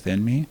king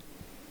within me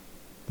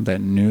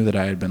that knew that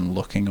I had been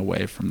looking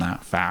away from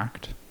that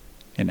fact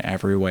in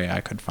every way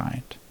I could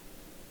find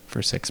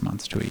for 6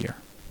 months to a year.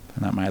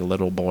 And that my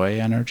little boy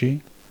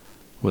energy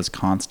was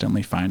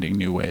constantly finding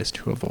new ways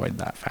to avoid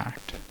that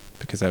fact,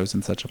 because I was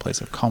in such a place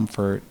of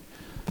comfort,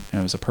 and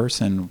I was a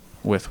person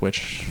with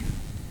which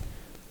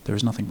there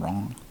was nothing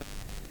wrong.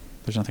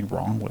 There's nothing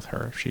wrong with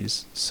her.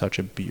 She's such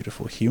a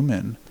beautiful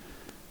human.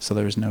 So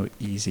there was no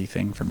easy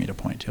thing for me to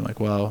point to. Like,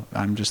 well,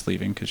 I'm just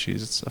leaving because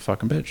she's a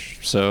fucking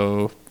bitch.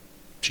 So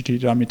she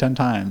cheated on me 10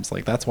 times.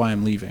 Like, that's why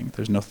I'm leaving.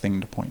 There's no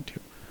thing to point to.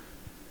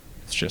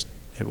 It's just,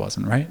 it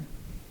wasn't right.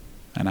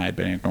 And I had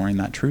been ignoring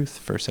that truth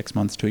for 6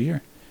 months to a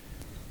year.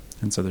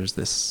 And so there's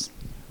this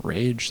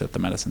rage that the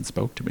medicine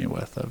spoke to me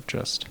with of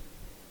just,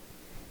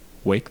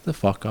 wake the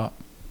fuck up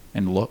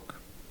and look.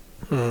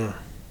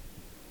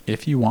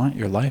 If you want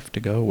your life to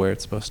go where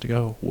it's supposed to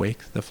go,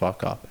 wake the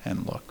fuck up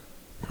and look.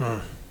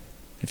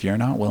 If you're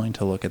not willing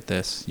to look at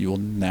this, you will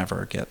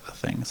never get the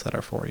things that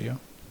are for you.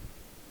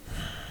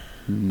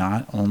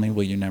 Not only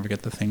will you never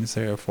get the things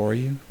that are for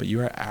you, but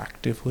you are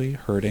actively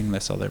hurting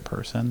this other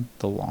person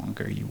the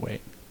longer you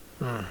wait.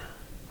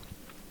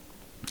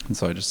 And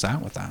so I just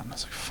sat with that, and I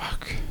was like,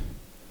 fuck.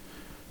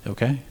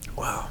 Okay.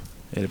 Wow.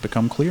 It had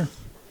become clear.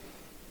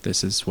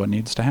 This is what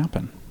needs to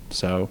happen.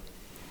 So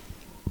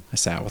I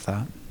sat with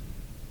that.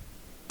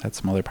 Had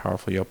some other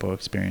powerful Yopo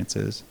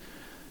experiences.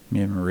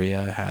 Me and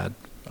Maria had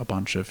a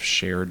bunch of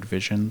shared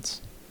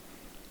visions.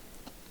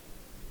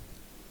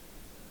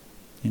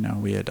 You know,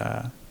 we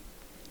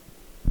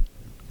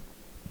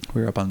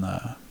were up on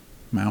the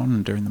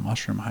mountain during the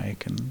mushroom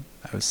hike, and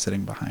I was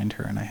sitting behind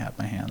her, and I had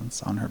my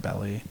hands on her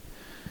belly.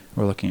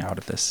 We're looking out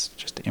at this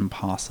just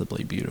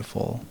impossibly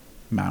beautiful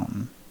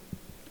mountain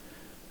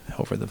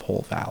over the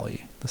whole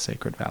valley, the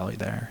sacred valley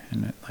there.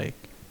 And it, like,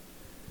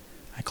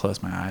 I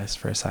close my eyes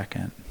for a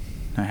second,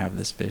 and I have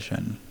this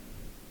vision,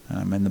 and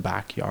I'm in the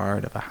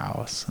backyard of a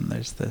house, and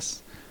there's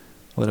this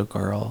little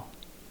girl,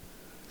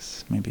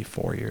 maybe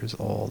 4 years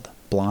old,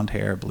 blonde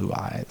hair, blue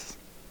eyes.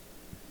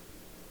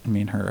 And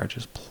me and her are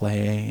just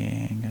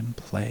playing and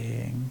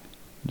playing,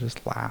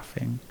 just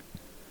laughing,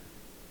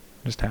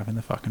 just having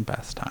the fucking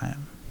best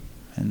time.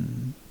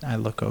 And I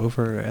look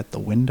over at the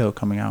window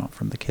coming out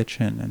from the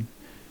kitchen, and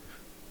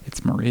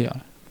it's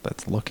Maria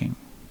that's looking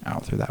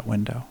out through that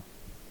window.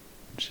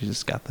 She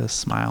just got this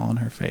smile on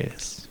her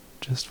face,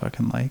 just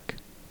fucking like,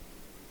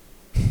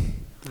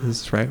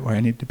 this is right where I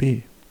need to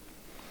be.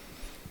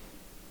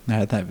 I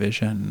had that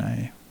vision.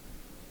 I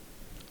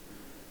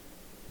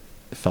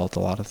felt a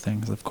lot of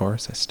things, of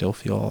course. I still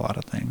feel a lot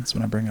of things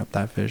when I bring up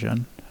that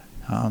vision.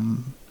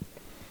 And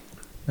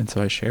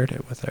so I shared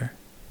it with her.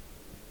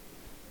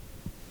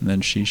 And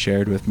then she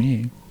shared with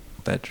me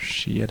that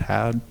she had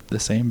had the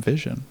same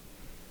vision.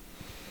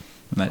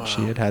 And that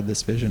she had had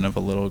this vision of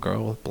a little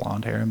girl with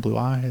blonde hair and blue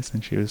eyes.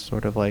 And she was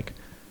sort of like,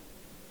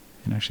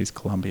 you know, she's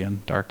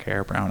Colombian, dark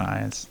hair, brown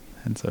eyes.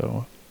 And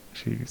so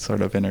she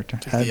sort of in her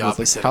head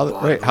was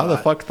like, how the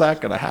fuck's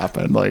that going to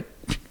happen? Like,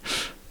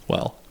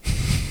 well,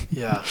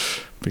 yeah,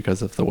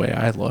 because of the way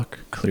I look,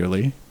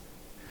 clearly.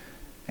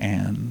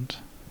 And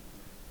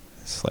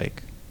it's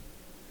like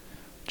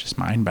just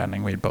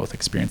mind-bending. We had both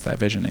experienced that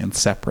vision in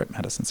separate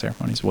medicine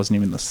ceremonies. It wasn't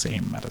even the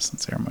same medicine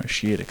ceremony.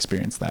 She had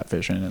experienced that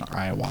vision in an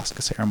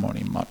ayahuasca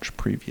ceremony much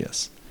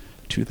previous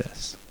to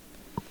this.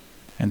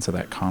 And so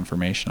that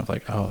confirmation of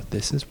like, oh,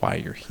 this is why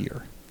you're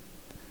here.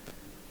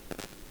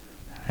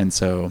 And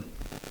so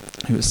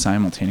it was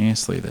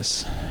simultaneously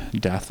this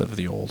death of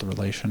the old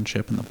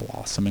relationship and the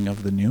blossoming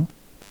of the new.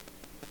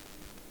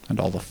 And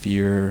all the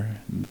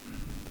fear and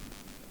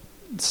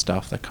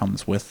stuff that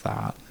comes with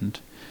that. And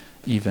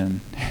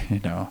even, you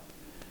know,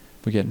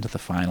 we get into the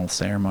final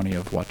ceremony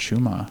of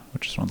Wachuma,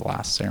 which is one of the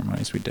last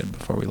ceremonies we did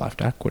before we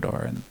left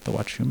Ecuador. And the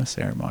Wachuma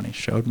ceremony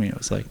showed me, it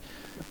was like,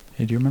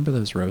 hey, do you remember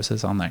those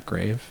roses on that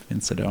grave in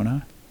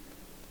Sedona?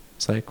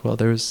 It's like, well,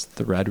 there's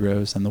the red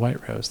rose and the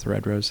white rose. The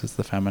red rose is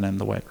the feminine,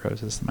 the white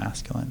rose is the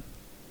masculine.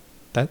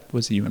 That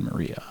was you and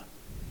Maria.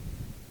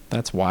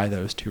 That's why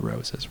those two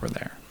roses were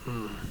there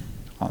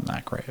on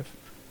that grave.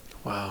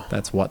 Wow.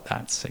 That's what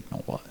that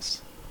signal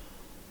was.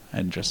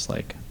 And just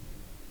like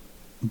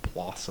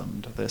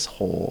blossomed this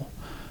whole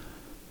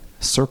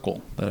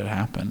circle that had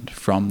happened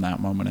from that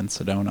moment in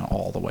Sedona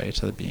all the way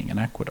to being in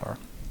Ecuador.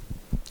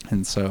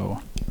 And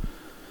so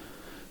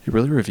it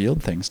really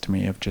revealed things to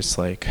me of just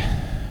like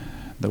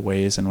the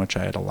ways in which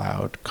I had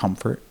allowed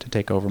comfort to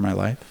take over my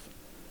life.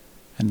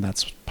 And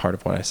that's part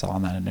of what I saw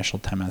in that initial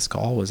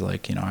Temazcal was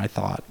like, you know, I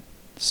thought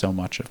so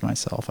much of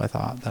myself. I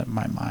thought that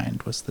my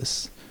mind was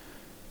this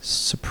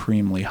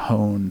supremely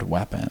honed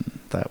weapon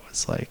that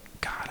was like,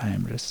 God, I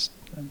am just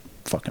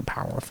fucking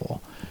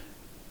powerful.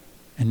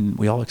 And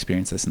we all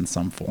experience this in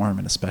some form,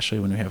 and especially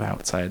when we have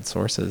outside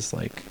sources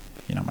like,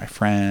 you know, my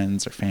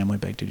friends or family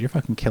be like, dude, you're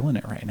fucking killing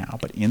it right now.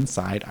 But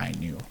inside I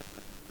knew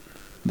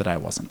that I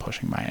wasn't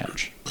pushing my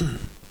edge,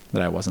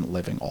 that I wasn't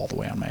living all the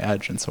way on my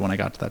edge. And so when I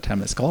got to that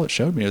Temazcal, it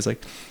showed me, it was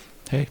like,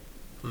 hey,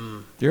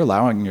 you're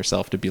allowing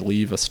yourself to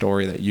believe a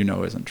story that you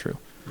know isn't true.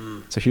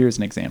 So here's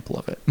an example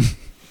of it.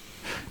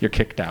 You're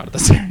kicked out of the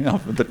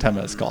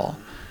Temazcal.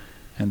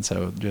 And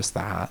so just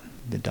that,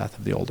 the death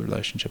of the old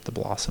relationship, the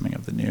blossoming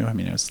of the new. I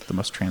mean, it was the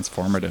most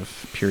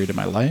transformative period of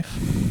my life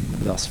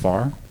thus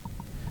far.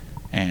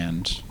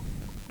 And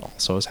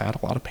also has had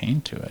a lot of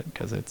pain to it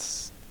because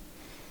it's,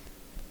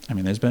 I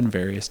mean, there's been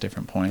various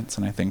different points,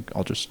 and I think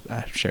I'll just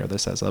share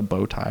this as a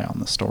bow tie on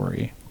the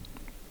story.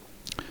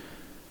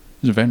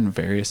 There's been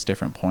various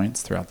different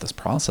points throughout this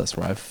process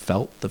where I've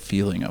felt the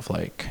feeling of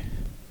like,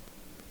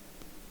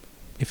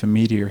 if a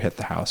meteor hit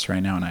the house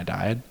right now and I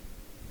died,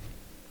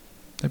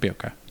 that'd be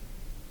okay.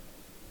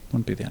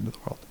 Wouldn't be the end of the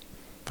world.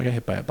 If I got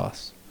hit by a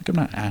bus, like I'm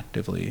not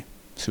actively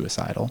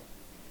suicidal.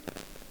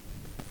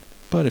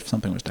 But if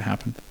something was to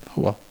happen,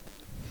 oh well.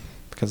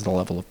 Because of the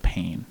level of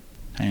pain.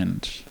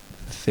 And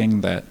the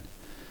thing that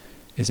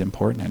is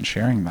important in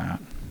sharing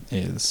that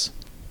is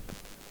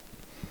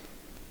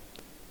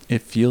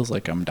it feels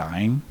like I'm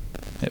dying.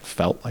 It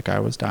felt like I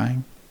was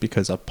dying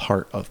because a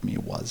part of me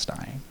was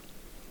dying.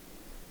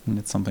 And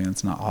it's something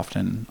that's not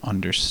often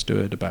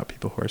understood about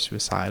people who are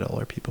suicidal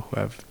or people who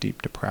have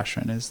deep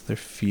depression is they're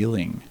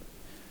feeling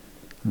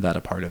that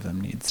a part of them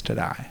needs to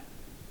die.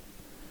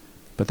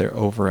 But they're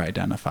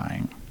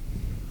over-identifying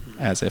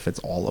as if it's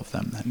all of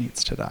them that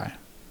needs to die.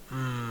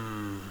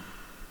 And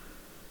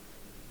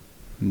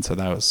so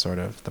that was sort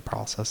of the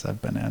process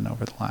I've been in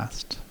over the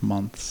last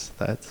months.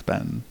 That's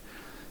been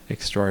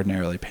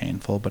extraordinarily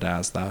painful, but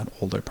as that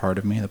older part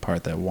of me, the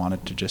part that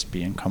wanted to just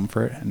be in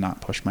comfort and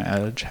not push my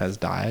edge, has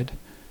died,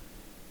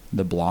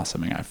 the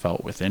blossoming I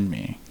felt within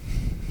me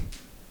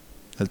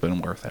has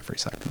been worth every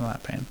second of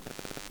that pain.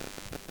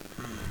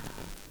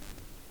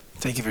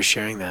 Thank you for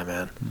sharing that,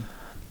 man.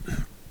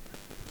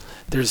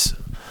 There's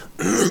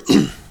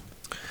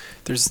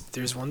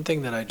one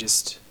thing that I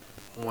just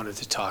wanted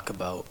to talk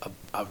about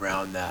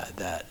around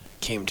that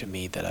came to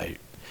me that I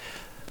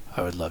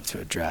would love to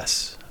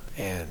address,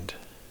 and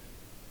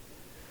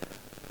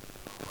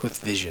with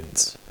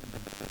visions.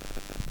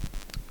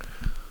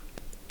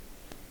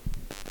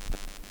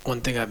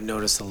 One thing I've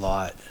noticed a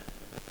lot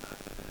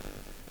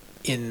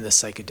in the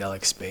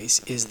psychedelic space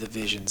is the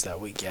visions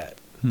that we get.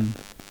 And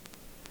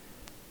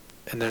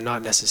they're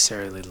not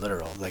necessarily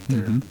literal. Like,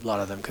 a lot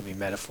of them could be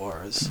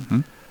metaphors.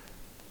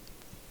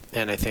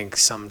 And I think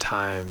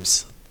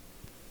sometimes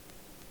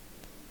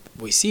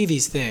we see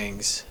these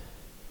things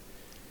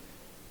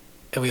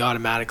and we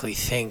automatically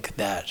think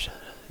that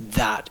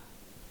that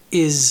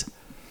is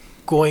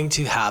going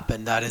to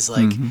happen. That is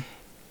like,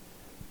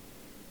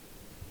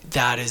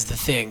 that is the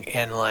thing.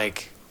 And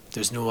like,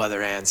 there's no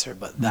other answer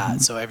but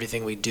that. So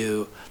everything we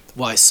do,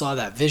 well, I saw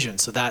that vision,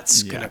 so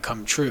that's going to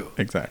come true.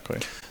 Exactly.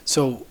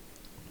 So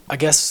I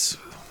guess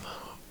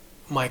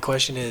my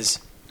question is,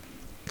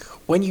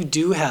 when you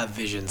do have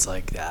visions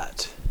like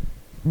that,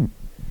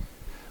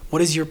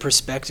 what is your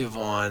perspective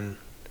on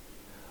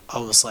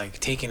almost like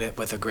taking it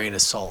with a grain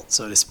of salt,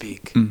 so to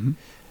speak,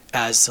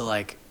 as to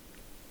like,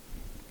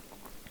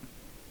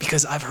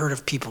 because I've heard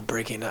of people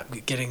breaking up,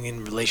 getting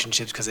in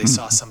relationships because they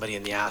saw somebody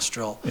in the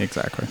astral.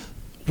 Exactly.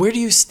 Where do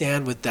you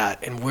stand with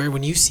that? And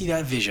when you see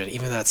that vision,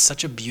 even though that's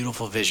such a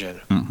beautiful vision,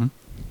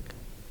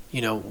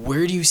 you know,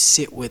 where do you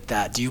sit with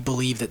that? Do you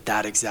believe that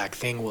that exact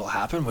thing will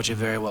happen, which it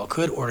very well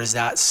could, or does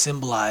that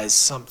symbolize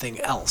something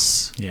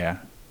else? Yeah.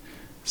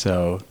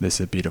 So this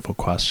is a beautiful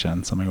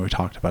question, something we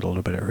talked about a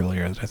little bit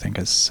earlier that I think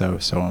is so,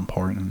 so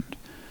important.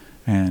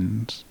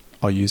 And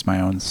I'll use my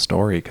own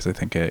story because I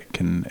think it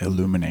can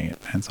illuminate,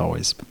 and it's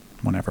always,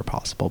 whenever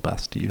possible,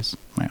 best to use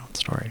my own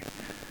story.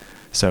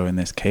 So in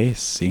this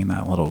case, seeing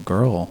that little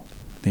girl,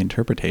 the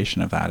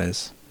interpretation of that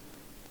is,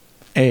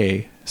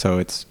 so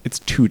it's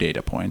 2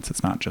 data points.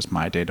 It's not just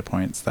my data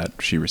points that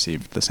she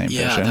received the same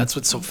vision. Yeah, that's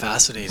what's so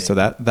fascinating. So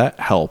that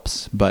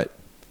helps, but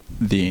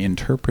the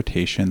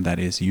interpretation that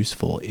is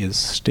useful is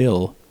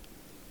still,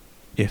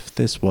 if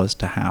this was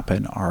to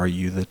happen, are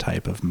you the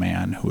type of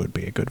man who would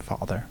be a good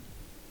father?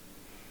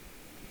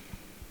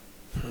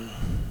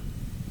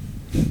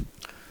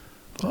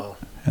 Wow.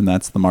 And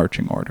that's the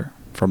marching order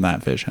from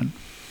that vision.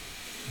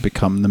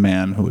 Become the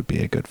man who would be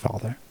a good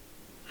father.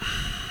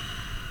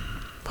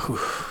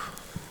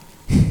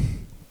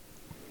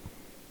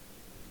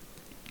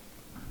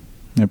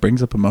 It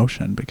brings up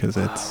emotion because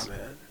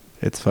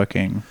it's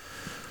fucking,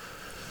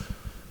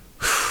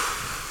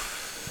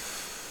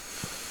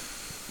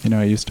 you know,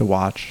 I used to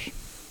watch.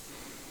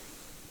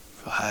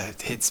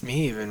 It hits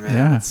me even, man.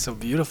 Yeah. It's so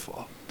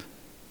beautiful.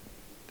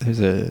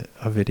 There's a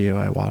video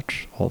I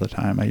watch all the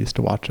time. I used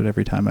to watch it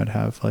every time I'd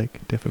have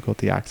like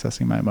difficulty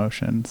accessing my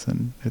emotions,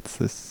 and it's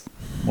this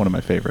one of my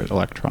favorite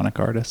electronic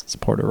artists,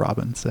 Porter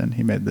Robinson.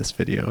 He made this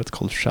video. It's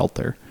called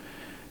Shelter,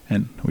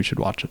 and we should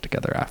watch it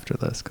together after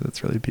this because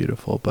it's really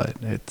beautiful. But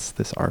it's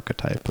this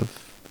archetype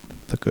of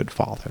the good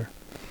father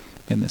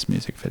in this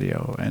music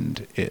video,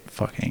 and it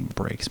fucking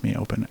breaks me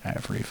open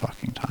every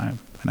fucking time,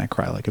 and I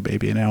cry like a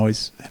baby. And I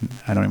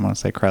don't even want to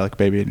say cry like a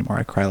baby anymore.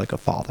 I cry like a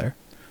father.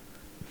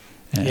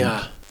 And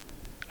yeah.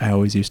 I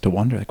always used to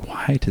wonder, like,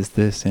 why does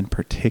this in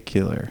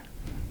particular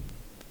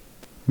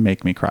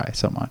make me cry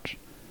so much?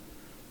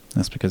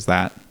 That's because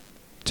that,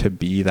 to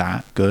be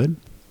that good,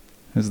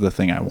 is the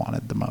thing I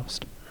wanted the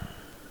most.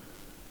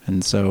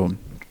 And so,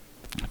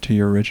 to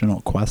your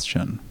original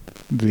question,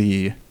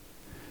 the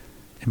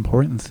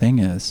important thing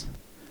is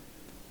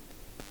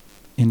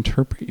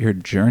interpret your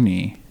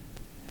journey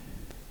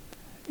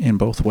in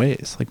both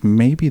ways. Like,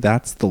 maybe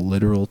that's the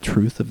literal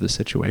truth of the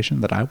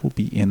situation, that I will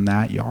be in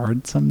that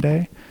yard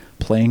someday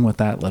playing with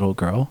that little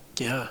girl.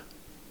 Yeah.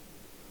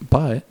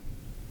 But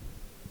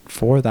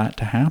for that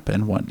to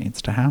happen, what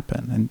needs to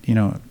happen? And, you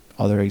know,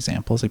 other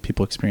examples, like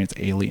people experience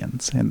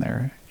aliens in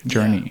their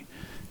journey. Yeah.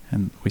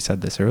 And we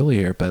said this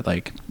earlier, but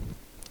like,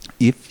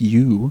 if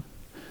you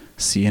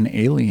see an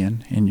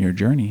alien in your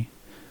journey,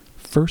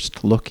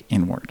 first look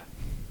inward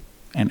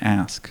and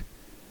ask,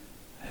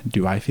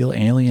 do I feel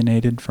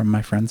alienated from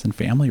my friends and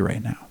family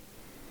right now?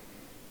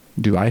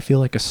 Do I feel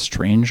like a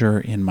stranger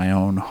in my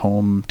own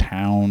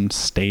hometown,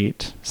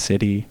 state,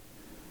 city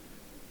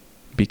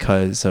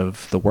because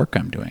of the work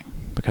I'm doing?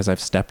 Because I've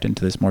stepped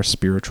into this more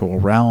spiritual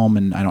realm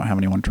and I don't have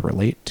anyone to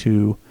relate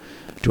to?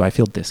 Do I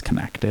feel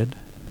disconnected?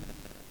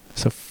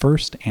 So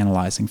first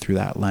analyzing through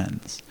that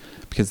lens,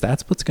 because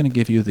that's what's going to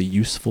give you the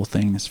useful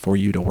things for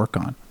you to work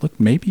on. Look,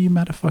 maybe you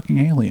met a fucking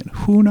alien.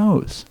 Who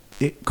knows?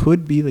 It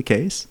could be the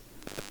case.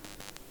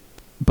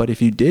 But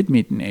if you did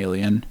meet an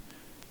alien,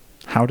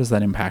 how does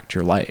that impact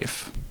your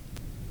life?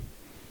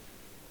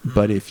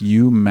 But if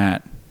you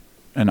met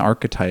an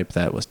archetype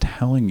that was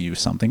telling you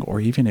something, or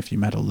even if you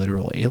met a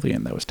literal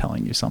alien that was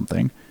telling you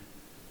something,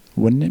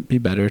 wouldn't it be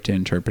better to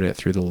interpret it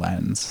through the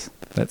lens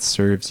that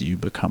serves you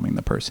becoming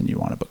the person you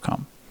want to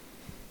become?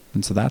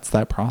 And so that's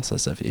that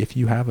process of, if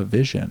you have a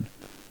vision,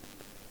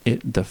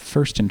 the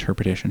first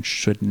interpretation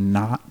should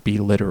not be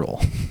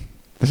literal.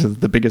 This is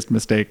the biggest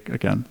mistake.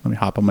 Again, let me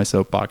hop on my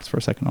soapbox for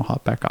a second. I'll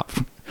hop back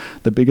off.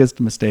 The biggest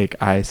mistake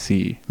I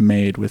see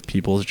made with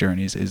people's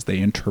journeys is they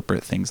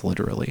interpret things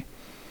literally.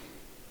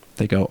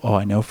 They go, oh,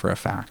 I know for a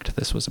fact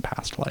this was a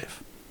past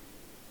life.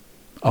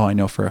 Oh, I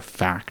know for a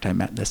fact I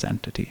met this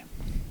entity.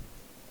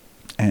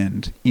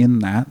 And in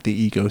that, the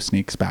ego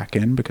sneaks back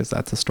in, because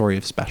that's a story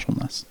of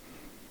specialness.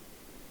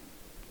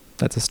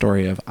 That's a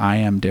story of, I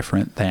am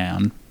different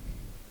than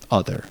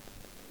other.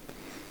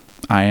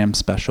 I am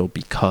special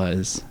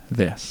because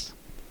this.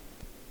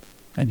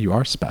 And you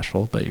are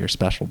special, but you're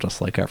special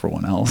just like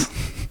everyone else.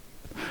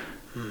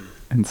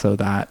 And so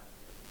that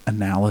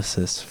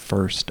analysis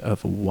first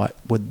of, what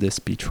would this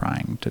be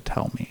trying to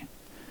tell me?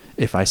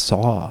 If I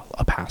saw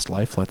a past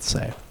life, let's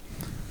say,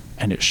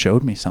 and it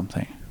showed me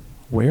something,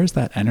 where's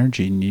that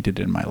energy needed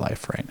in my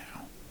life right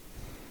now?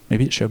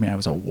 Maybe it showed me I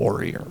was a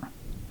warrior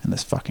in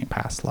this fucking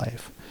past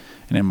life.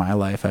 And in my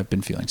life, I've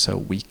been feeling so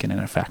weak and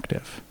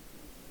ineffective.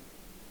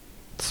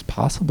 It's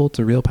possible it's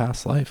a real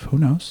past life. Who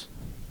knows?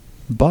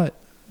 But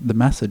the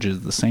message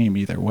is the same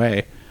either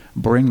way.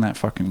 Bring that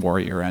fucking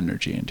warrior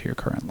energy into your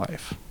current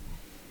life.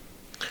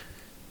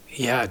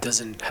 Yeah, it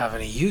doesn't have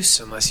any use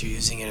unless you're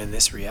using it in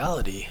this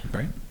reality.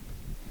 Right?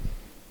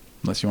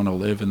 Unless you want to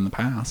live in the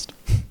past.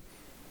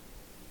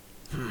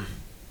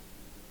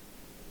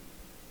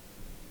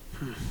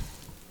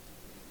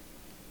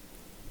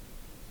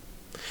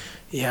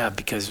 Yeah,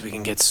 because we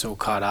can get so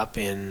caught up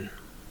in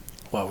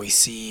what we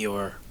see,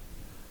 or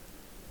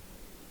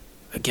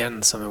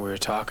again, something we were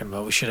talking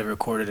about. We should have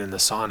recorded in the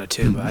sauna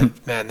too.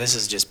 But man, this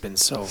has just been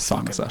so Sauna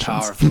fucking sessions.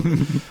 powerful.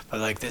 But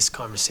like, this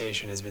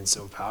conversation has been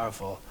so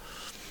powerful.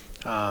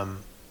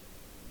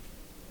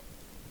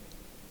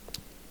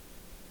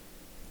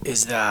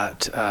 Is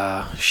that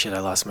shit? I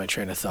lost my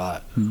train of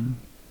thought.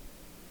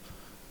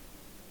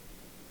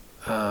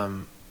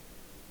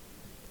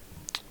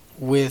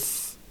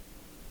 With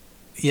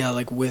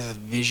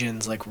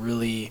visions, like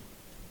really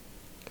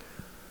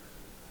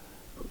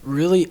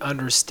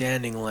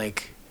understanding,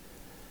 like,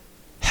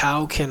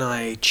 how can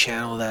I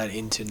channel that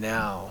into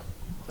now?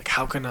 Like,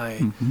 how can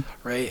I,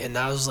 right? And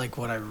that was like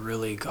what I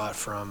really got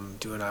from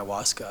doing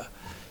ayahuasca,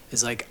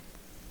 is like,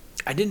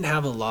 I didn't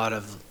have a lot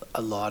of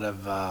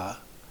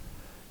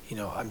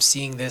I'm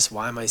seeing this,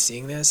 why am I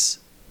seeing this?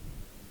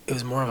 It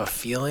was more of a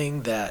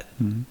feeling that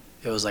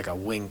it was like a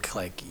wink,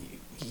 like,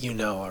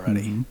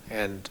 already.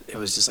 And it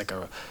was just like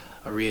a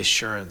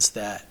reassurance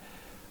that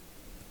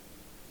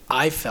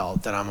I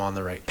felt that I'm on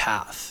the right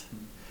path.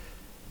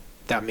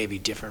 That may be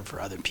different for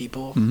other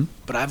people,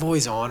 but I've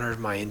always honored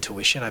my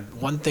intuition.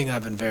 One thing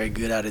I've been very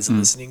good at is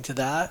listening to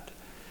that,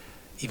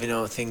 even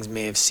though things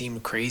may have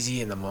seemed crazy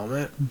in the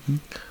moment.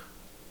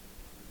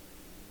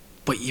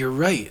 But you're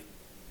right.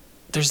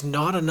 There's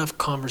not enough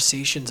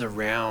conversations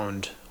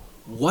around,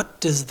 what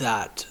does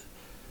that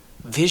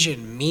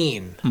vision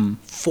mean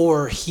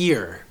for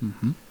here?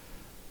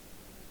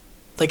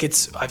 Like, I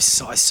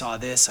saw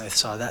this, I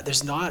saw that.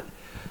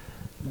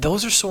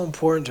 Those are so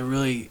important to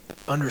really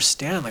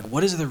understand. Like,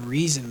 what is the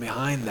reason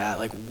behind that?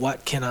 Like,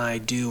 what can I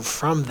do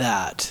from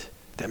that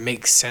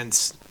makes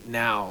sense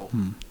now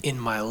in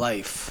my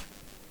life?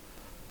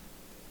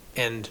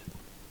 And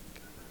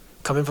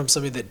coming from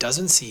somebody that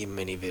doesn't see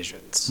many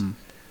visions,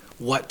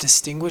 what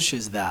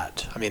distinguishes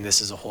that? I mean,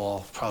 this is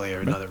probably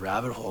another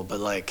rabbit hole, but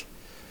like,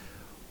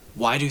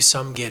 why do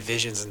some get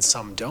visions and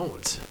some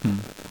don't?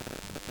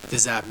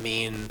 Does that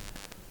mean,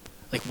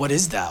 like, what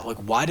is that? Like,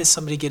 why does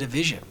somebody get a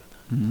vision?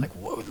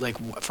 Like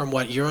from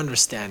what you're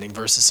understanding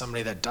versus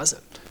somebody that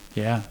doesn't?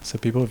 Yeah, so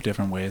people have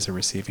different ways of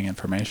receiving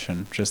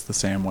information, just the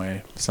same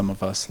way some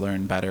of us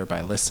learn better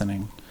by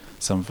listening,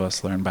 some of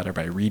us learn better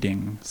by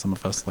reading, some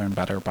of us learn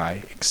better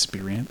by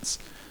experience.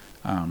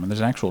 And there's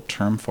an actual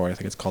term for it. I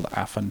think it's called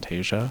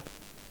aphantasia.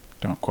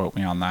 Don't quote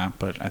me on that,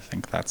 but I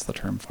think that's the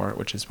term for it,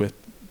 which is with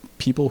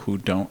people who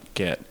don't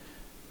get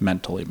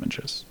mental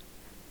images.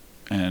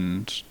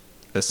 And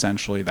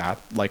essentially that,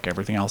 like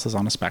everything else, is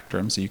on a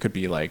spectrum. So you could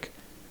be like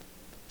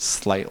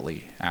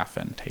slightly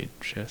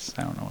aphantageous.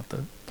 I don't know what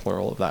the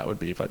plural of that would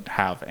be, but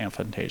have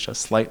aphantasia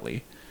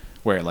slightly,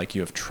 where like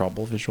you have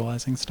trouble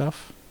visualizing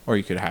stuff. Or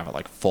you could have it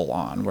like full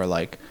on, where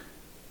like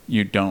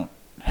you don't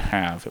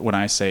have, when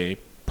I say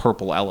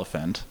purple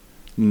elephant,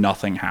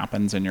 nothing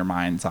happens in your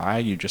mind's eye.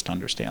 You just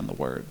understand the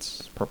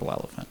words purple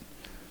elephant.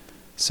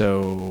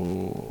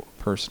 So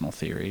personal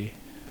theory,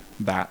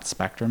 that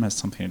spectrum has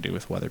something to do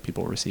with whether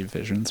people receive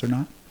visions or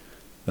not.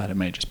 that it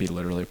may just be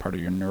literally part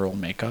of your neural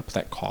makeup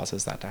that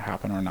causes that to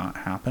happen or not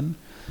happen.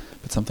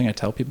 But something I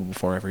tell people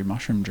before every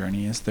mushroom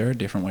journey is there are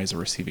different ways of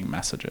receiving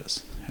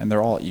messages, and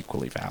they're all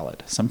equally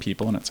valid. Some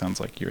people, and it sounds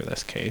like you're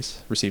this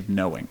case, receive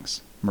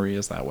knowings.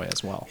 Maria's that way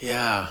as well.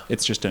 Yeah.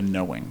 It's just a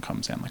knowing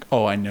comes in, like,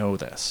 oh, I know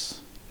this.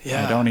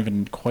 Yeah. I don't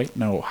even quite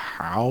know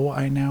how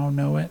I now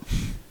know it,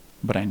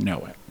 but I know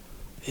it.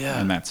 Yeah.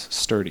 And that's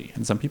sturdy.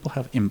 And some people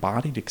have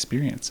embodied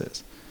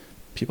experiences.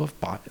 People have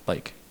bought,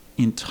 like,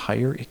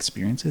 entire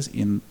experiences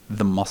in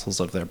the muscles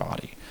of their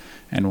body.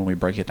 And when we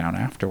break it down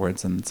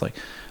afterwards, and it's like,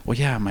 well,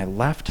 yeah, my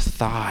left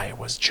thigh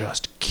was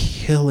just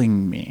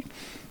killing me.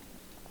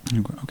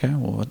 You go, okay,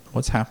 well,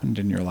 what's happened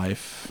in your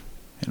life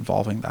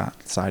involving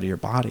that side of your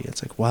body?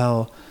 It's like,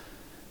 well,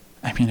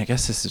 I mean, I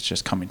guess this is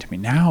just coming to me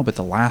now, but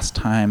the last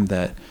time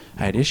that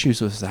I had issues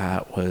with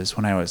that was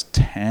when I was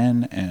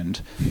 10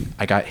 and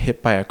I got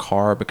hit by a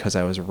car because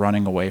I was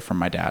running away from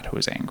my dad who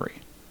was angry.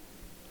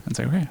 And it's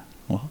like, okay,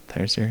 well,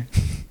 there's your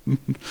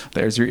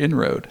there's your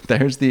inroad.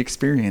 There's the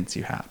experience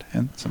you had.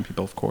 And some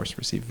people, of course,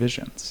 receive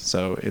visions.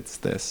 So it's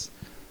this.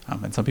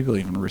 And some people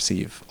even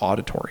receive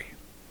auditory.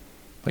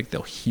 Like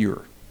they'll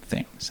hear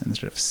things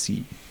instead of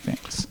see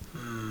things.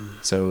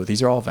 So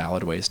these are all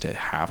valid ways to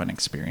have an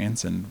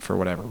experience. And for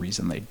whatever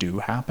reason they do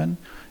happen,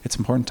 it's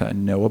important to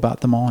know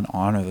about them all and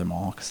honor them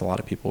all. Because a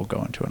lot of people will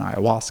go into an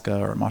ayahuasca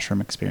or a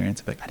mushroom experience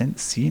and be like, I didn't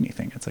see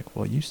anything. It's like,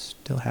 well, you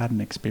still had an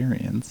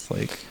experience.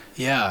 Like,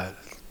 yeah.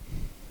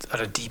 At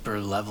a deeper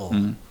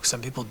level.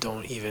 Some people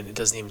don't even, it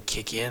doesn't even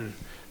kick in.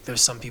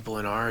 There's some people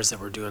in ours that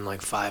were doing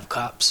like 5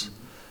 cups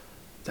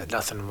that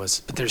nothing was,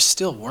 but there's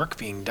still work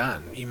being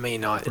done. You may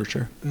not, for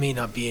sure, may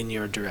not be in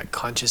your direct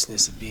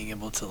consciousness of being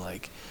able to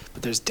like,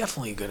 but there's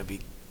definitely going to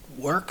be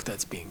work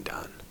that's being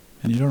done.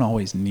 And you don't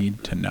always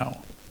need to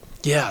know.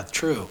 Yeah,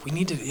 true. We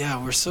need to,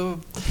 we're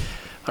so,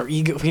 our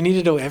ego, we need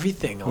to know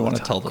everything all the time. We want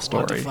to tell the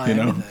story, quantify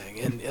everything.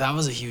 And that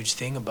was a huge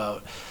thing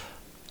about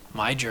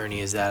my journey,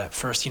 is that at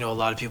first, a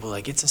lot of people are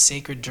like, it's a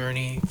sacred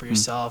journey for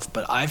yourself,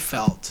 but I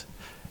felt,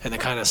 and the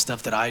kind of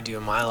stuff that I do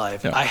in my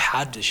life, I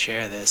had to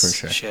share this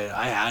shit.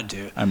 I had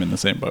to. I'm in the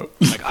same boat.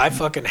 Like, I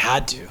fucking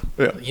had to.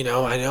 Yeah.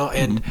 I know.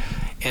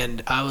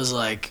 And I was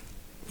like,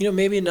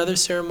 maybe another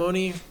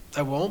ceremony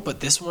I won't, but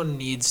this one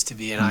needs to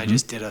be. And I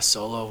just did a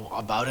solo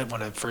about it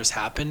when it first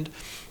happened.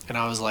 And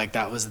I was like,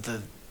 that was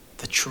the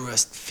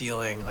truest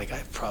feeling like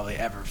I've probably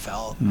ever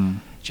felt,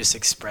 just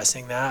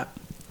expressing that.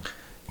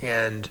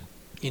 And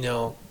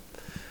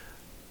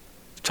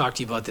talk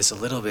to you about this a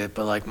little bit,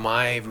 but like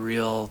my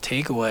real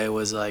takeaway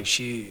was like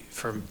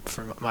from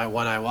my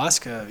one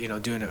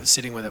ayahuasca, doing it,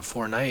 sitting with it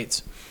 4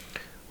 nights,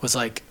 was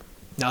like,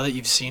 now that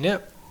you've seen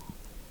it,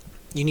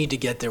 you need to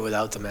get there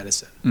without the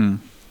medicine.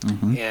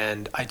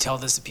 And I tell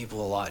this to people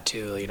a lot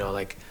too,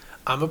 like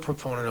I'm a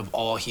proponent of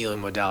all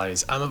healing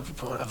modalities. I'm a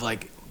proponent of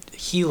like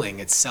healing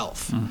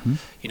itself.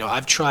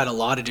 I've tried a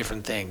lot of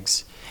different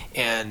things,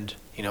 and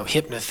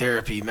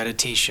hypnotherapy,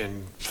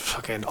 meditation,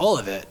 fucking all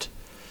of it.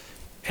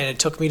 And it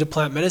took me to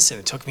plant medicine.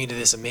 It took me to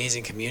this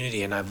amazing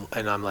community, and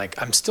I'm like,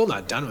 I'm still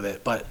not done with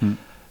it, but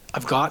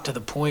I've got to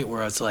the point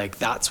where it's like,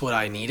 that's what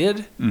I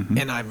needed.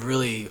 And I'm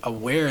really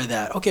aware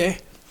that, okay,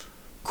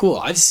 cool,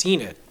 I've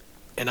seen it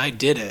and I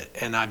did it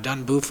and I've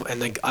done boof.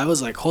 And like, I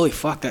was like, holy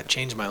fuck, that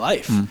changed my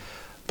life.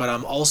 But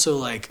I'm also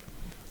like,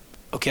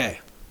 okay,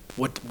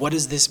 what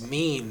does this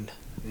mean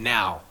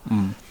now?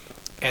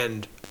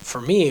 And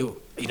for me,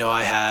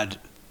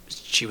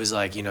 she was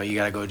like, you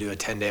got to go do a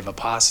 10-day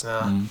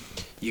Vipassana.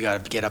 You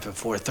got to get up at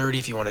 4:30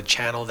 if you want to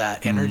channel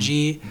that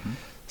energy.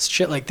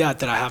 Shit like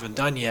that I haven't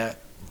done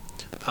yet.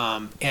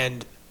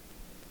 And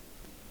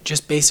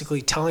just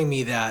basically telling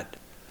me that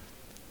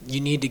you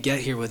need to get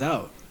here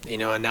without, and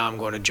now I'm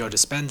going to Joe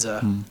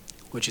Dispenza,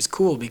 which is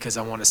cool because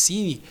I want to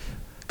see,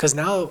 because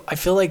now I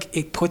feel like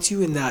it puts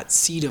you in that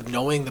seat of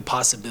knowing the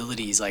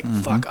possibilities. Like,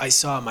 fuck, I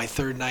saw my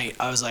 3rd night.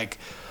 I was like,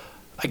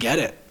 I get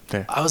it.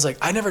 Okay. I was like,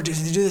 I never do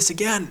this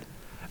again.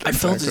 I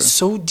felt it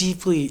so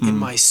deeply in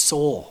my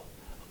soul.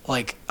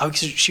 Like,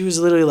 she was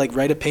literally like,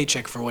 write a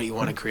paycheck for what you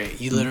want to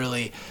create. You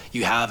literally,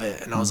 you have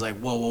it. And I was like,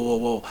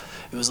 whoa.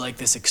 It was like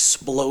this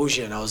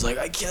explosion. I was like,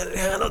 I can't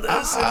handle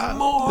this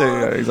anymore.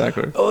 Yeah,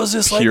 exactly. I was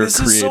just pure like, this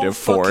is so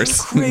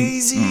force. fucking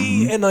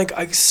crazy. And like,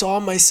 I saw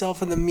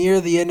myself in the mirror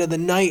at the end of the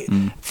night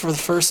for the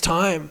first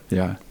time.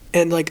 Yeah.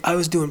 And like, I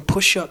was doing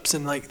push-ups,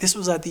 and like, this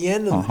was at the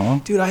end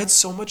of dude, I had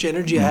so much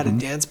energy. I had a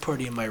dance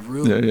party in my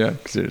room. Yeah.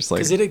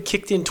 Because it had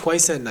kicked in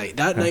twice that night.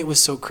 That night was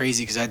so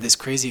crazy because I had this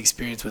crazy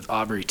experience with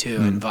Aubrey too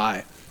and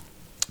Vi.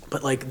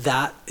 But like,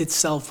 that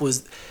itself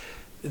was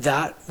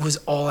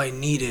all I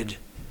needed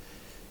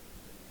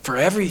for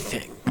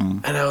everything.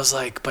 And I was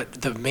like, but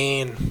the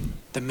main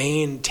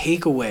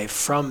takeaway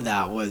from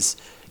that was,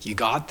 you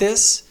got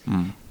this,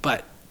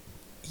 but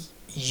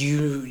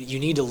you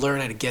need to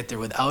learn how to get there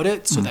without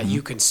it, so that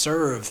you can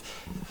serve.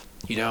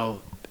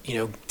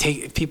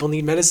 If people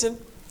need medicine,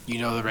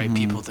 the right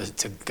people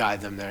to guide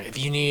them there. If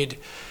you need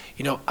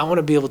I want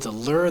to be able to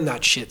learn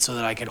that shit so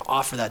that I can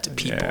offer that to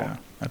people. Yeah,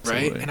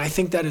 absolutely. Right? And I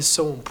think that is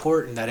so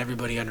important that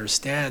everybody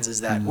understands,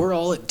 is that we're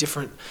all at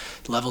different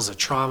levels of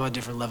trauma,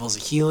 different levels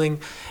of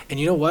healing. And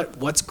you know what?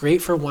 What's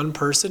great for one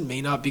person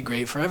may not be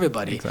great for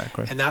everybody.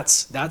 Exactly. And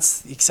that's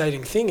the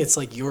exciting thing. It's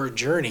like your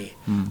journey,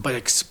 but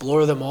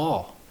explore them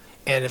all.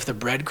 And if the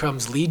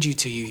breadcrumbs lead you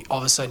to you, all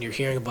of a sudden you're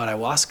hearing about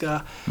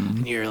ayahuasca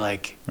and you're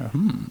like,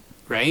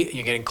 right?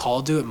 You're getting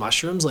called to it,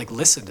 mushrooms, like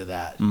listen to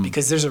that.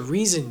 Because there's a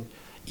reason,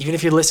 even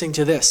if you're listening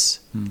to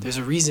this, there's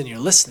a reason you're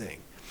listening.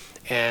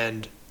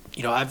 And,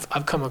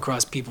 I've come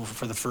across people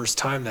for the first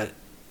time that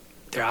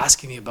they're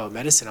asking me about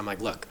medicine. I'm like,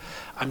 look,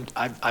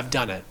 I've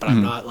done it, but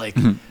I'm not like,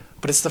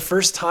 but it's the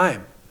first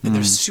time. And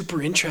they're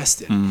super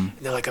interested. And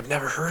they're like, I've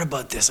never heard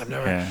about this. And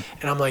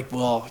I'm like,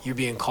 well, you're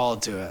being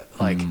called to it.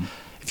 Like,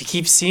 if you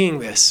keep seeing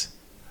this,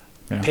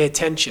 pay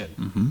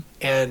attention.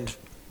 And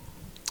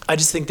I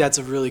just think that's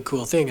a really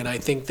cool thing. And I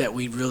think that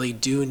we really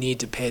do need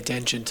to pay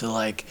attention to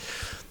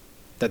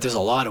that there's a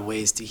lot of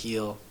ways to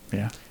heal.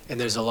 Yeah. And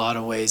there's a lot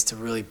of ways to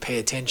really pay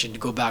attention, to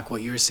go back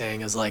what you're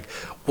saying is like,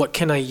 what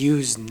can I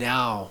use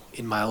now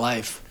in my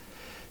life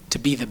to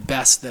be the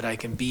best that I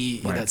can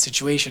be in that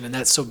situation? And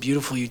that's so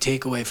beautiful. You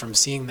take away from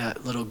seeing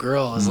that little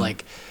girl is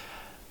like,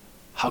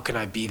 how can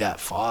I be that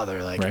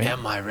father? Like,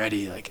 am I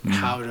ready? Like,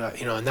 how do I,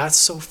 and that's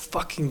so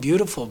fucking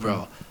beautiful,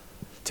 bro.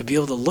 To be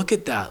able to look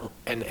at that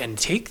and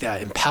take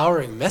that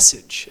empowering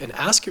message and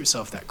ask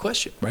yourself that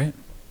question. Right.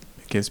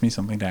 It gives me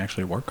something to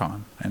actually work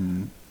on.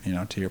 And,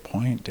 to your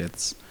point,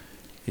 it's,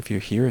 if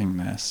you're hearing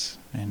this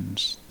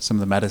and some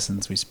of the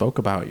medicines we spoke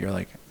about, you're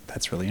like,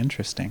 that's really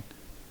interesting.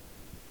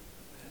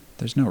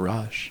 There's no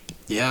rush.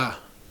 Yeah.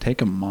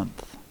 Take a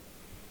month.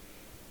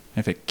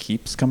 If it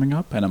keeps coming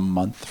up and a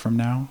month from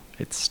now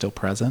it's still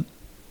present,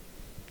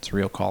 it's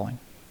real calling.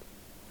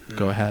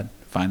 Go ahead.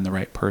 Find the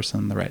right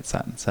person, the right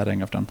set and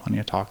setting. I've done plenty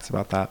of talks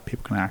about that.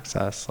 People can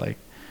access,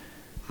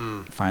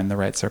 find the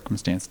right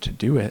circumstance to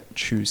do it.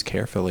 Choose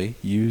carefully.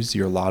 Use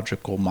your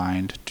logical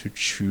mind to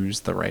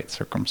choose the right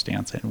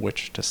circumstance in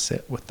which to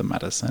sit with the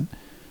medicine.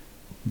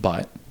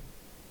 But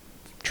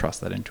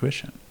trust that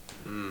intuition.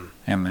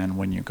 And then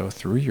when you go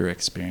through your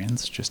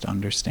experience, just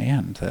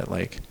understand that,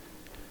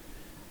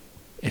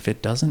 if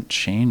it doesn't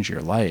change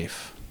your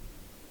life,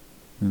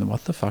 then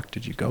what the fuck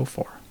did you go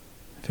for?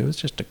 If it was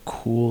just a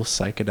cool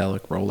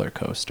psychedelic roller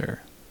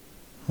coaster,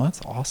 well,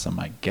 that's awesome,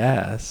 I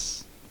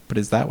guess. But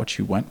is that what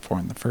you went for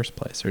in the first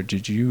place? Or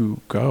did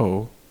you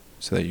go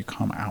so that you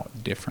come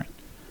out different?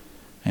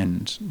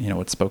 And,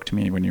 what spoke to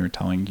me when you were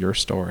telling your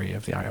story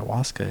of the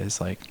ayahuasca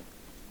is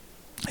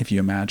if you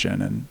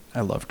imagine, and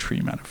I love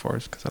tree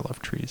metaphors because I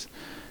love trees,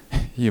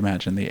 you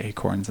imagine the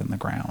acorns in the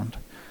ground,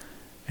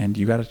 and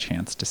you got a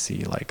chance to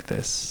see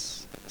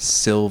this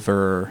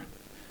silver,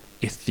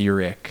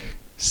 etheric,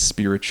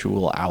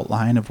 spiritual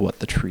outline of what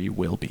the tree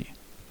will be.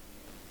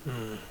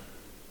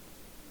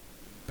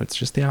 But it's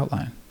just the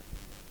outline.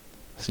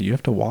 So you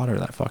have to water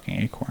that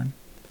fucking acorn.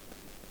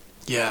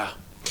 Yeah.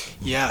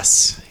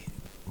 Yes.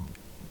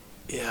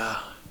 Yeah.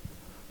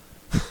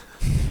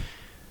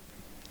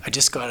 I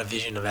just got a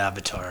vision of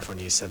Avatar when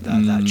you said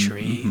that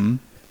tree.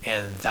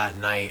 And that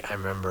night I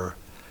remember,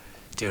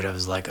 dude, I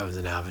was like I was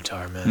in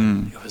Avatar,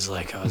 man. It was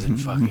like I was in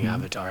fucking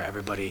Avatar.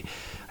 Everybody,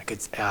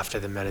 after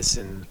the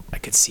medicine, I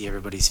could see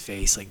everybody's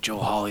face. Like Joe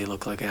Hawley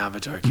looked like an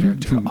Avatar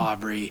character.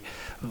 Aubrey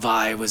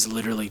Vi was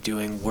literally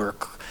doing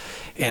work.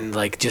 And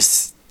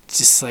just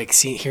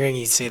hearing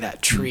you say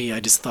that tree, I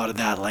just thought of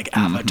that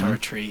Avatar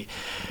tree.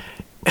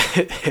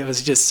 It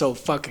was just so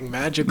fucking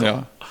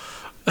magical.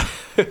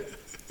 Yeah.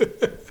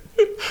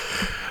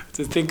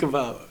 To think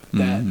about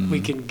that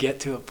we can get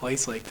to a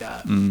place like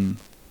that.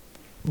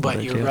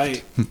 But you're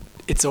right.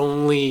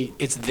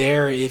 It's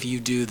there if you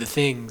do the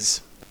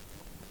things.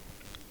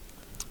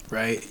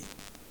 Right?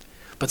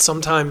 But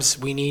sometimes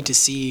we need to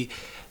see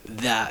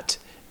that,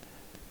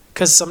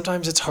 because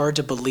sometimes it's hard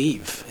to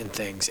believe in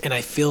things. And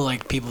I feel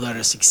like people that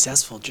are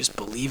successful just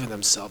believe in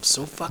themselves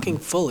so fucking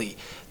fully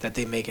that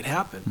they make it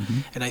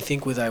happen. And I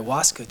think with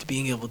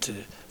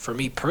ayahuasca, for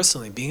me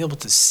personally, being able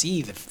to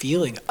see the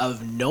feeling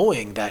of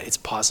knowing that it's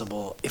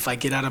possible if I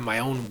get out of my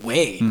own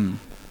way,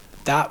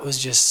 that was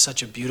just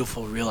such a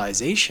beautiful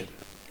realization.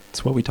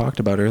 It's what we talked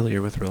about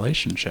earlier with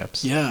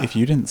relationships. Yeah. If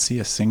you didn't see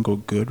a single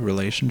good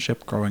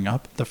relationship growing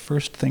up, the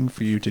first thing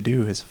for you to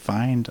do is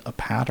find a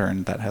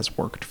pattern that has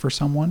worked for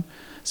someone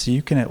so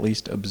you can at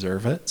least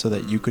observe it so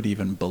that you could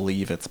even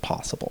believe it's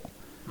possible.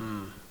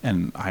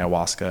 And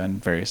ayahuasca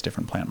and various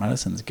different plant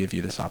medicines give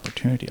you this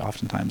opportunity.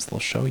 Oftentimes they'll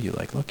show you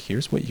look,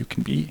 here's what you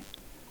can be.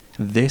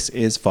 This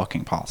is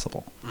fucking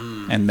possible.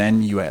 And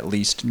then you at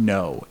least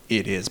know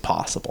it is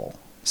possible.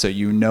 So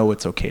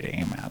it's okay to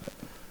aim at it.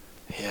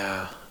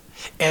 Yeah.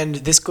 And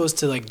this goes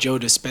to Joe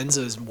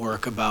Dispenza's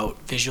work about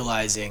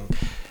visualizing,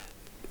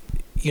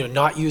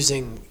 not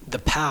using the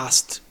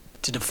past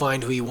to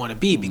define who you want to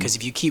be, because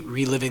if you keep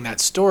reliving that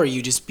story,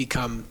 you just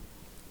become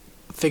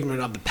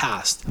figment of the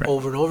past Right.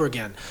 over and over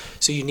again.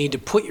 So you need to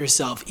put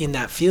yourself in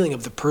that feeling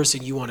of the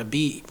person you want to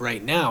be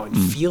right now and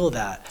feel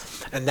that.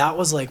 And that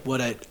was like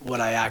what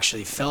I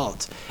actually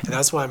felt. And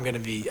that's why I'm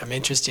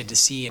interested to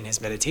see in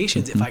his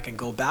meditations if I can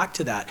go back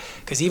to that.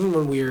 Because even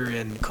when we were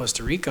in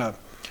Costa Rica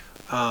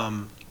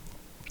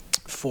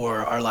for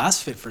our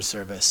last Fit for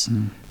Service,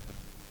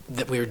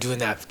 that we were doing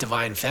that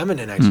divine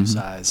feminine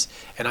exercise,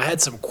 and I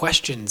had some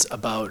questions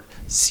about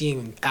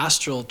seeing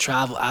astral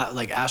travel,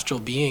 like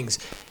astral beings.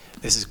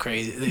 This is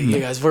crazy. You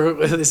guys,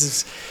 this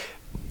is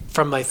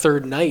from my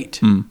third night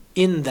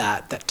in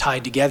that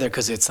tied together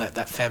because it's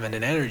that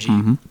feminine energy,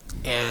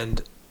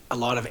 and a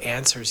lot of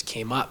answers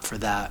came up for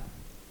that,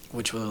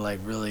 which were like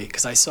really,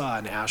 because I saw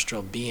an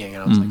astral being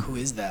and I was like, who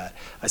is that?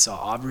 I saw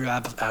Aubrey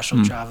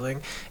astral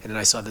traveling, and then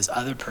I saw this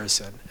other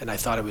person, and I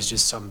thought it was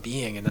just some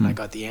being, and then I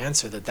got the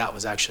answer that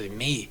was actually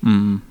me,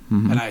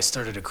 and I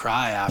started to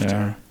cry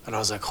after, and I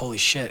was like, holy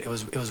shit, it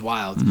was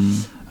wild.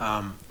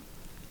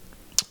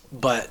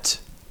 But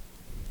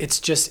it's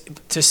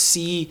just to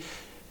see.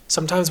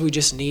 Sometimes we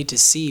just need to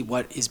see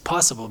what is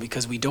possible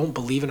because we don't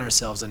believe in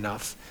ourselves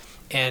enough,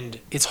 and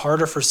it's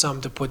harder for some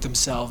to put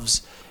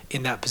themselves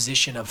in that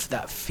position of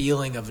that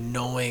feeling of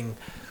knowing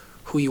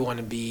who you want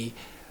to be,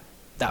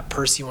 that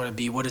person you want to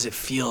be. What does it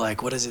feel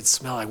like? What does it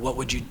smell like? What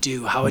would you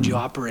do? How would you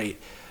operate?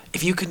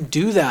 If you can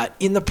do that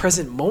in the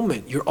present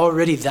moment, you're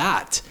already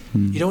that.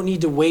 You don't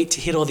need to wait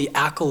to hit all the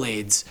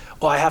accolades.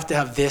 Oh, I have to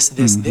have this.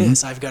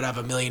 I've got to have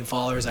 1 million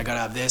followers. I got to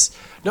have this.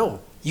 No,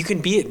 you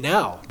can be it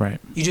now. Right.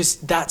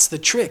 That's the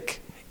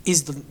trick.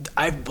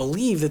 I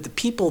believe that the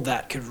people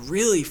that could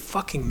really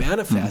fucking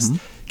manifest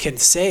can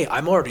say,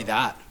 I'm already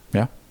that.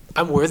 Yeah.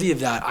 I'm worthy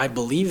of that. I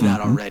believe that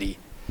already.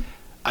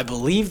 I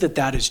believe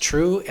that is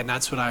true, and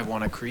that's what I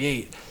want to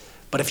create.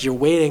 But if you're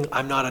waiting,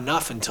 I'm not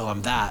enough until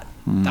I'm that.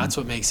 That's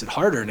what makes it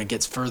harder, and it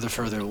gets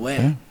further away.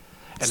 Yeah.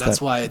 And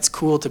that's why it's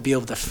cool to be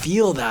able to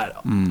feel that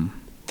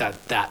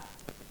that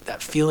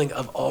feeling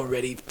of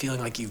already feeling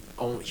like you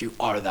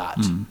are that.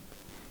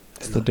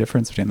 It's the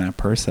difference between that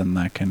person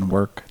that can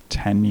work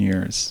 10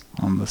 years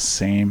on the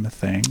same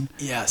thing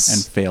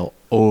and fail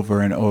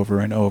over and over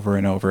and over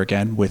and over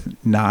again with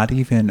not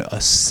even a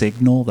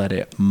signal that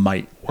it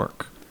might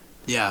work.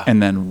 Yeah.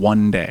 And then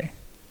one day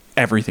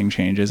everything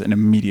changes and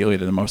immediately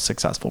they're the most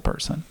successful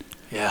person.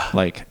 Yeah.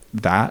 Like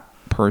that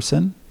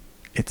person,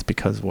 it's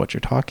because of what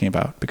you're talking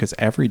about. Because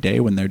every day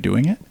when they're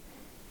doing it,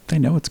 they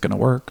know it's going to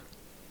work.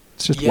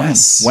 It's just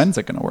when's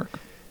it going to work?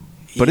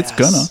 But it's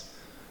gonna.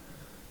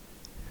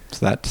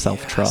 So that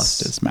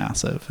self-trust is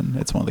massive, and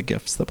it's one of the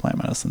gifts that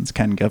plant medicines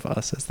can give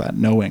us, is that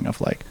knowing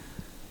of like,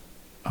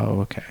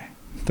 oh, okay,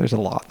 there's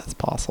a lot that's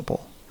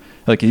possible.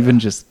 Like even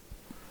just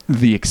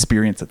the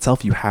experience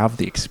itself, you have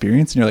the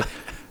experience, and you're like,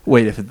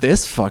 wait, if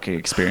this fucking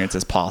experience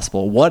is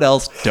possible, what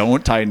else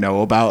don't I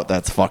know about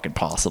that's fucking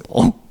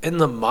possible?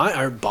 And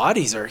our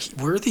bodies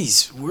we're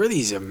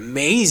these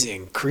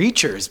amazing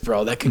creatures,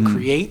 bro, that can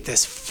create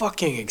this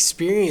fucking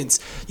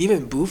experience.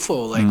 Even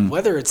Bufo, like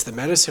whether it's the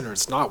medicine or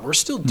it's not, we're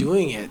still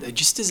doing it.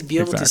 Just to be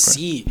able to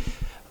see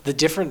the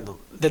different,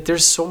 that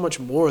there's so much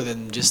more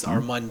than just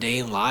our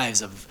mundane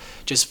lives of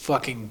just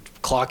fucking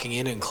clocking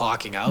in and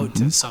clocking out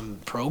to some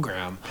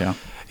program. Yeah.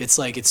 It's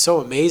like, it's so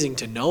amazing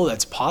to know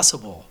that's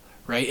possible.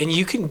 Right. And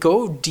you can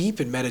go deep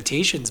in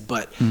meditations,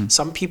 but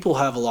some people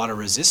have a lot of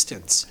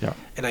resistance. Yeah.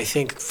 And I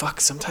think,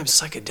 sometimes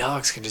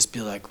psychedelics can just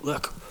be like,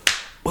 look,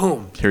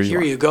 boom, here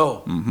you you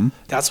go.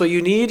 That's what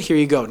you need. Here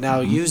you go.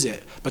 Now use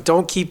it. But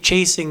don't keep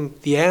chasing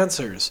the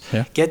answers.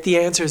 Yeah. Get the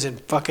answers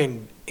and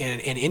fucking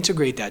and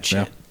integrate that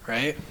shit. Yeah.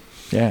 Right.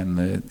 Yeah. And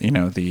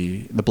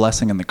the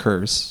blessing and the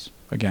curse,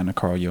 again, a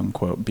Carl Jung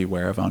quote,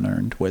 beware of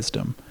unearned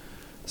wisdom.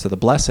 So the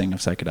blessing of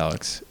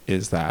psychedelics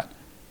is that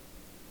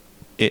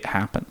it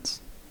happens.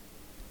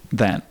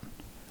 Then,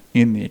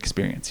 in the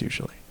experience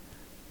usually.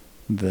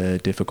 The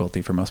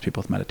difficulty for most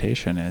people with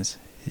meditation is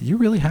you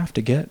really have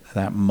to get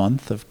that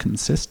month of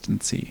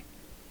consistency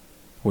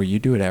where you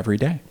do it every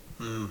day.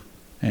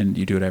 And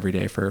you do it every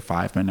day for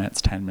 5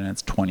 minutes, 10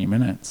 minutes, 20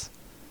 minutes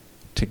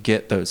to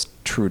get those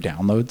true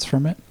downloads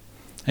from it.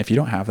 If you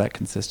don't have that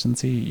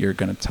consistency, you're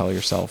going to tell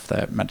yourself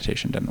that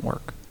meditation didn't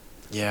work.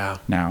 Yeah.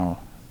 Now,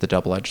 the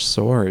double-edged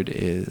sword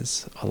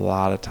is a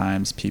lot of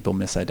times people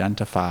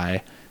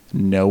misidentify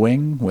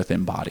knowing with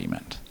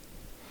embodiment.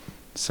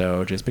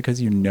 So just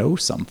because you know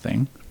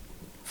something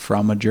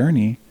from a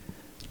journey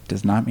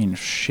does not mean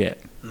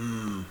shit.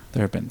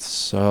 There have been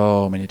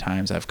so many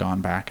times I've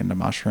gone back into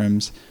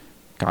mushrooms,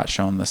 got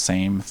shown the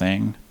same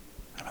thing.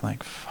 I'm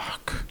like,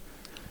 fuck.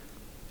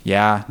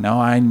 Yeah,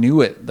 no, I knew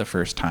it the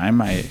first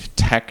time. I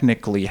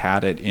technically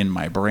had it in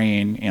my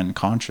brain and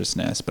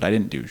consciousness, but I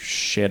didn't do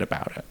shit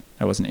about it.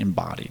 I wasn't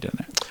embodied in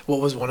it.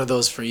 What was one of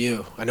those for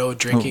you? I know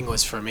drinking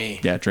was for me.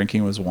 Yeah,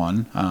 drinking was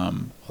one.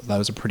 That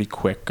was a pretty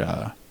quick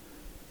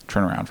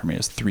turnaround for me. It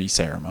was 3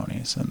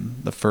 ceremonies.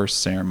 And the first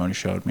ceremony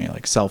showed me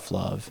like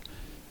self-love.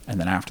 And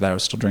then after that, I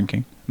was still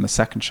drinking. And the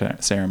second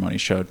ceremony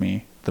showed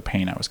me the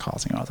pain I was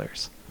causing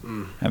others.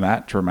 And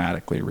that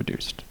dramatically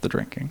reduced the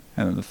drinking.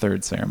 And then the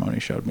third ceremony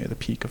showed me the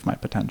peak of my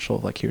potential.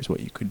 Like, here's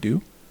what you could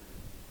do.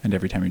 And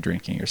every time you're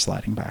drinking, you're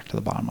sliding back to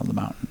the bottom of the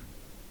mountain.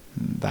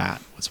 And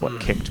that was what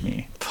kicked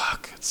me.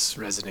 Fuck, it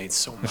resonates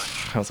so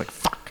much. I was like,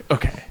 fuck,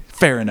 okay,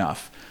 fair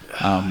enough.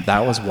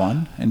 That was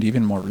one. And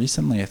even more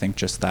recently, I think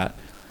just that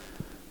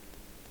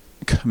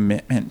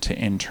commitment to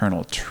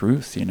internal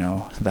truth, you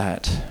know,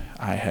 that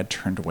I had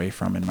turned away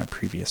from in my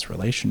previous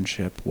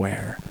relationship,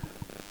 where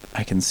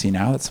I can see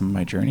now that some of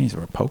my journeys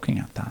were poking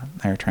at that.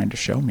 They're trying to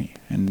show me.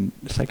 And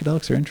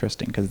psychedelics are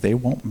interesting because they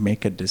won't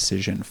make a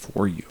decision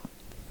for you.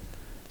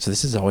 So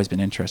this has always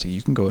been interesting.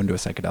 You can go into a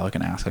psychedelic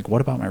and ask, like,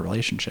 what about my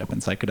relationship?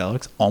 And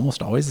psychedelics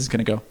almost always is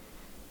going to go,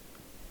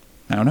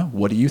 I don't know.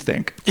 What do you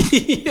think?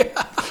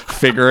 Yeah.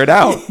 Figure it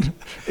out.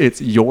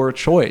 It's your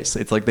choice.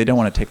 It's like they don't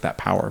want to take that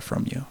power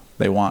from you.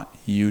 They want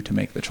you to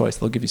make the choice.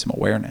 They'll give you some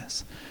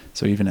awareness.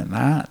 So even in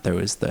that, there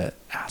was the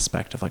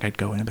aspect of like, I'd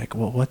go in and be like,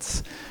 well,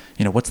 what's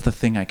the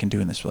thing I can do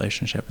in this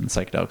relationship? And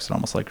psychedelics would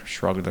almost like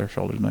shrug their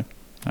shoulders and like,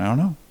 I don't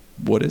know.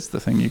 What is the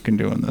thing you can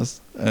do in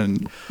this?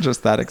 And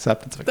just that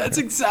acceptance. Like, that's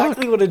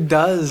exactly what it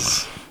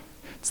does.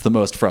 It's the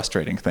most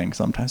frustrating thing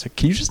sometimes. Like,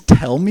 can you just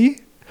tell me?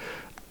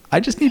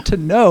 I just need to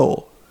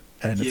know.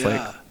 And it's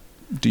like,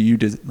 do you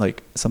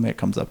like something that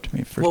comes up to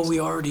me first? Well, we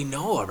already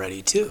know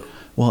already too.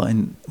 Well,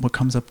 and what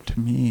comes up to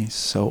me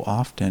so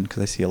often,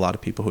 because I see a lot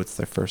of people who it's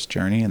their first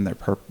journey and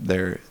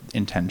their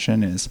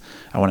intention is,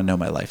 I want to know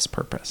my life's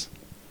purpose.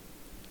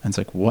 And it's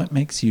like, what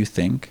makes you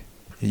think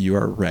you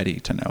are ready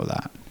to know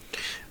that?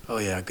 Oh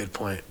yeah, good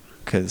point.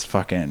 Because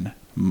fucking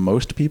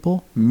most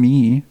people,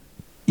 me,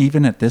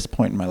 even at this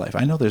point in my life,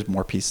 I know there's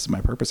more pieces of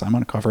my purpose I'm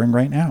uncovering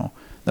right now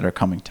that are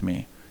coming to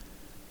me.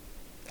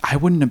 I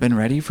wouldn't have been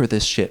ready for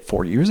this shit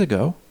 4 years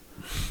ago.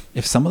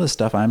 If some of the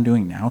stuff I'm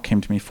doing now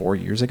came to me 4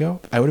 years ago,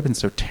 I would have been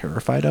so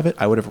terrified of it,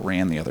 I would have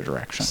ran the other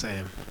direction.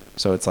 Same.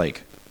 So it's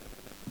like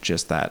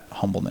just that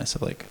humbleness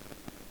of like,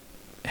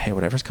 hey,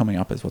 whatever's coming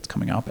up is what's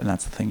coming up, and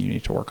that's the thing you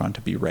need to work on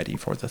to be ready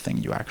for the thing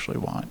you actually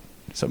want.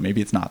 So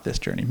maybe it's not this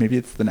journey. Maybe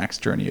it's the next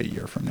journey a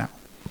year from now.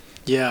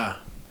 Yeah.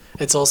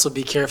 It's also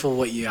be careful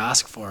what you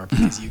ask for,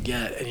 because you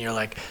get, and you're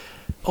like,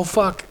 oh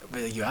fuck,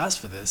 but you asked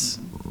for this.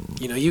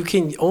 You know, you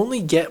can only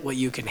get what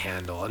you can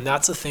handle. And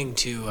that's a thing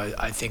too,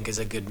 I think is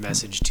a good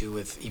message too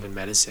with even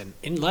medicine.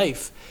 In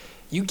life,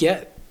 you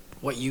get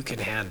what you can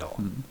handle.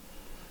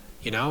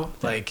 You know,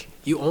 like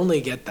you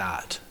only get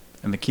that.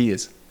 And the key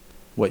is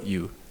what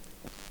you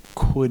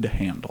could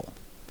handle.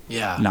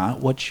 Yeah.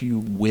 Not what you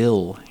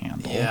will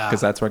handle. Yeah.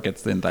 Because that's where it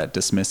gets in that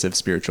dismissive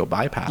spiritual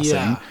bypassing.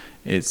 Yeah.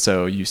 It's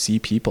so you see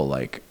people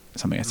like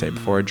something I say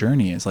before a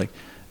journey is like,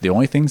 the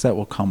only things that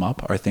will come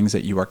up are things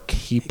that you are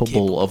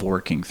capable of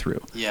working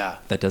through. Yeah.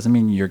 That doesn't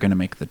mean you're going to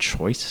make the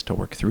choice to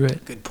work through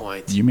it. Good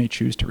point. You may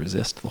choose to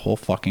resist the whole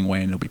fucking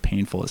way and it'll be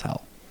painful as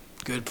hell.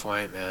 Good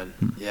point, man.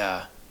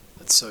 Yeah.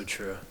 That's so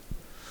true.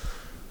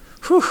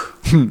 Whew.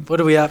 What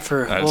are we at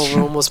for? Well,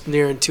 we're almost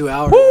nearing 2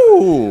 hours.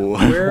 Woo!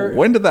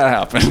 When did that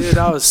happen? Dude,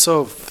 that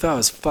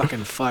was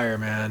fucking fire,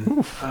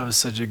 man. That was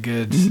such a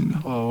good,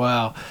 oh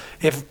wow.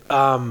 If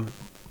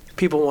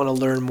people want to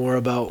learn more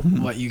about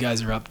what you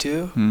guys are up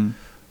to,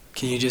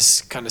 can you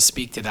just kind of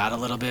speak to that a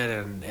little bit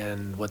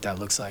and what that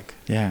looks like?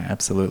 Yeah,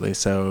 absolutely.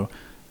 So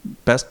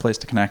best place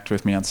to connect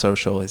with me on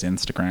social is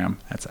Instagram.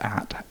 That's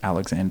at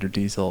Alexander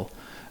Diesel.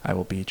 I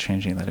will be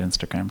changing that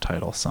Instagram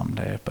title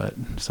someday, but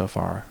so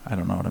far I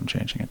don't know what I'm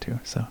changing it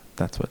to. So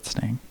that's what's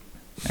staying.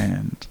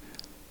 And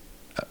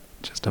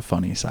just a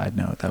funny side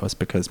note, that was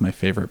because my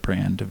favorite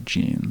brand of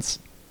jeans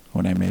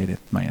when I made it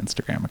my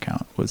Instagram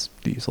account was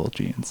Diesel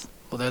jeans.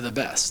 Well, they're the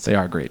best. They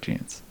are great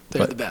jeans.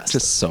 They're the best.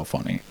 Just so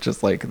funny.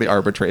 Just like the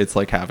arbitrary, it's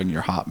like having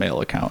your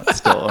Hotmail account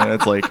still. And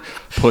it's like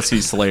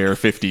Pussy Slayer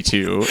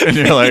 52. And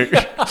you're like,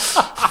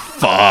 fuck.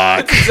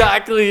 That's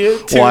exactly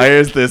it, too. Why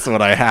is this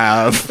what I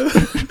have?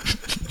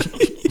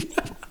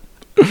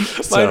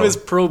 Mine was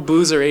Pro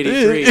Boozer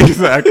 83.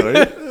 Exactly.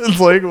 It's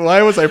like,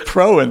 why was I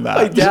pro in that?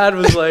 My dad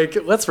was like,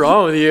 what's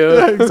wrong with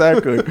you?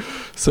 Exactly.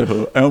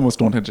 So I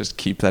almost want to just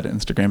keep that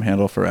Instagram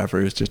handle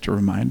forever. It's just a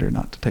reminder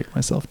not to take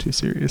myself too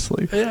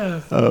seriously.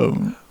 Yeah.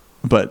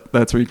 But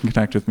that's where you can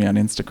connect with me on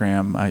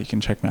Instagram. You can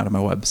check me out on my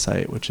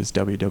website, which is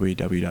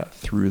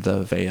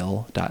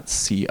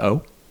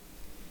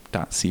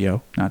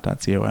www.throughtheveil.co, not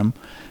 .com.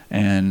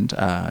 And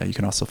you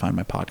can also find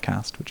my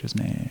podcast, which is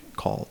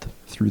called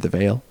Through the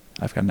Veil.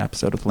 I've got an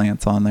episode with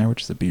Lance on there,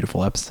 which is a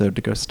beautiful episode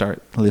to go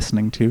start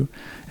listening to.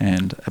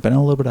 And I've been on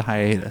a little bit of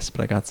hiatus,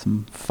 but I got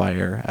some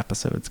fire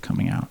episodes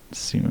coming out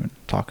soon,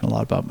 talking a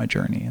lot about my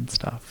journey and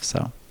stuff.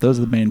 So those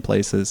are the main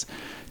places.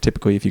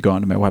 Typically, if you go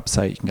onto my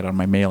website, you can get on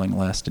my mailing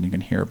list and you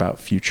can hear about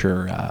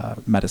future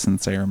medicine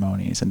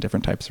ceremonies and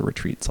different types of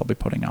retreats I'll be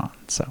putting on.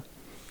 So,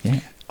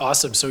 yeah.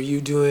 Awesome. So are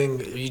you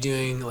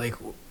doing like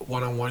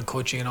one-on-one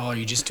coaching and all? Are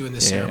you just doing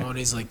the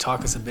ceremonies? Like,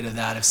 talk us a bit of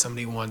that if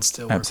somebody wants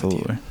to work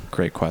Absolutely. with you.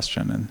 Great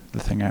question. And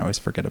the thing I always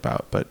forget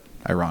about, but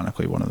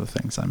ironically, one of the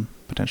things I'm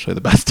potentially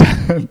the best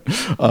at,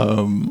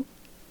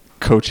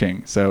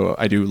 coaching. So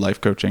I do life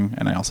coaching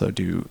and I also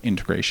do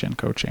integration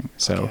coaching.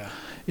 So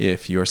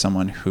if you're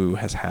someone who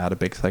has had a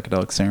big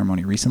psychedelic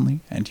ceremony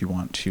recently and you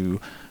want to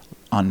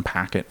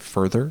unpack it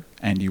further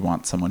and you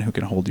want someone who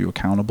can hold you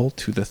accountable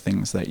to the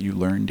things that you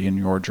learned in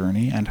your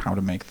journey and how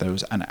to make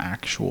those an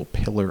actual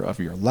pillar of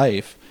your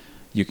life,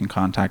 you can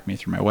contact me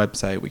through my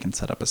website. We can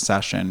set up a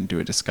session, do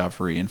a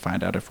discovery, and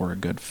find out if we're a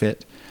good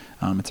fit.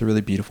 It's a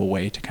really beautiful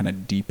way to kind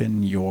of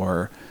deepen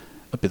your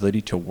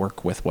ability to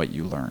work with what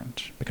you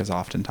learned, because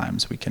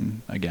oftentimes we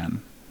can,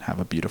 again, have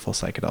a beautiful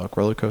psychedelic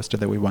roller coaster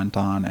that we went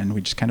on and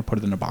we just kind of put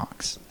it in a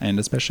box. And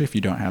especially if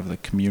you don't have the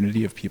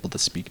community of people to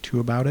speak to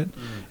about it,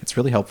 it's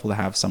really helpful to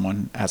have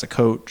someone as a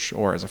coach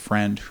or as a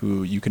friend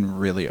who you can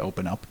really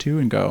open up to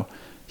and go,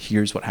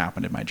 here's what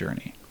happened in my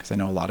journey. Because I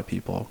know a lot of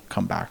people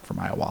come back from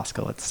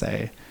ayahuasca, let's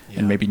say,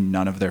 and maybe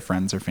none of their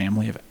friends or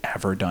family have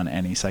ever done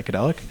any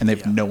psychedelic, and they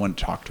have no one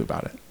to talk to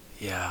about it.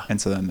 Yeah.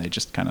 And so then they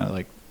just kind of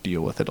like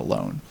deal with it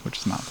alone, which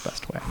is not the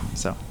best way.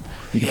 So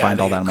you can find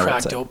all that on my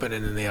cracked website. Open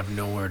and then they have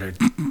nowhere to.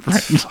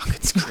 Fuck,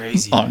 it's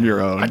crazy. On your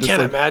own. I Just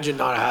can't like- imagine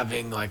not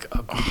having like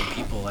a group of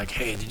people like,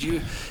 hey, did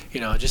you,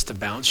 just to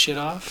bounce shit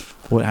off.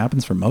 What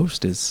happens for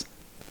most is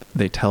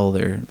they tell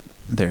their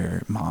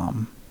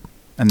mom,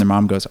 and their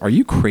mom goes, "Are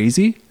you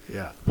crazy?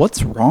 Yeah.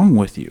 What's wrong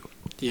with you?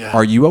 Yeah.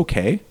 Are you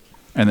okay?"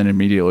 And then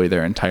immediately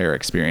their entire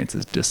experience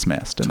is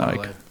dismissed and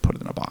Totally. like put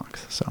it in a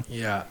box. So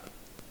Yeah.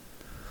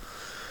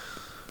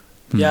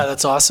 Yeah,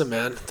 that's awesome,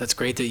 man. That's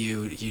great that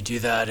you do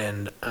that,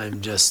 and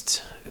I'm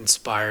just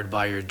inspired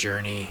by your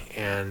journey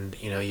and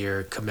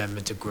your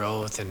commitment to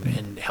growth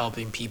and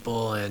helping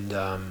people,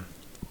 and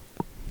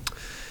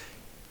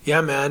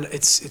yeah, man,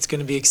 it's going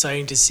to be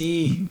exciting to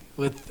see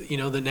with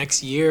the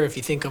next year. If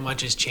you think how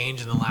much has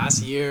changed in the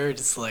last year,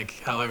 just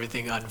like how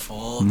everything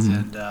unfolds,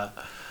 and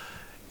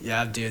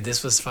yeah, dude,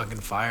 this was fucking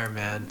fire,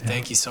 man.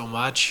 Thank you so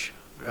much.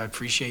 I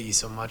appreciate you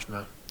so much,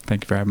 man.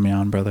 thank you for having me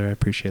on, brother. I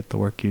appreciate the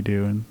work you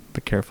do and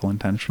the careful,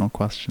 intentional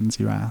questions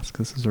you ask.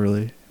 This is a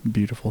really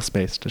beautiful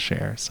space to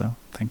share. So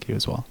thank you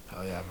as well.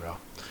 Oh yeah, bro.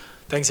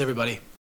 Thanks, everybody.